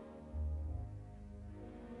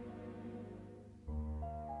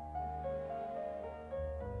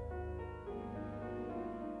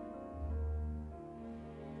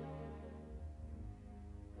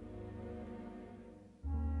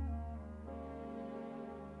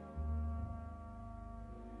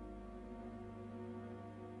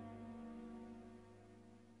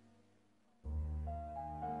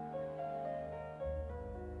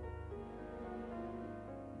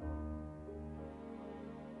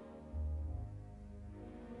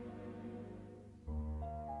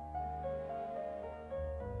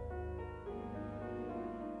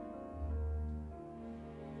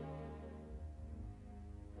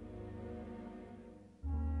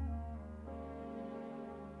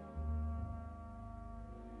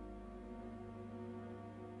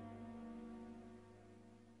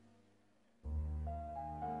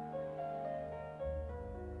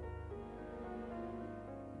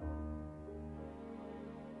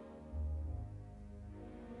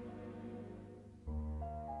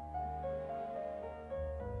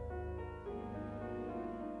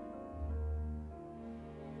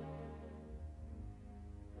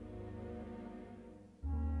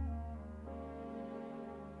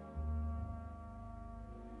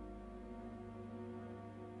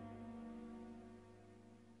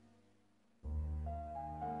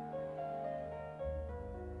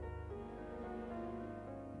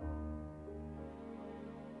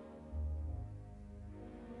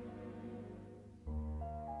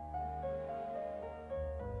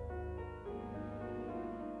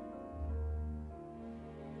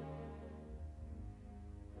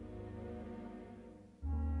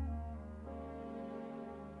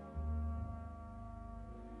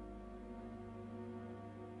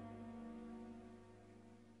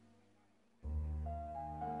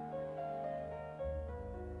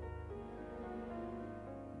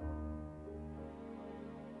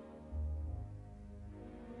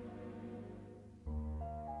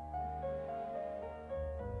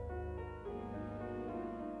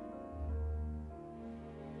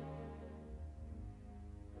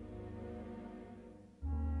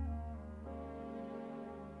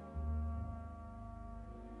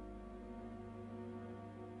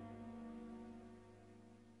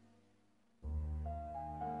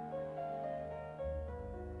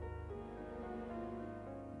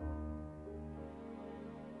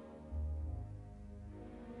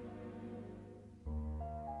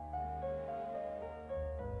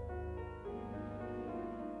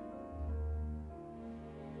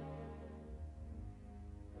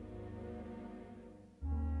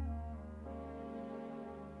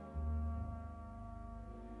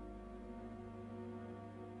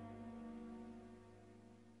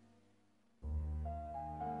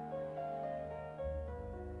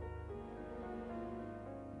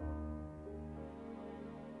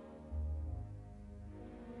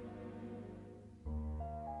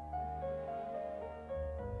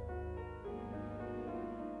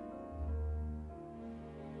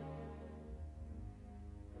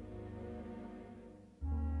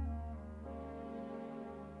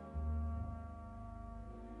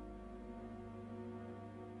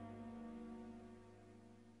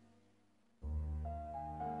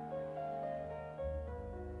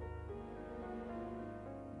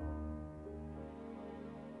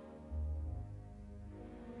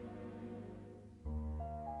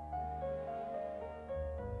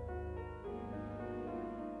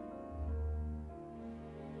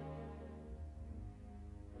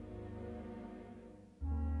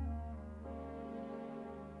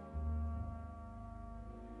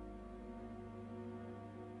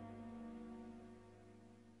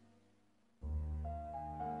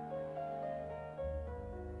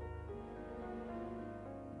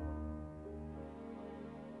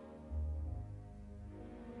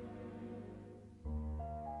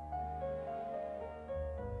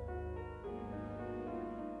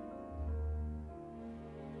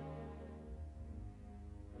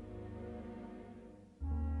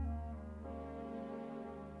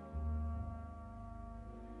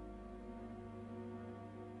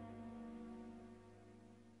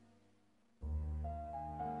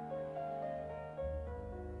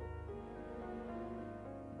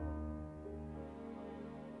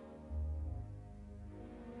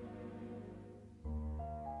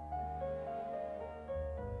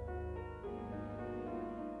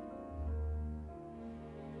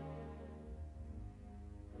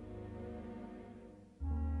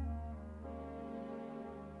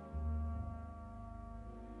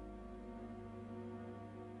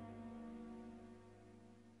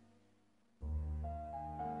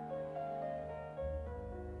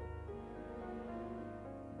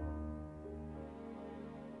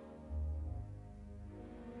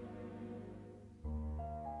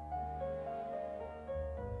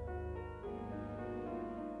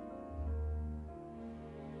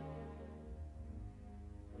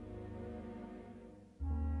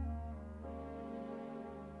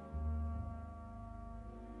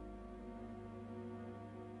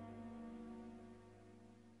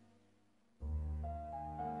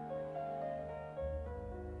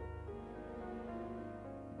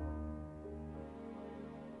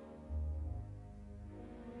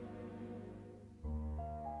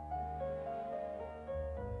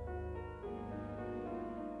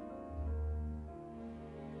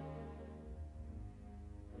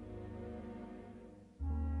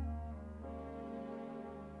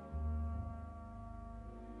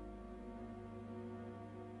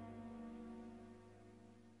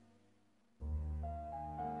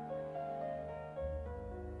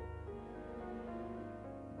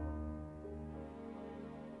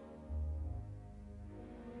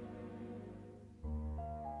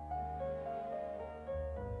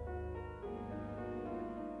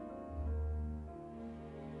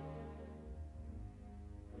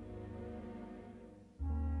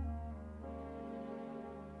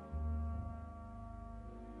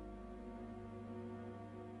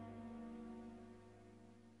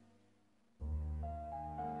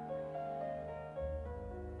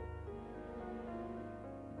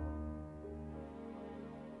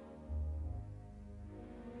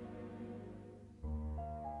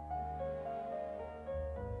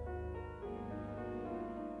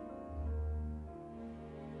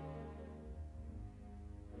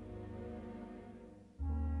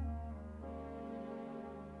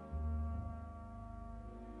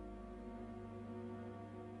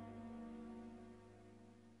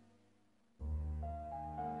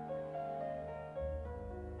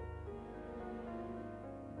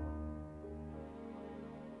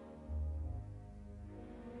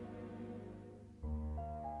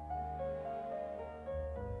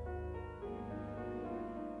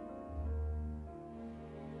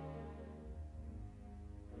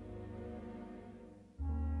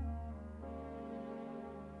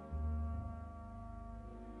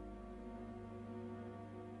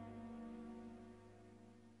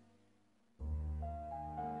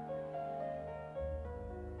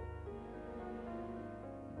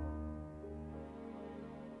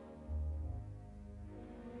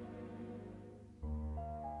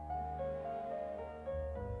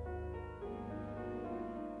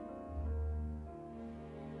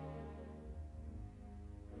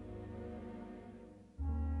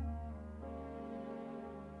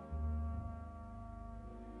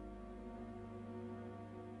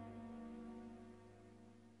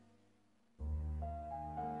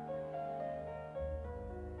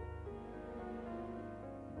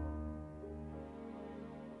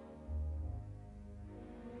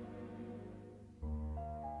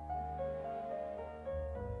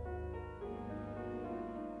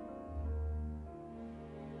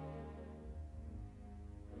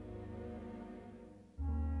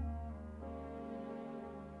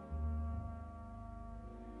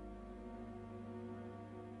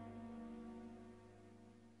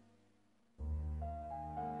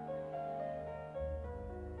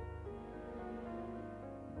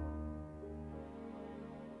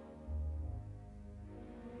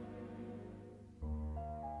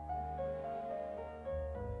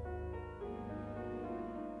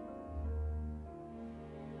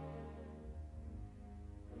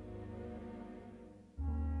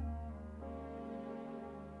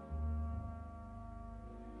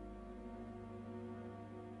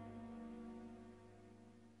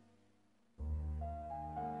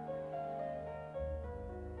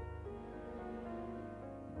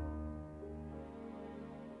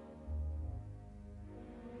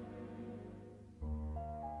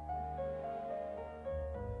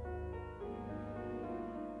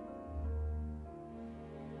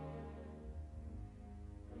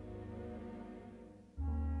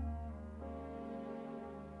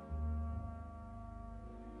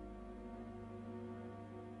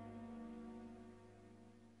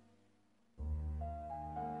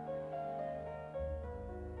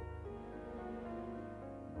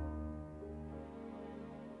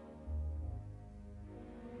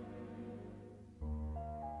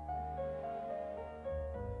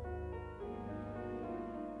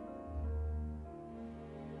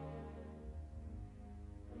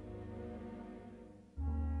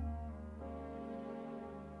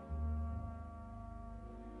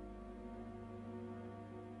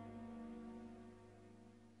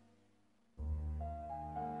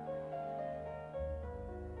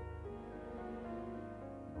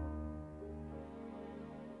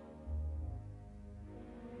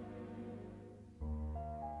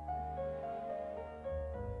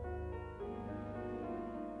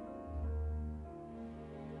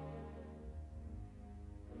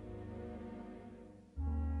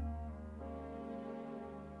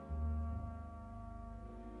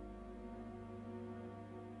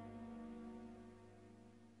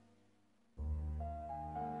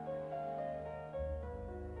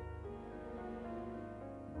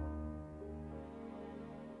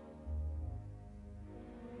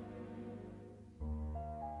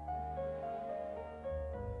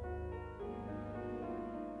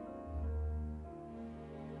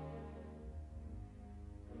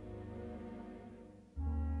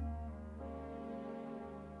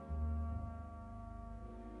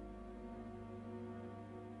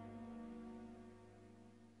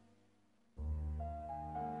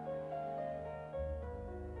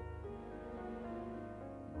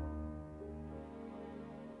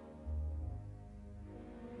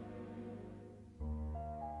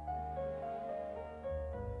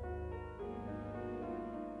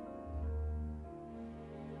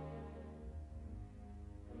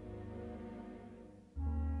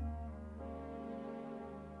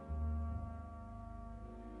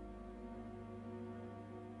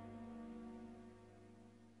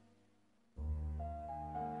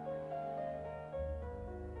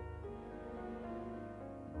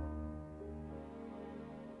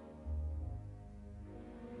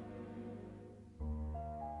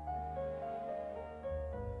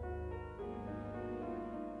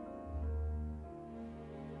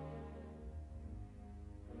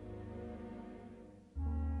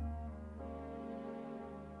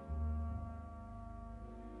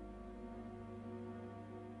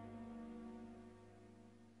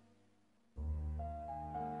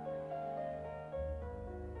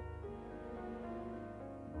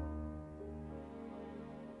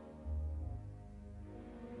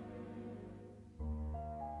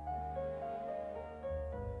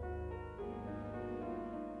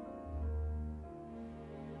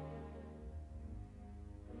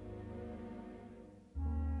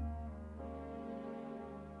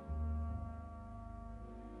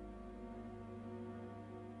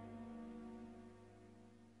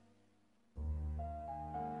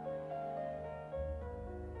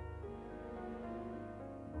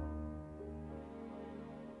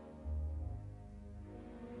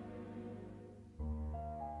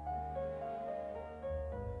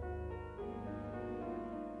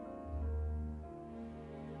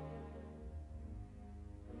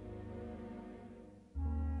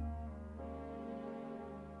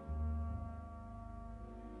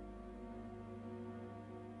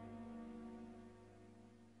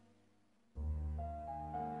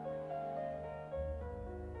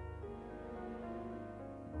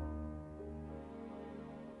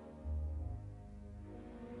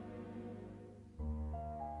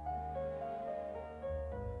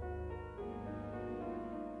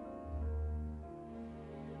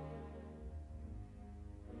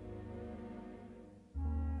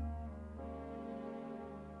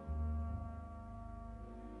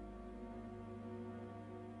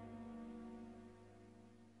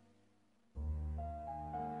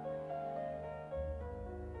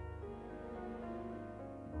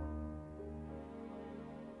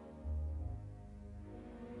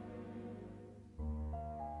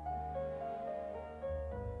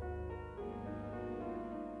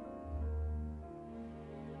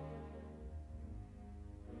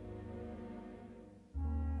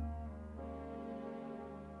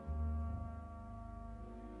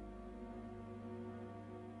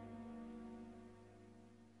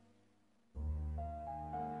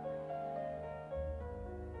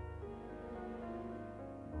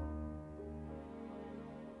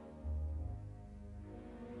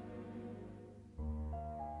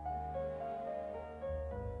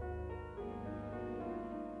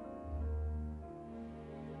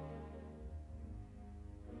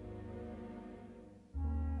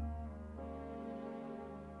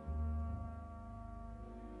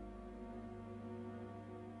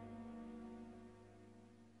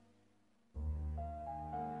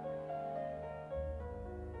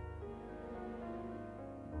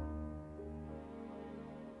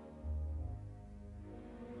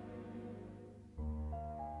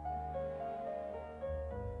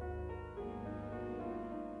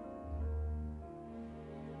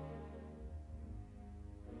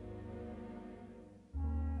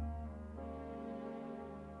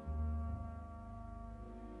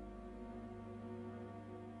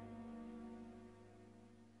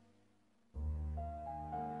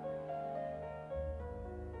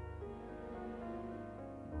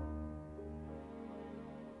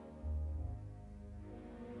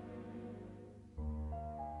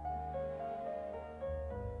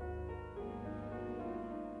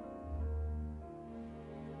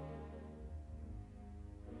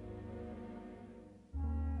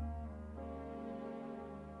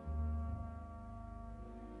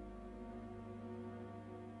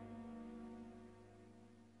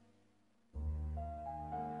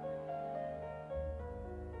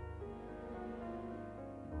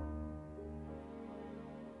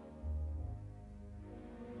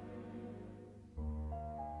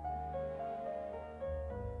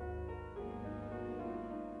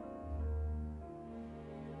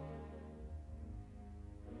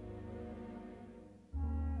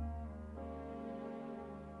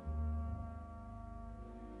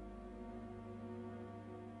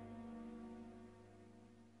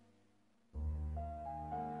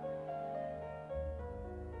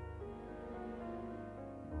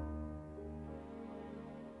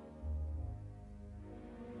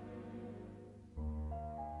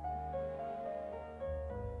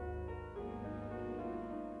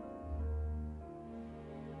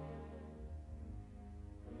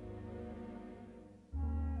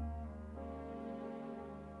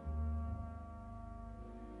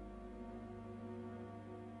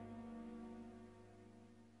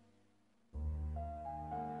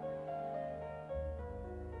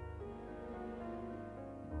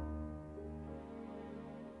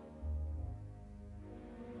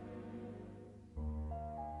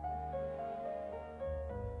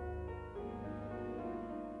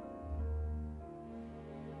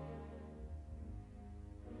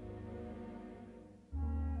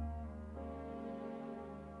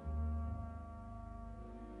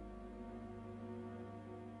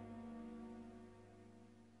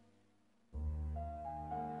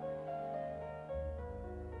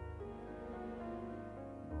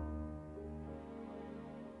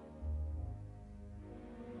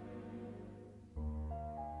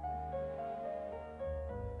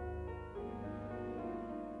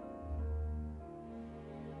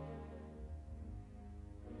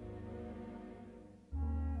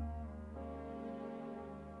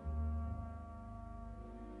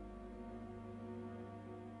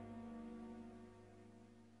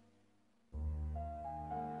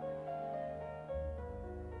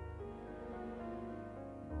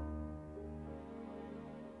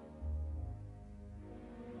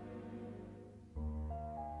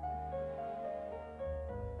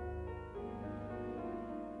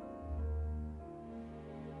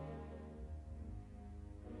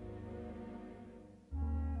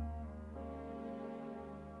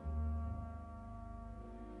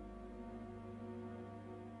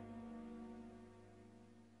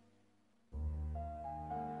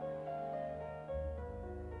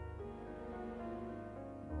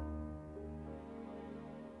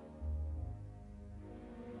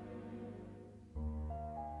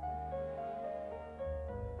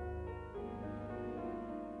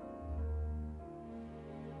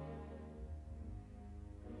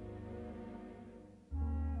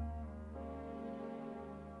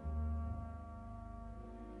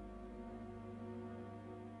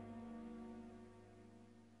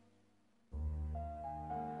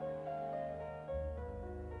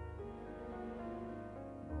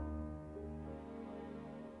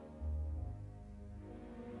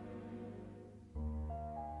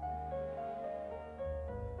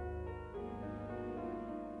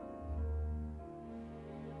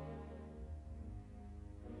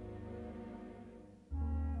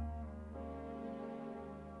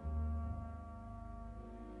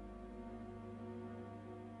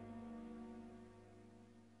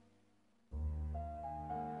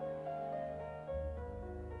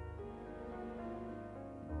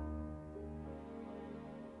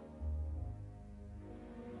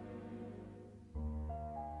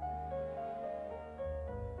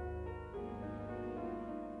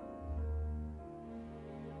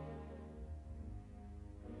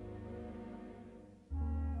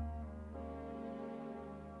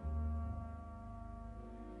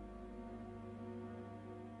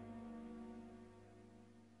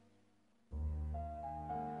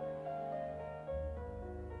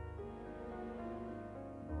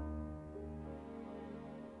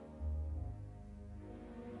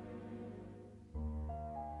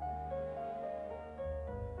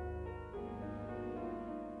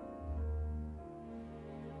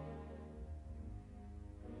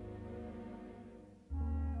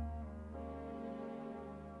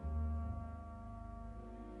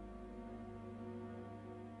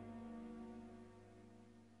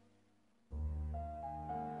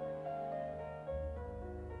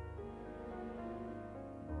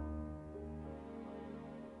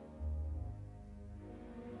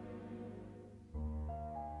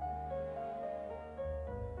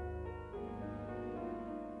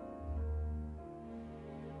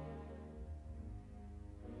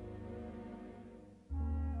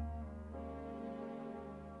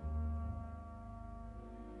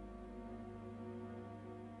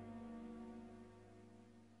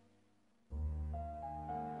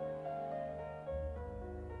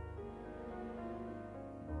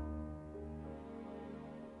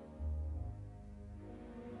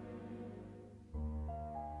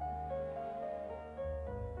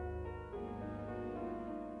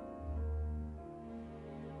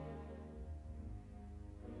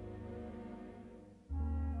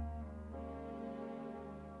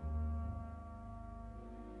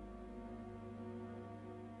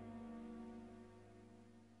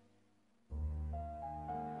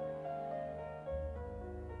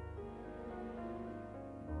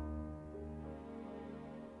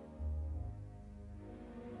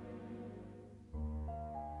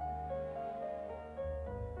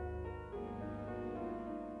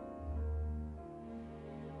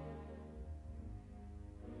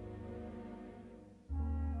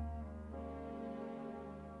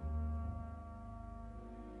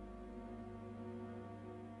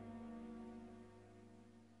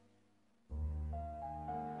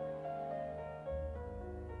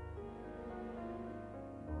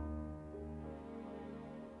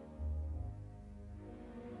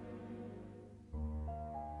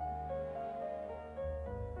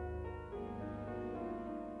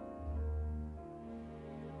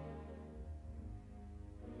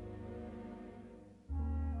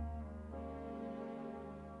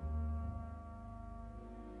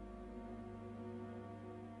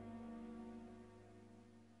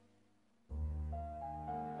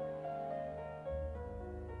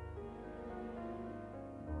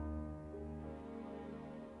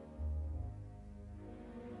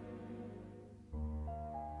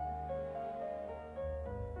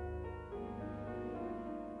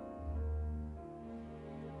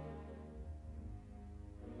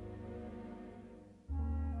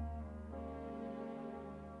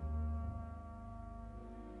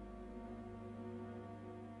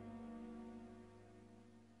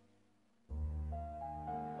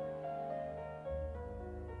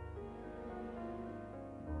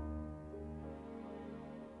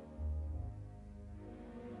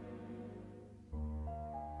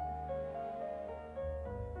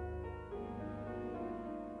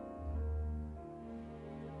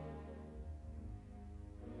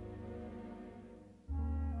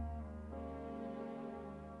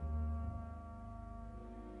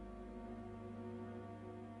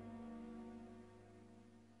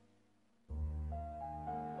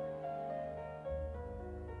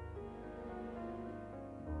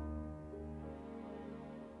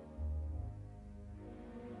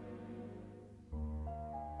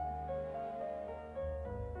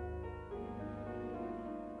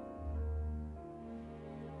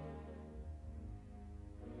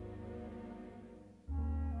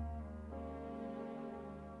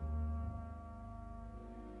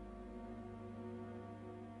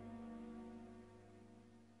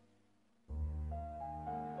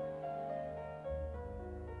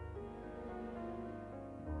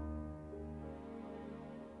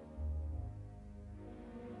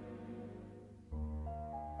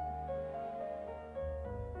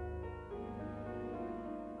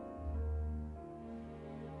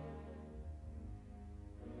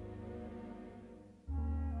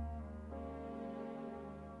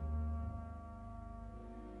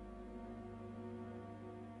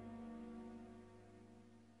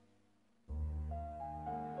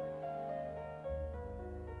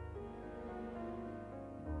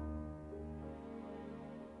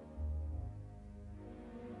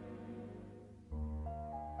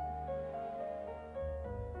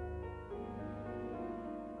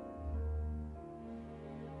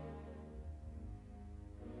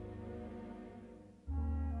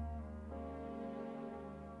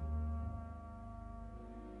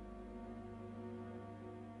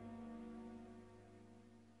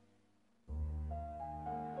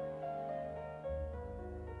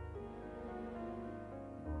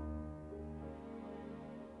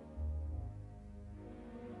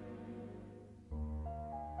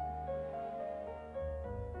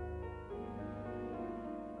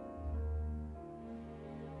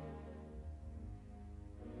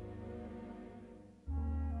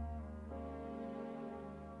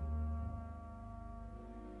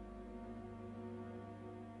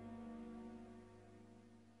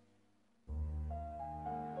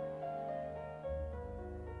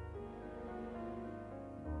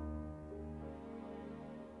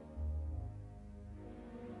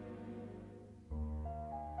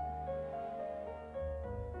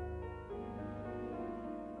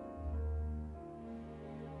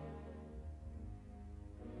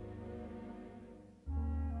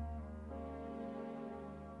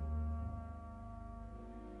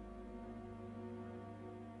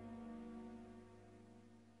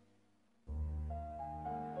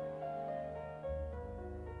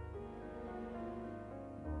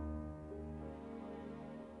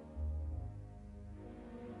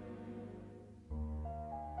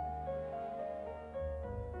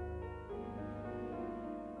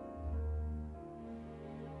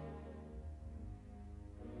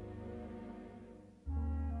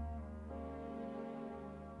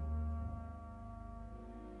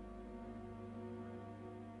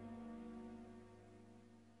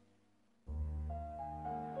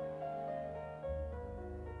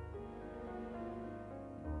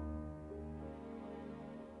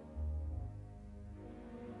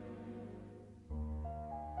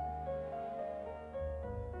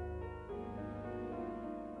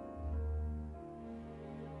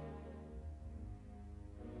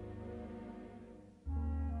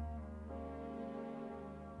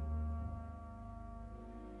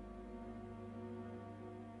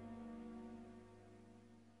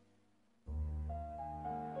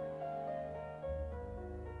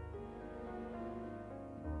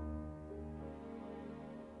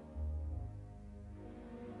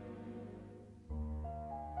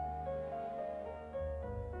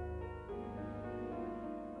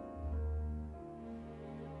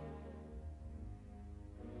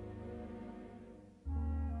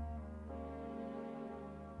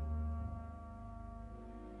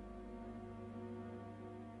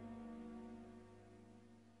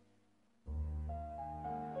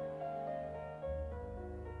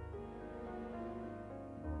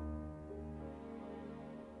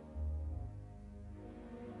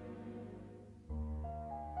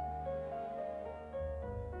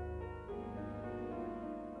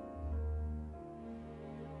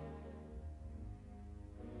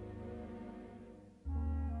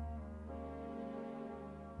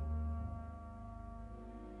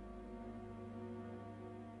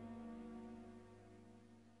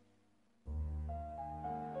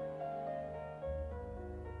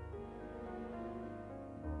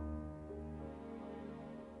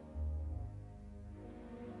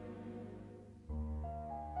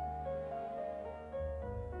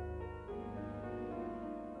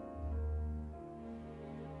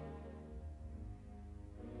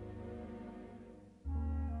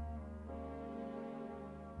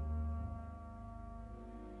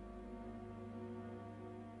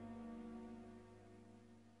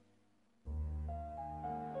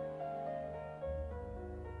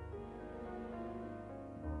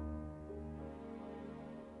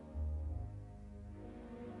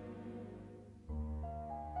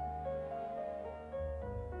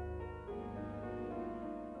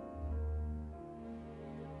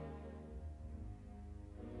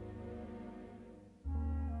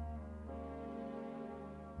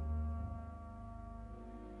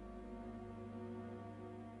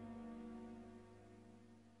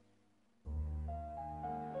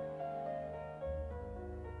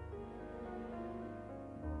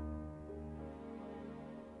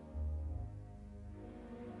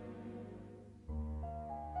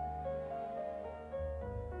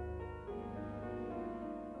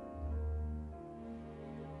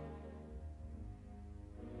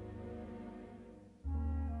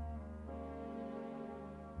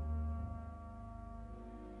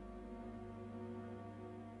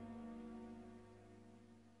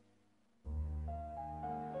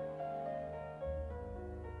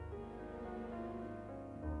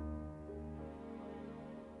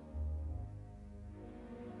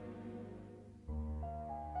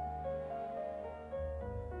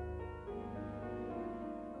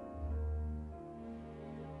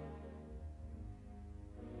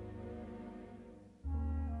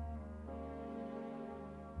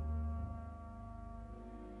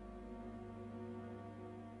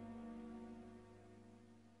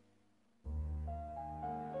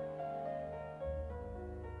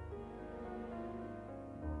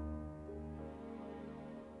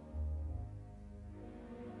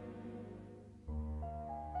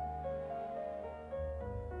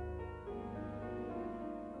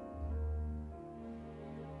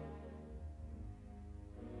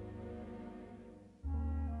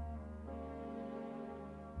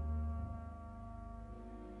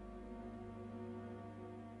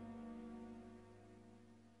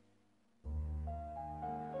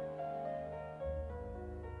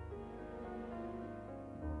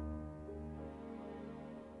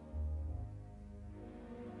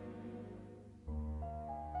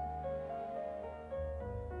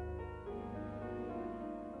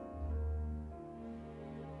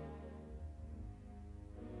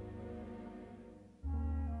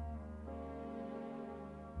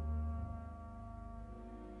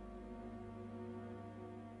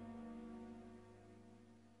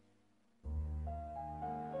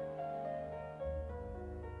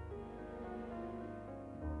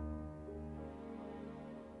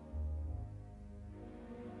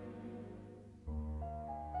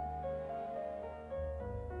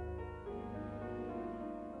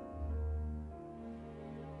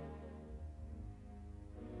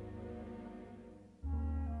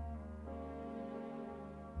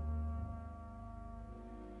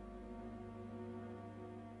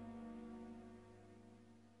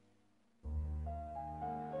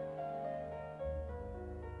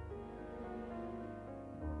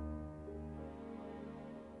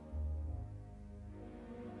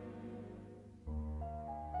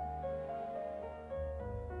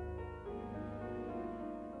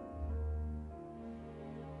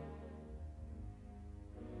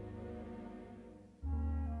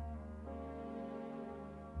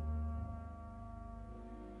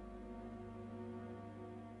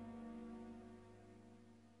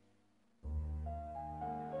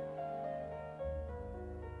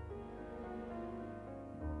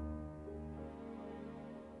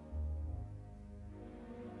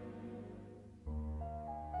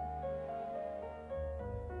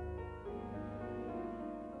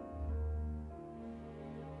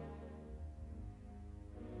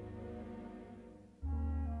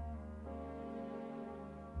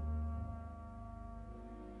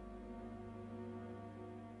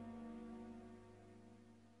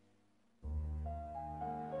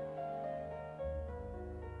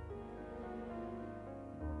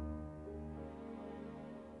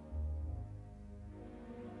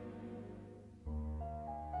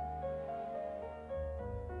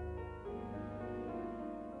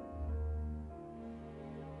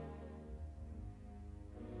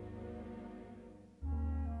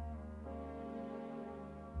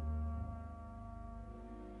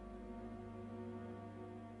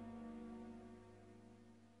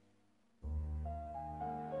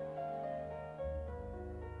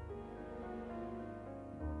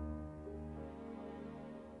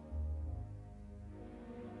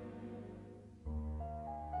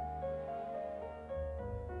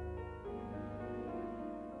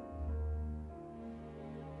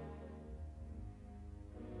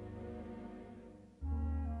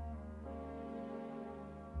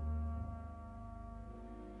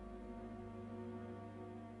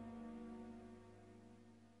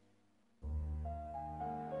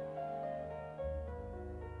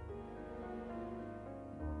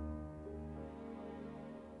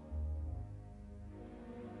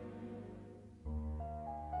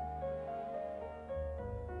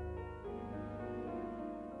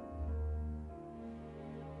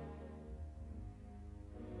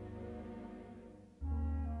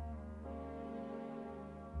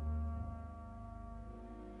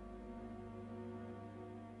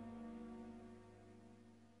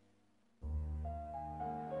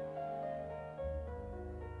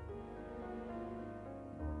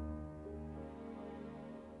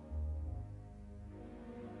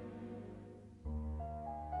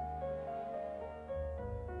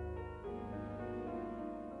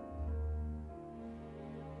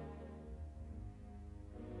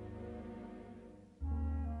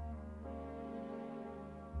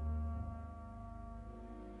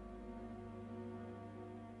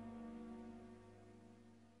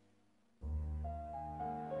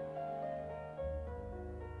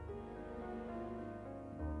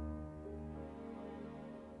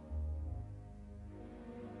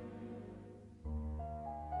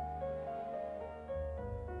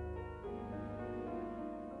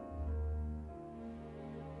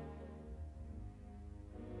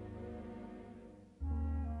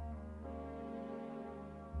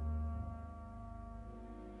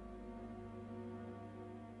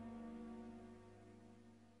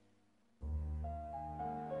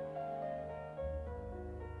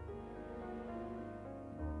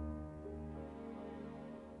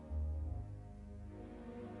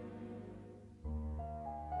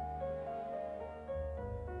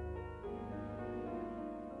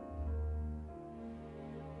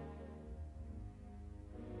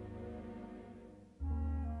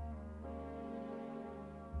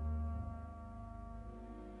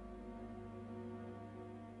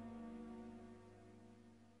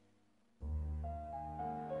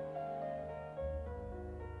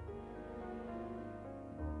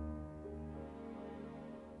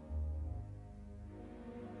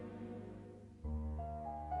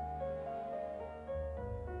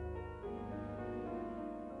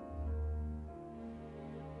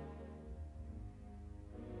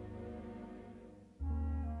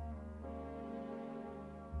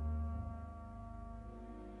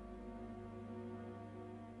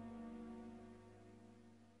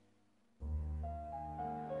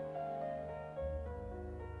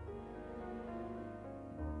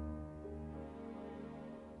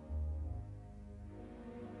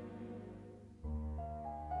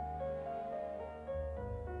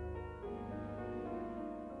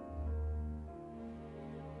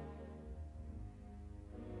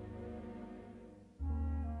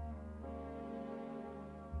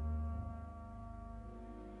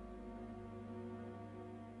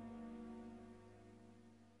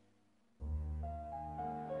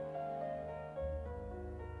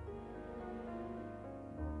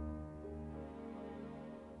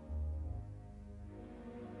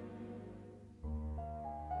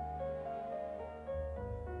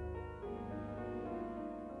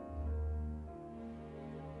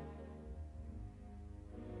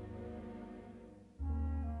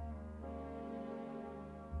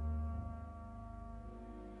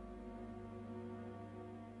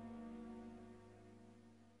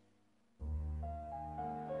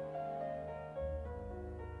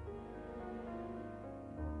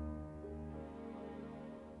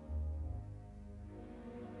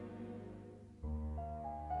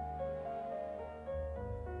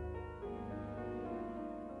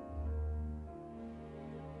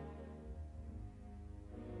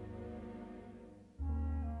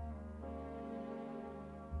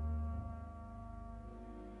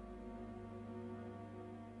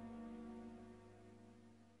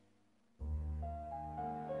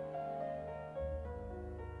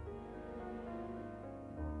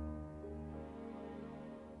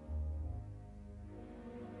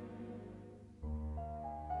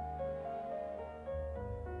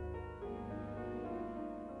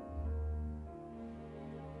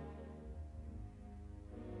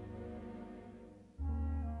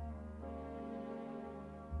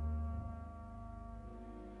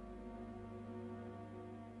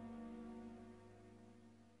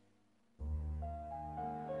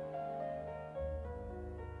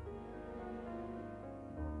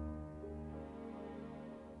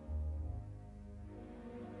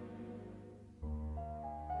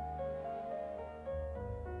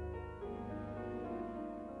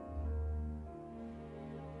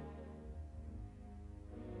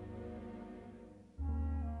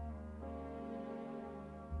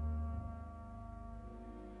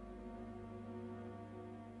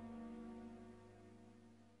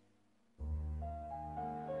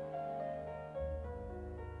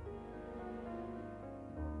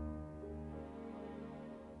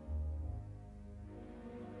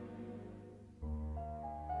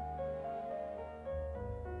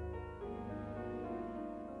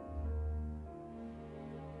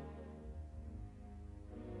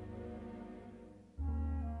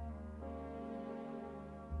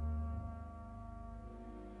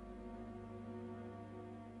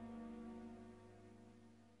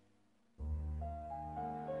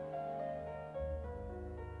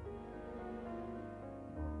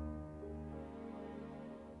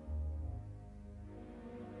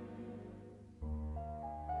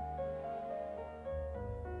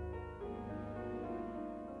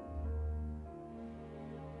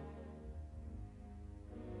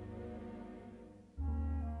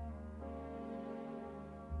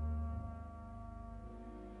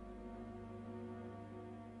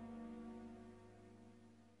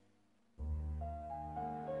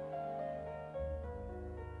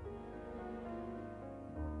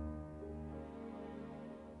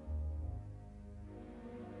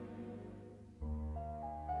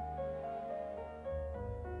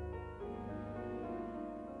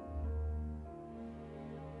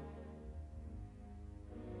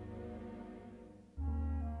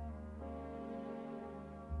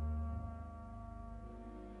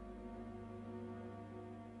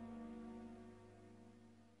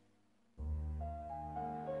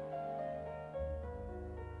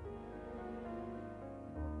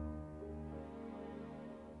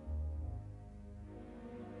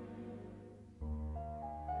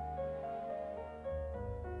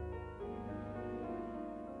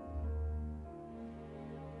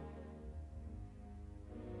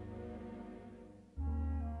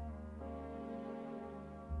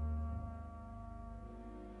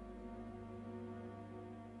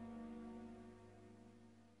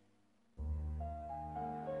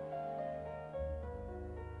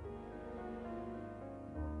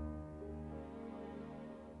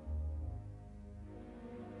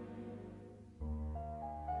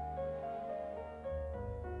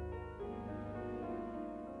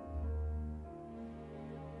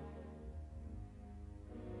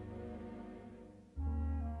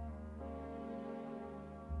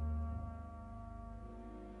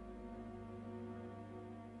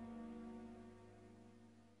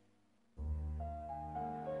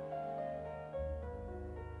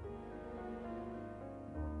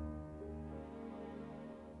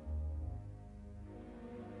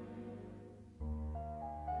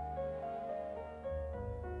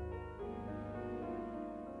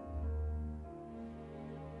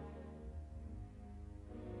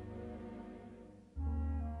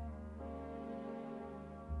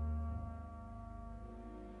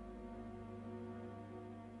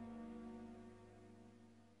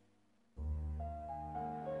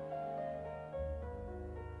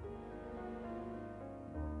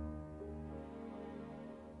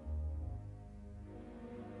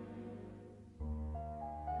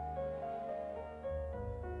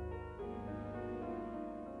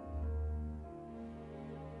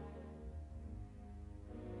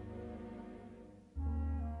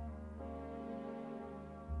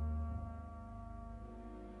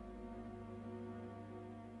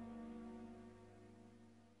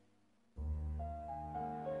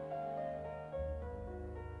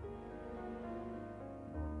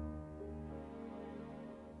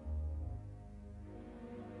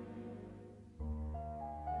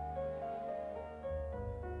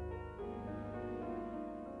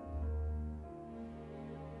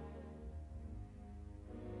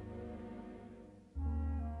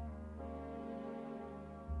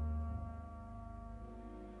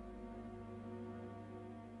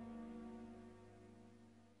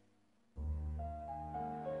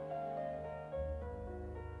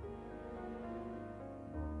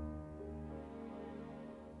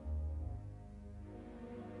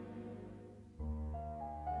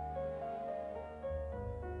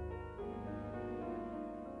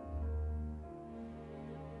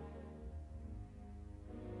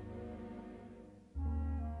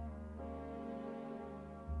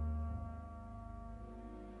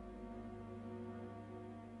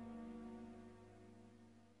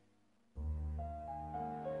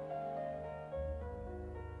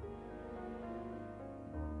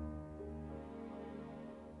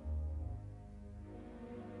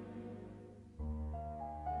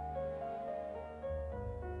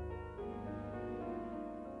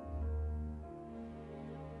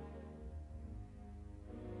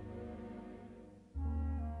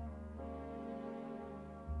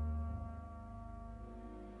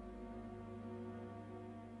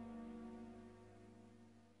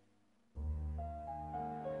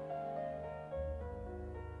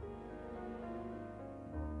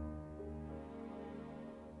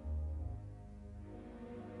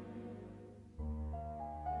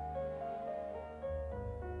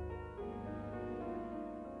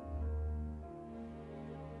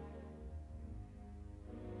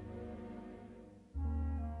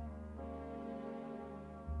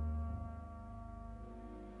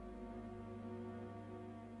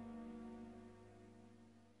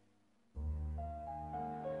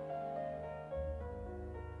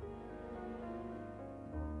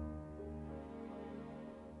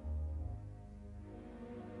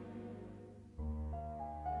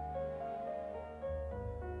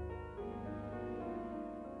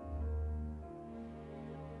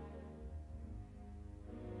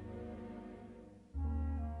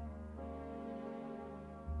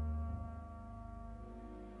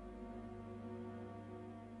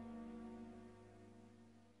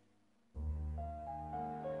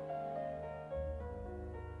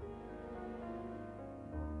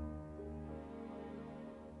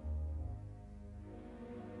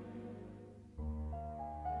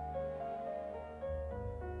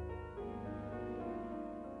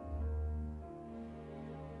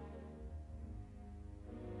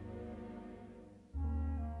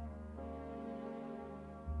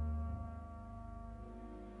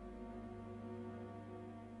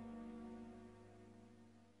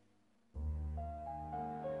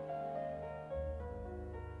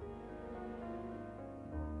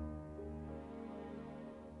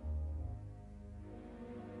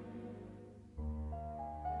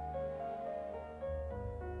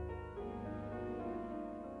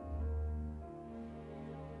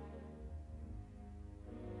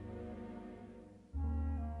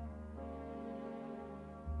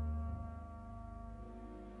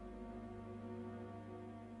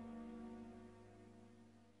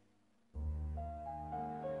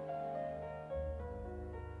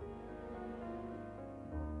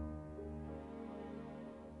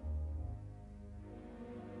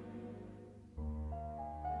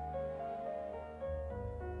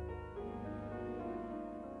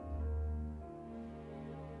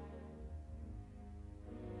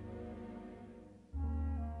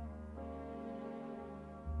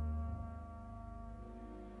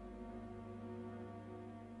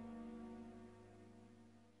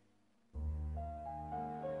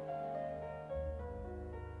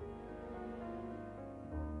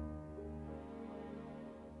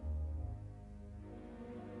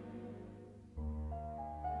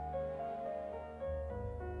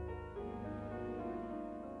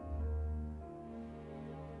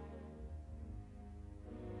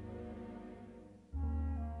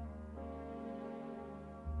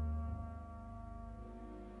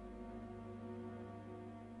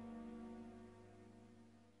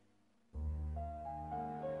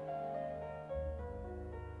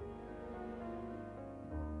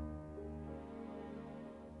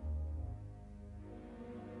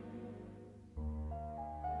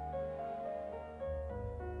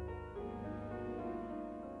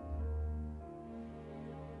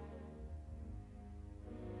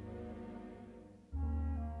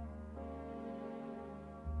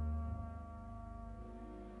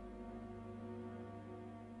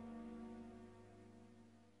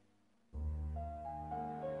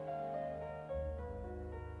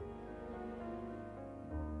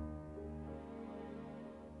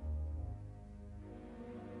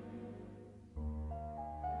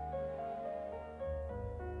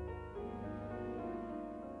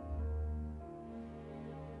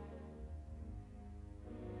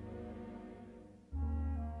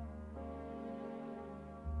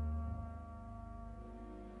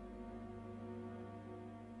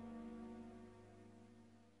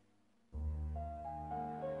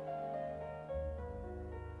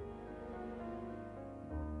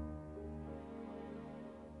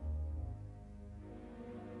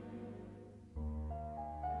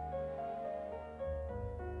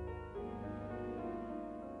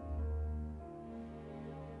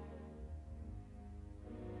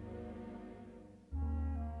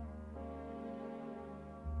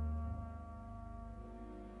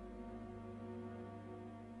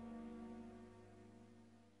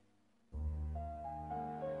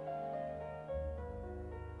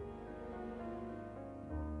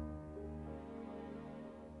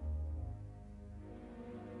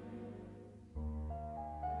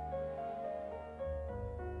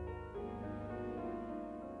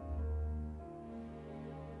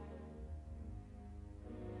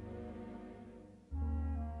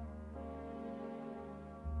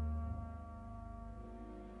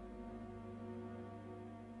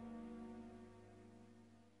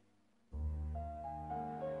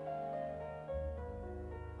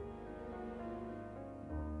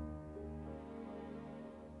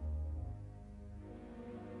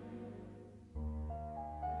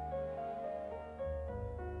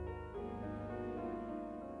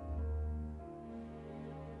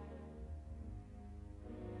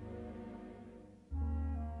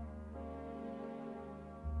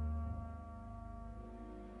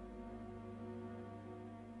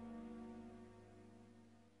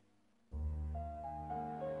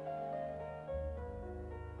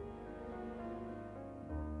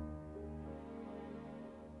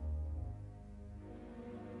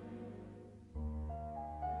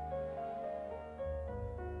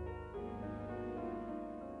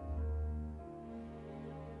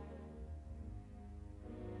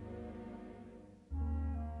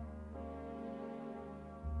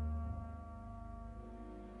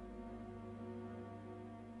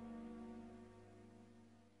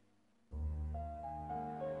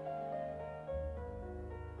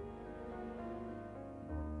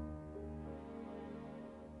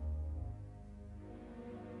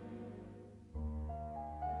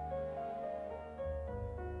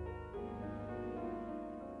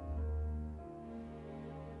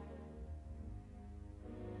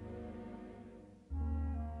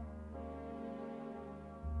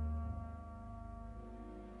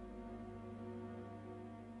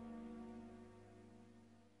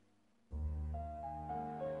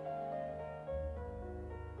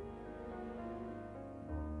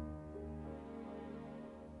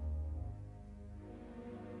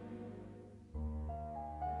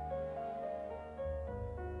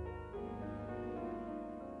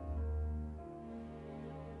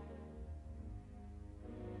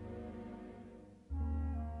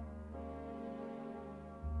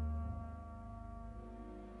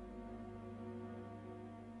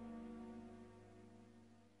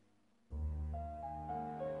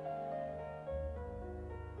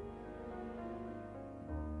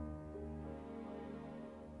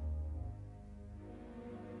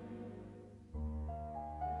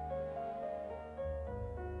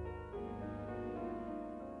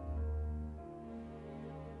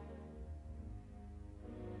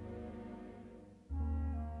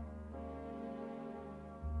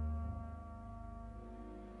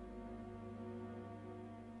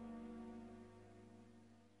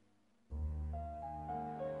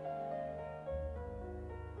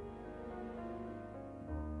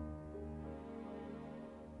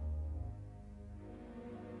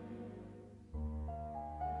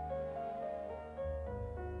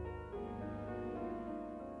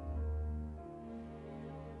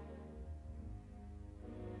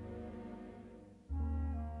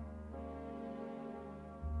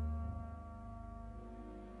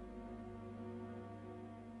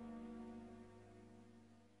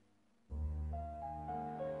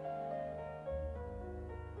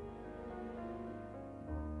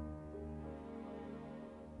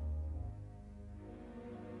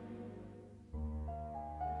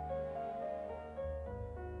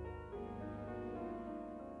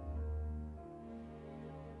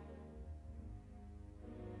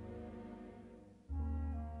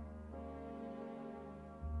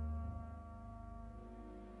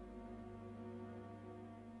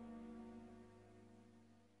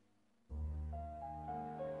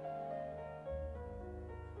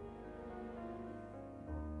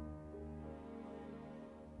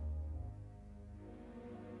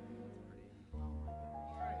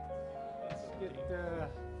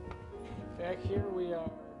here we are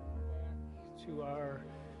back to our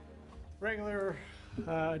regular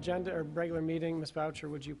agenda, or regular meeting. Ms. Boucher,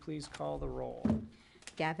 would you please call the roll?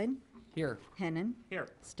 Gavin? Here. Hennan? Here.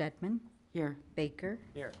 Stedman? Here. Baker?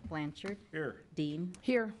 Here. Blanchard? Here. Dean?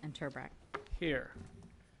 Here. And Turbrack. Here.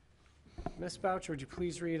 Ms. Boucher, would you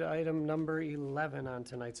please read item number 11 on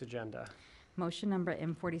tonight's agenda? Motion number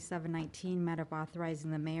M4719, matter of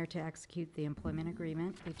authorizing the mayor to execute the employment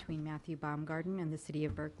agreement between Matthew Baumgarten and the City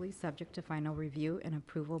of Berkeley, subject to final review and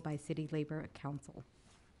approval by City Labor Council.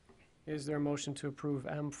 Is there a motion to approve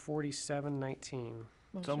M4719?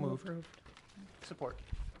 So moved. Support.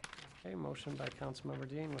 Okay, motion by Councilmember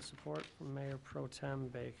Dean with support from Mayor Pro Tem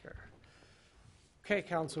Baker. Okay,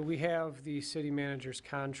 council, we have the city manager's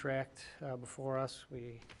contract before us.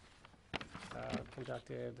 We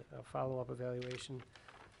conducted a follow-up evaluation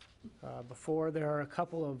before. There are a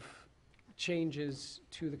couple of changes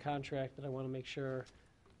to the contract that I want to make sure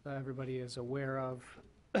everybody is aware of.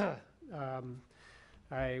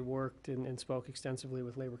 I worked and spoke extensively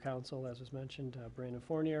with Labor Council, as was mentioned, Brandon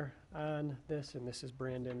Fournier, on this, and this is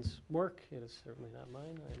Brandon's work. It is certainly not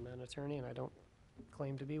mine. I'm an attorney, and I don't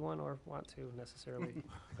claim to be one or want to necessarily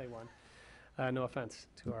play one. No offense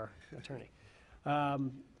to our attorney.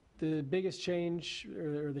 The biggest change,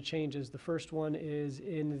 or the changes, the first one is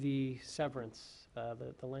in the severance,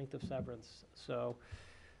 the length of severance. So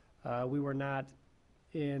we were not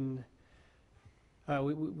in,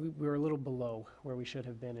 we were a little below where we should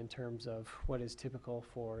have been in terms of what is typical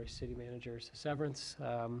for a city manager's severance.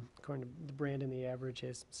 According to Brandon, the average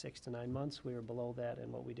is 6 to 9 months. We were below that,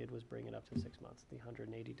 and what we did was bring it up to 6 months, the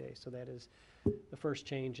 180 days. So that is the first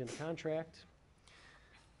change in the contract.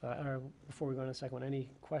 Before we go on to the second one, any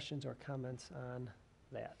questions or comments on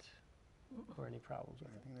that? Or any problems with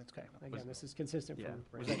it? Okay, again, this is consistent Yeah. from Was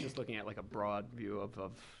Brandon. that just looking at like a broad view of Yeah.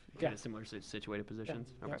 kind of similar situated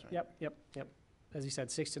positions? Yeah, Okay. Yep. As you said,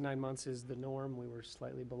 6 to 9 months is the norm. We were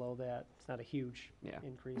slightly below that. It's not a huge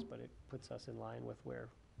increase, but it puts us in line with where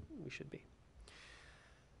we should be.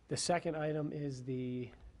 The second item is the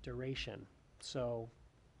duration. So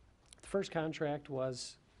the first contract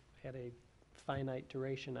had a finite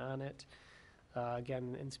duration on it.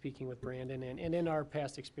 Again, in speaking with Brandon and in our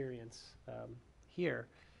past experience here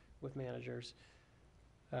with managers,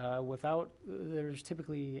 there's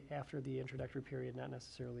typically, after the introductory period, not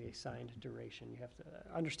necessarily a signed duration. You have to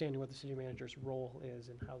understand what the city manager's role is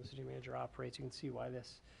and how the city manager operates. You can see why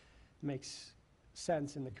this makes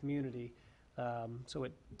sense in the community. So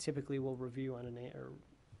it typically will renew on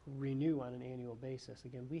an annual basis.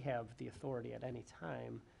 Again, we have the authority at any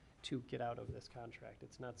time to get out of this contract.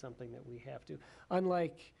 It's not something that we have to.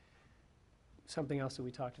 Unlike something else that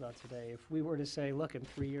we talked about today, if we were to say, look, in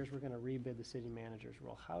 3 years, we're going to rebid the city manager's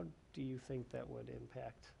role, how do you think that would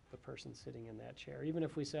impact the person sitting in that chair? Even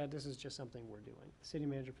if we said, this is just something we're doing. The city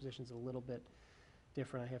manager position is a little bit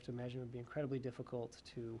different. I have to imagine it would be incredibly difficult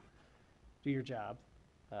to do your job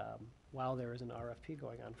while there is an RFP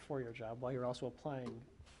going on for your job, while you're also applying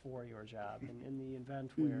for your job. And in the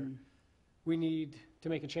event where we need to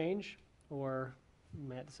make a change, or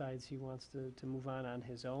Matt decides he wants to move on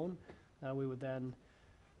his own, we would then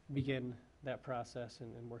begin that process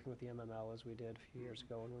and working with the MML as we did a few years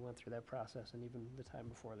ago, and we went through that process, and even the time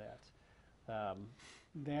before that.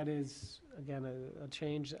 That is, again, a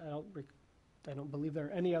change. I don't believe there are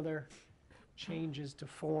any other changes to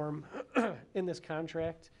form in this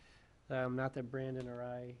contract, not that Brandon or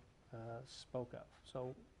I spoke of.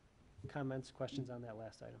 So comments, questions on that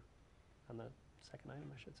last item? On the second item,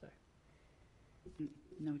 I should say.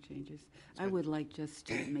 No changes. I would like just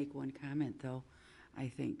to make one comment, though. I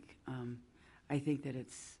think that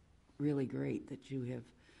it's really great that you have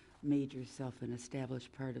made yourself an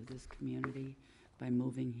established part of this community by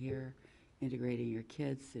moving here, integrating your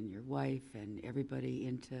kids and your wife and everybody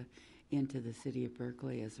into the city of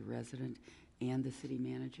Berkeley as a resident and the city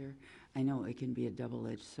manager. I know it can be a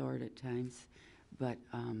double-edged sword at times, but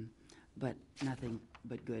nothing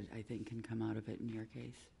but good, I think, can come out of it in your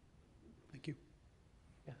case. Thank you.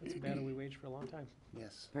 Yeah, it's a battle we waged for a long time.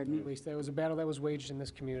 Yes. Pardon me? At least that was a battle that was waged in this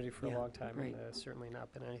community for Yeah, a long time, right. and certainly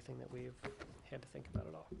not been anything that we've had to think about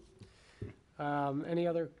at all. Any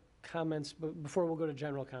other comments, before we'll go to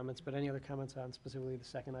general comments, but any other comments on specifically the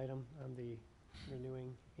second item, on the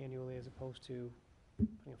renewing annually as opposed to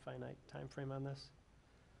putting a finite time frame on this?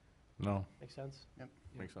 No. Make sense? Yep.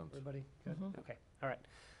 Makes sense. Everybody? Good? Okay, all right.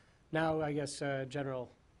 Now, I guess,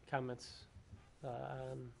 general comments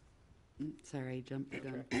on... Sorry, I jumped the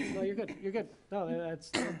gun. No, you're good. No,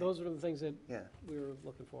 those are the things that we were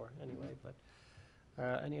looking for anyway,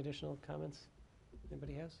 but any additional comments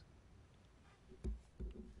anybody has?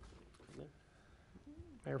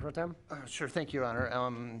 Mayor Pro Tem? Sure, thank you, Your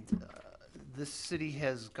Honor. This city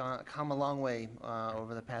has come a long way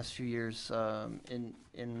over the past few years,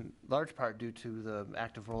 in large part due to the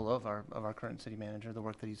active role of our current city manager, the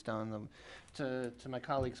work that he's done. To my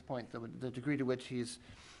colleague's point, the degree to which he's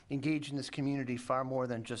engaged in this community far more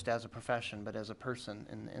than just as a profession, but as a person,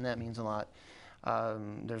 and that means a lot.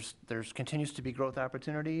 There's continues to be growth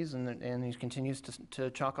opportunities, and he continues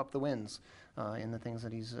to chalk up the wins in the things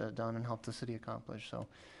that he's done and helped the city accomplish. So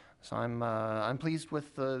I'm pleased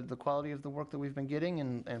with the quality of the work that we've been getting,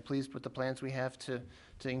 and pleased with the plans we have to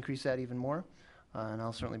increase that even more. And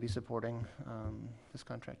I'll certainly be supporting this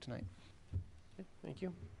contract tonight. Okay, thank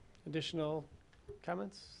you. Additional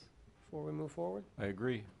comments before we move forward? I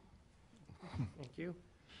agree. Thank you.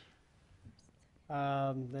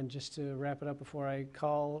 Then just to wrap it up before I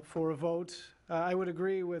call for a vote, I would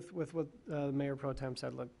agree with what Mayor Pro Tem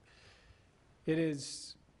said. Look, it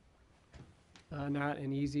is not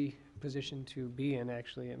an easy position to be in.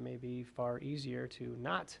 Actually, it may be far easier to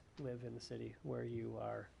not live in the city where you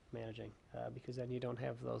are managing, because then you don't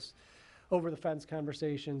have those over-the-fence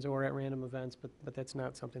conversations or at random events, but that's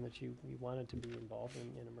not something that you wanted to be involved in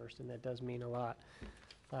and immersed in. That does mean a lot.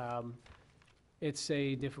 It's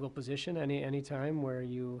a difficult position any time where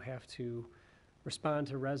you have to respond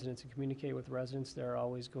to residents and communicate with residents. There are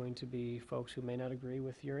always going to be folks who may not agree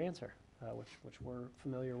with your answer, which we're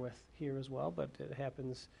familiar with here as well, but it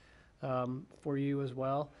happens for you as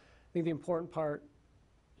well. I think the important part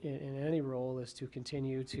in any role is to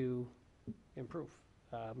continue to improve.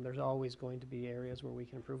 There's always going to be areas where we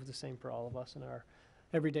can improve. It's the same for all of us in our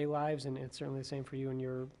everyday lives, and it's certainly the same for you in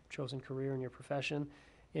your chosen career and your profession.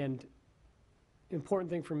 And important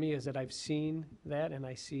thing for me is that I've seen that, and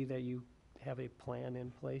I see that you have a plan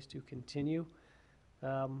in place to continue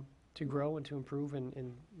to grow and to improve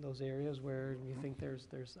in those areas where you think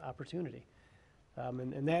there's opportunity.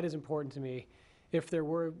 And that is important to me. If there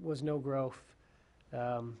was no growth,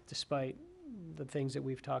 despite the things that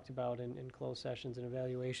we've talked about in closed sessions and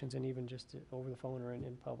evaluations and even just over the phone or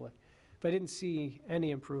in public, if I didn't see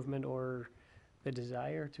any improvement or the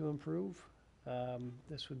desire to improve,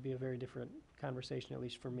 this would be a very different conversation, at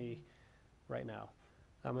least for me right now.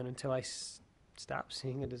 And until I stop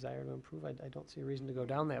seeing a desire to improve, I don't see a reason to go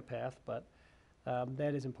down that path, but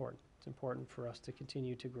that is important. It's important for us to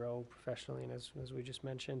continue to grow professionally, and as we just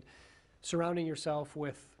mentioned, surrounding yourself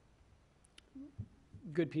with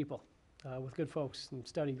good people, with good folks and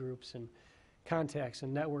study groups and contacts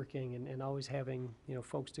and networking, and always having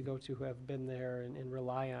folks to go to who have been there and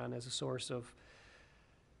rely on as a source of,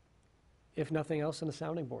 if nothing else, a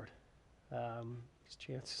sounding board. Because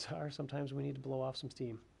chances are sometimes we need to blow off some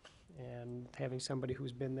steam, and having somebody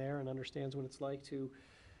who's been there and understands what it's like to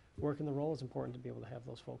work in the role is important to be able to have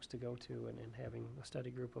those folks to go to, and having a study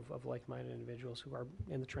group of like-minded individuals who are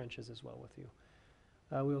in the trenches as well with you.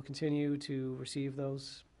 We will continue to receive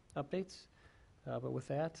those updates, but with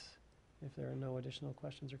that, if there are no additional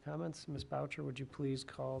questions or comments, Ms. Boucher, would you please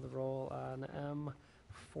call the roll on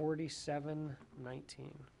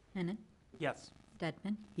M4719? Hennan. Yes.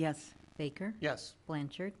 Stedman. Yes. Baker. Yes.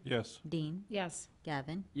 Blanchard. Yes. Dean. Yes.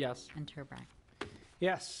 Gavin. Yes. And Turbrack.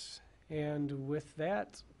 Yes. And with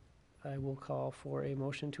that, I will call for a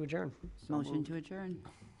motion to adjourn. Motion to adjourn.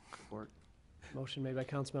 Support. Motion made by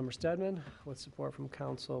Councilmember Stedman with support from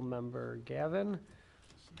Councilmember Gavin.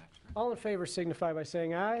 All in favor signify by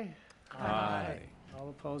saying aye. Aye. All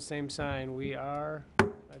opposed, same sign. We are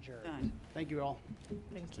adjourned. Done. Thank you all.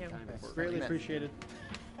 Thank you. Greatly appreciated.